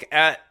look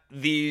at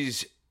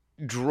these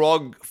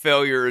drug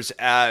failures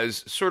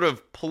as sort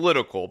of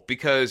political,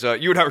 because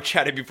you and I were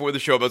chatting before the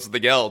show about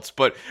something else,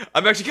 but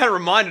I'm actually kind of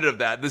reminded of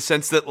that in the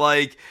sense that,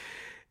 like,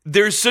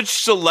 there's such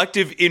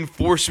selective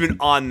enforcement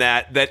on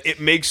that it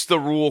makes the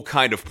rule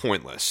kind of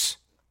pointless.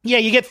 Yeah,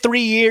 you get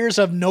 3 years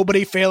of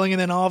nobody failing, and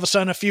then all of a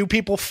sudden a few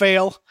people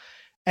fail,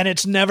 and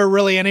it's never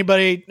really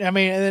anybody. I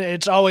mean,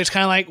 it's always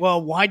kind of like,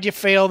 well, why'd you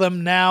fail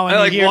them now? And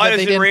like, why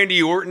doesn't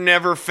Randy Orton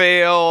ever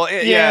fail?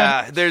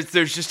 Yeah.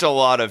 There's just a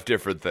lot of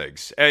different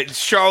things.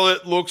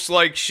 Charlotte looks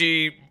like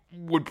she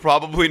would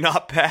probably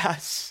not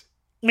pass.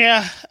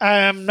 Yeah,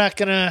 I'm not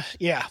gonna.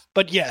 Yeah,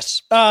 but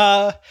yes.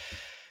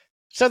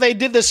 So they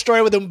did this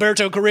story with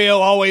Humberto Carrillo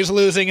always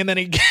losing, and then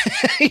he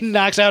he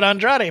knocks out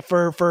Andrade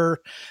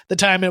for the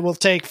time it will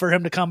take for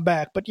him to come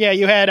back. But yeah,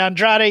 you had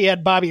Andrade, you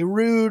had Bobby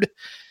Roode.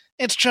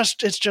 It's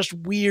just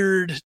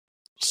weird,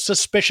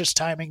 suspicious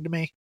timing to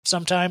me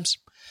sometimes.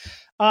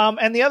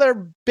 And the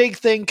other big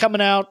thing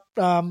coming out,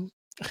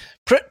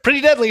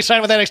 Pretty Deadly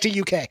signed with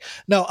NXT UK.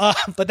 No,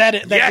 but that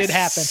did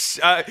happen.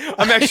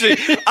 I'm actually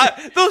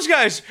those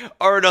guys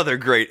are another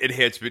great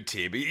enhancement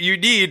team. You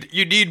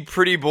need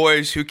pretty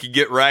boys who can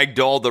get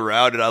ragdolled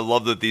around, and I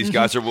love that these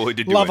guys are willing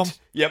to do love it. Them.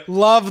 Yep,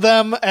 love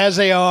them as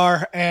they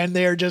are, and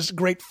they're just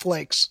great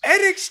flakes.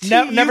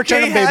 NXT never UK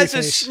turn them has a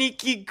babyface.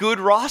 sneaky good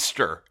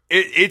roster.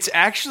 It's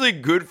actually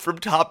good from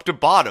top to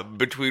bottom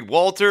between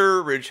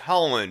Walter, Ridge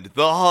Holland,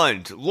 The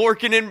Hunt,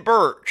 Lorcan and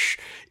Birch,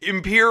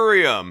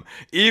 Imperium,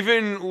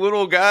 even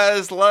little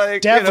guys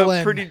like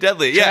Devlin, Pretty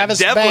Deadly. Travis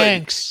Devlin.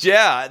 Banks.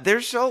 Yeah,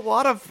 there's a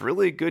lot of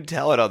really good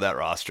talent on that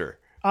roster.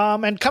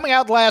 And coming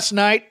out last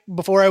night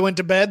before I went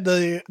to bed,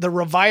 the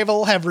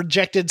Revival have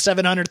rejected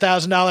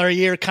 $700,000 a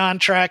year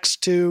contracts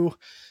to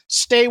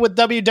stay with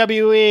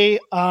WWE.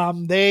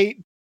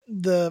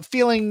 The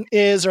feeling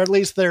is, or at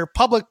least their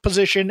public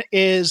position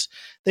is,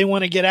 they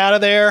want to get out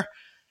of there,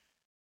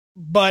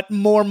 but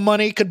more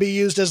money could be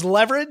used as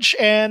leverage,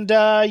 and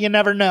you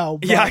never know.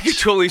 But yeah, I could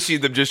totally see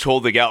them just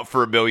holding out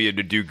for $1 million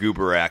to do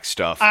Goober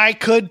stuff. I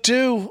could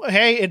too.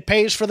 Hey, it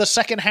pays for the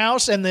second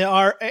house and the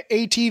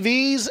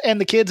ATVs and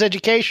the kids'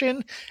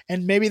 education,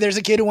 and maybe there's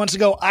a kid who wants to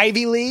go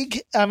Ivy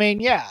League. I mean,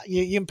 yeah,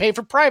 you can pay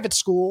for private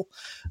school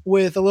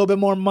with a little bit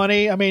more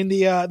money. I mean,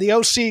 the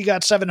OC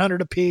got $700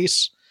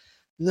 apiece.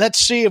 Let's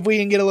see if we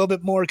can get a little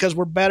bit more because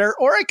we're better.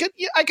 Or I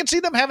could see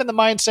them having the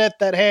mindset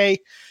that, hey,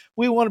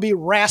 we want to be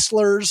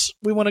wrestlers.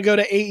 We want to go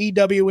to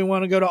AEW. We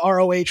want to go to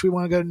ROH. We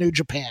want to go to New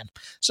Japan.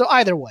 So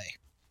either way.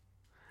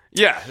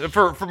 Yeah,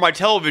 for my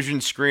television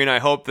screen, I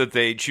hope that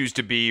they choose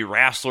to be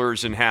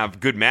wrestlers and have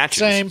good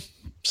matches.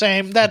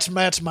 Same. That's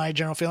my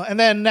general feeling. And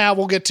then now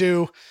we'll get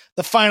to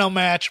the final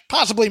match,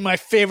 possibly my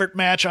favorite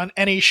match on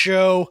any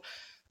show,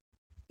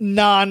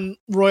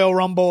 non-Royal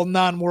Rumble,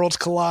 non-Worlds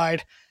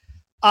Collide.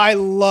 I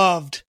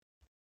loved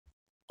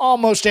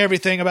almost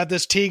everything about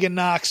this Tegan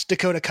Nox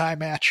Dakota Kai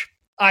match.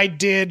 I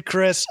did,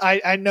 Chris.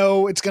 I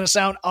know it's going to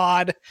sound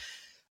odd,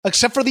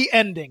 except for the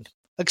ending,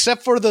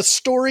 except for the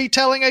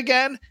storytelling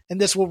again,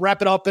 and this will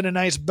wrap it up in a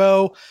nice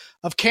bow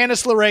of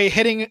Candice LeRae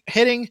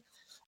hitting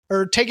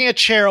or taking a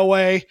chair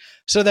away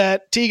so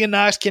that Tegan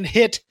Nox can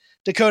hit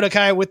Dakota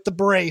Kai with the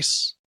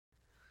brace.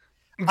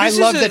 This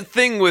is a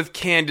thing with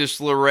Candice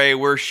LeRae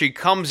where she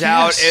comes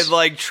out and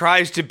like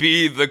tries to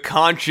be the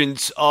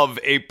conscience of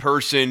a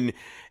person,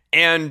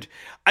 and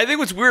I think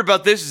what's weird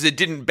about this is it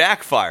didn't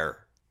backfire.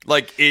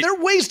 There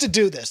are ways to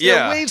do this. Yeah.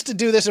 There are ways to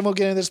do this, and we'll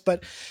get into this.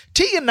 But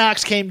Tegan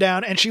Nox came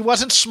down, and she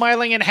wasn't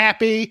smiling and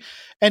happy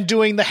and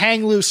doing the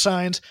hang loose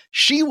signs.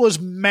 She was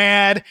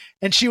mad,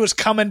 and she was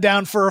coming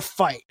down for a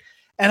fight.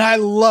 And I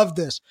love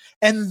this.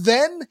 And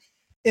then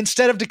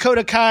instead of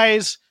Dakota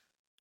Kai's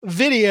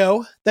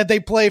video that they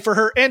play for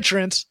her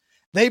entrance,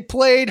 they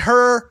played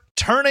her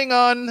turning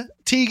on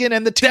Tegan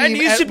and the team. That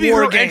needs to be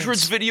her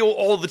entrance video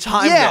all the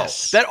time,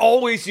 yes. though. That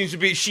always needs to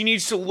be. She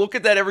needs to look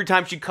at that every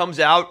time she comes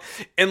out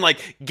and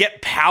like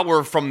get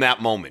power from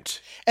that moment.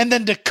 And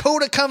then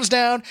Dakota comes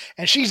down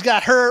and she's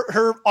got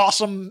her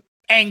awesome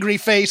angry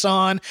face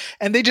on,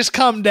 and they just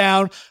come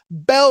down,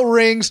 bell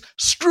rings,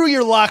 screw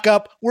your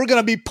lockup, we're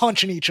going to be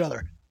punching each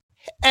other.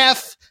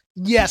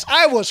 Yes,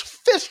 I was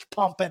fist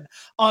pumping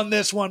on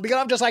this one because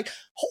I'm just like,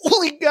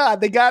 holy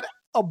God, they got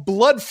a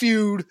blood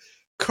feud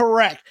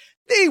correct.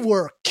 They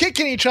were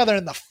kicking each other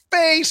in the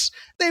face.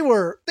 They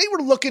were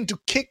looking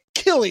to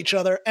kill each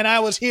other, and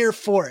I was here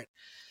for it.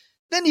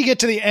 Then you get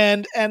to the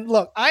end, and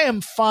look, I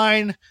am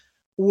fine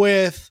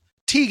with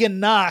Tegan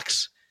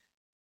Nox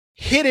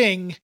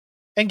hitting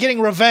and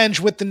getting revenge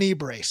with the knee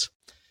brace.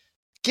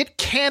 Get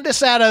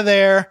Candice out of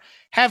there.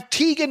 Have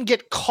Tegan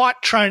get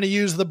caught trying to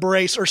use the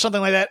brace or something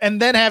like that,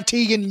 and then have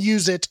Tegan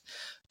use it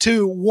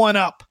to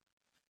one-up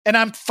And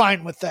I'm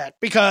fine with that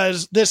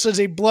because this is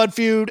a blood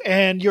feud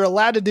and you're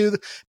allowed to do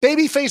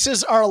baby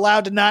faces are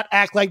allowed to not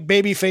act like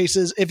baby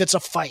faces if it's a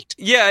fight.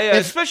 Yeah.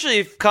 Especially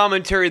if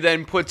commentary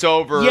then puts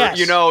over,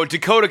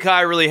 Dakota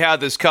Kai really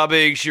had this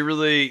coming. She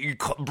really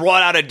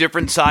brought out a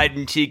different side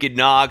in Tegan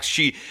Nox.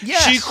 She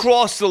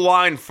crossed the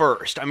line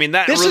first. I mean,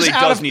 that really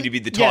does need to be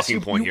the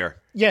talking point here.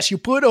 Yes, you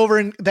put over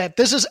in that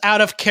this is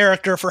out of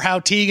character for how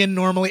Tegan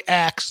normally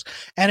acts,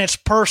 and it's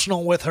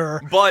personal with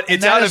her. But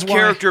it's out of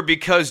character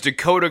because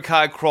Dakota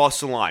Kai crossed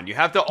the line. You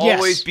have to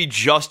always be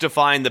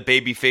justifying the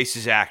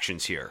babyface's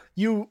actions here.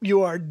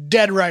 You are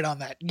dead right on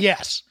that.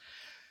 Yes.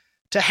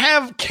 To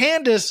have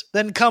Candice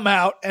then come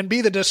out and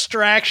be the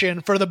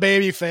distraction for the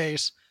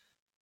babyface,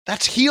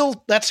 that's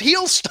heel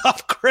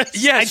stuff, Chris.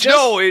 Yes,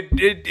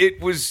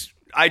 it was.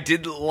 I'm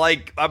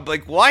like,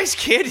 why is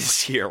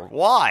Candice here?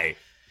 Why?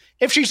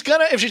 If she's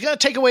gonna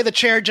take away the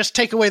chair, just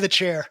take away the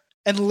chair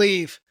and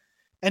leave,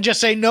 and just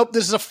say, nope,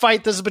 this is a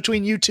fight. This is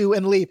between you two,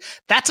 and leave.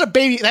 That's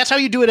how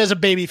you do it as a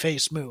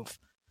babyface move,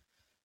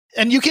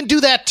 and you can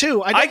do that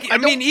too. I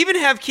mean, even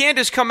have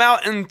Candice come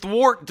out and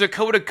thwart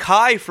Dakota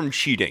Kai from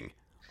cheating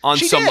on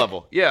some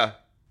level. Yeah,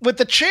 with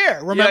the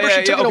chair. Remember,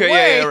 she took it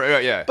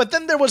away. Yeah. But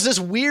then there was this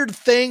weird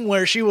thing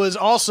where she was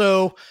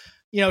also.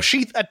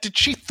 Did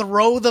she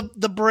throw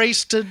the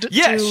brace to?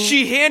 Yes,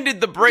 she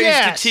handed the brace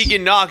to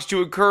Tegan Nox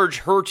to encourage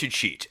her to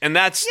cheat, and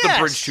that's the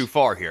bridge too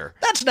far here.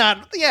 That's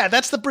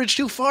the bridge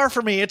too far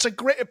for me. It's a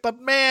great, but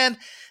man,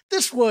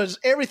 this was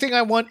everything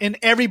I want in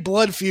every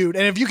blood feud.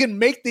 And if you can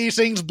make these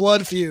things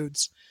blood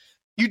feuds,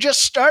 you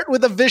just start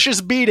with a vicious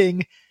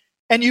beating,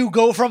 and you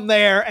go from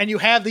there, and you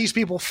have these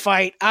people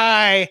fight.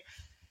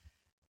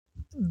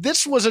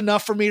 This was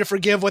enough for me to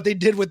forgive what they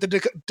did with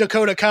the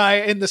Dakota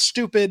Kai in the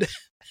stupid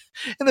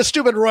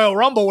Royal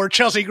Rumble where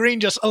Chelsea Green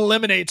just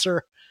eliminates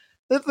her.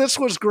 This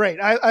was great.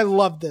 I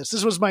loved this.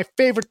 This was my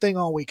favorite thing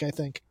all week, I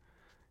think.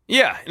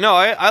 Yeah, no,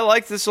 I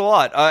like this a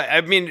lot. I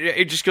mean,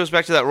 it just goes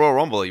back to that Royal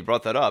Rumble. You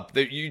brought that up.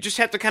 You just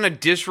have to kind of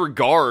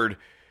disregard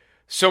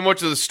so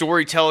much of the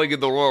storytelling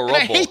of the Royal Rumble.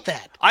 And I hate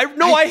that.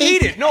 I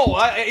hate it. No,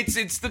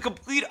 it's the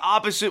complete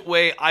opposite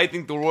way I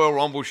think the Royal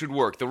Rumble should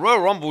work. The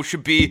Royal Rumble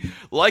should be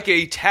like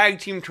a tag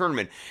team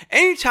tournament.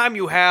 Anytime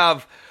you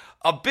have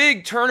a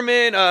big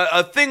tournament,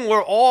 a thing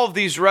where all of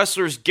these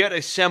wrestlers get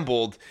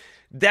assembled,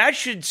 that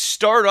should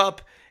start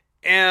up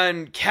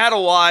and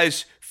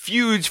catalyze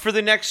feuds for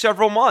the next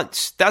several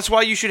months. That's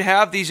why you should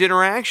have these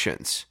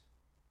interactions.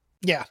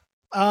 Yeah.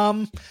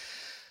 Well,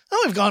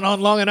 we've gone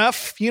on long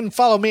enough. You can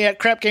follow me at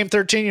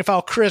CrapGame13. You can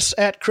follow Chris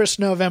at Chris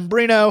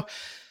Novembrino. You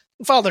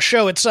can follow the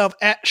show itself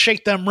at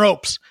Shake Them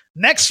Ropes.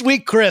 Next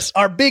week, Chris,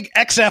 our big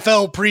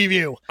XFL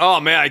preview.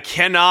 Oh, man, I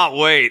cannot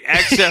wait.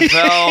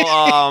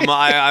 XFL,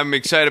 I'm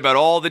excited about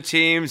all the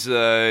teams,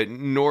 the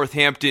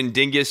Northampton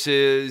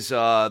Dinguses,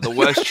 the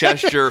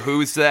Westchester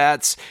Who's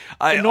That's.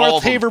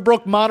 North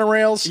Haverbrook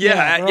Monorails.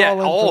 Yeah,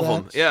 all of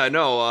them. Yeah,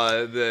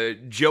 no, the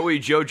Joey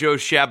Jojo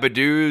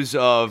Shabadoos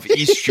of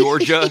East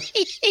Georgia.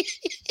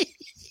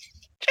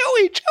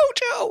 Joey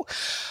Jojo.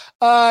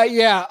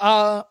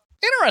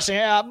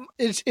 Interesting.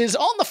 Is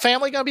All in the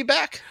Family going to be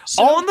back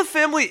soon? All in the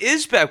Family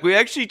is back. We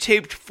actually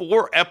taped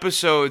 4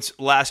 episodes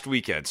last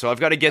weekend, so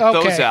I've got to get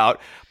those out.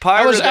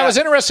 I was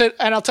interested,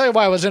 and I'll tell you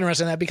why I was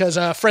interested in that, because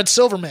Fred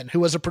Silverman, who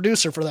was a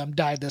producer for them,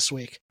 died this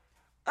week.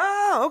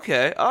 Oh,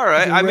 okay. All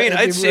right. I mean,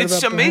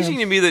 it's amazing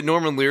to me that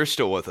Norman Lear's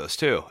still with us,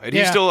 too. And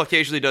he still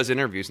occasionally does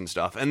interviews and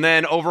stuff. And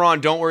then over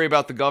on Don't Worry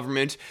About the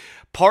Government,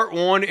 Part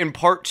 1 and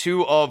Part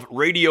 2 of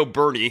Radio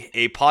Bernie,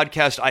 a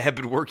podcast I have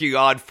been working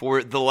on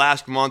for the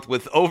last month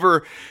with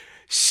over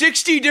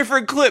 60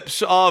 different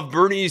clips of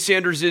Bernie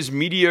Sanders'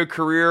 media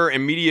career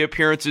and media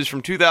appearances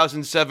from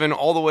 2007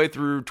 all the way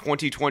through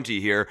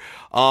 2020 here,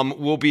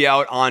 will be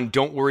out on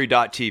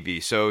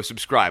don'tworry.tv. So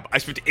subscribe. I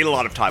spent a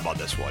lot of time on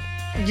this one.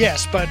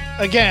 Yes, but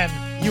again,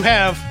 you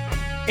have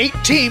 8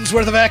 teams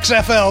worth of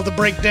XFL to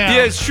break down.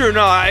 Yeah, it's true.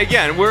 No,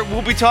 again,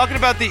 we'll be talking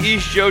about the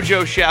East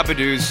Georgia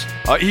Shabadoos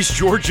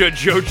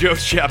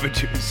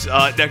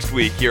next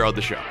week here on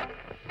the show.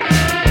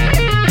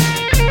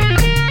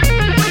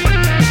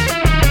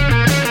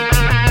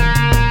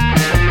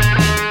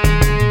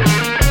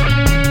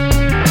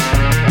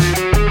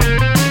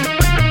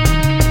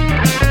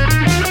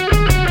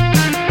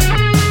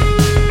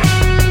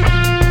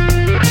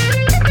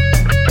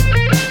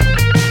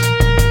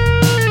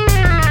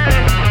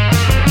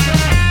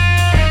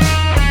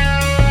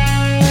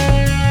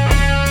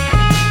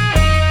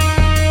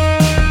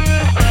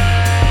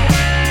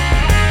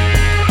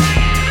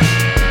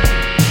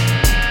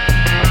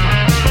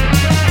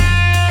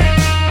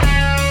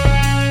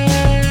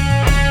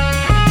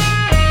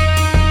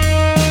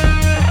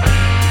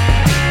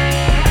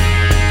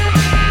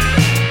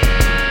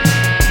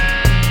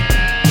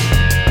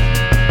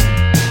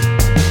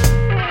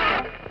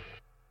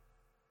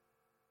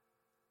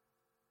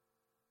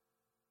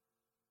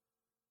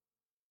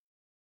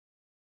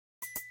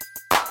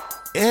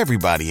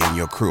 Everybody in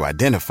your crew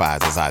identifies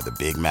as either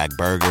Big Mac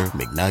Burger,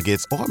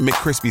 McNuggets, or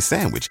McCrispy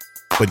Sandwich.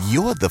 But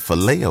you're the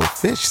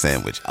Filet-O-Fish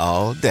Sandwich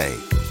all day.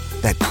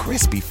 That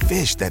crispy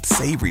fish, that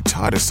savory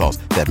tartar sauce,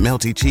 that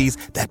melty cheese,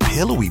 that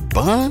pillowy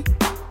bun.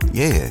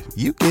 Yeah,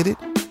 you get it.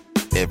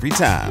 Every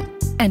time.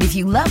 And if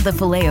you love the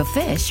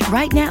Filet-O-Fish,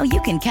 right now you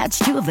can catch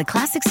 2 of the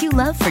classics you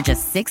love for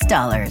just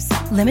 $6.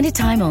 Limited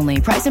time only.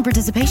 Price and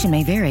participation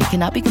may vary.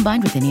 Cannot be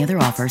combined with any other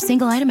offer.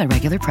 Single item at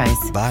regular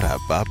price.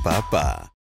 Ba-da-ba-ba-ba.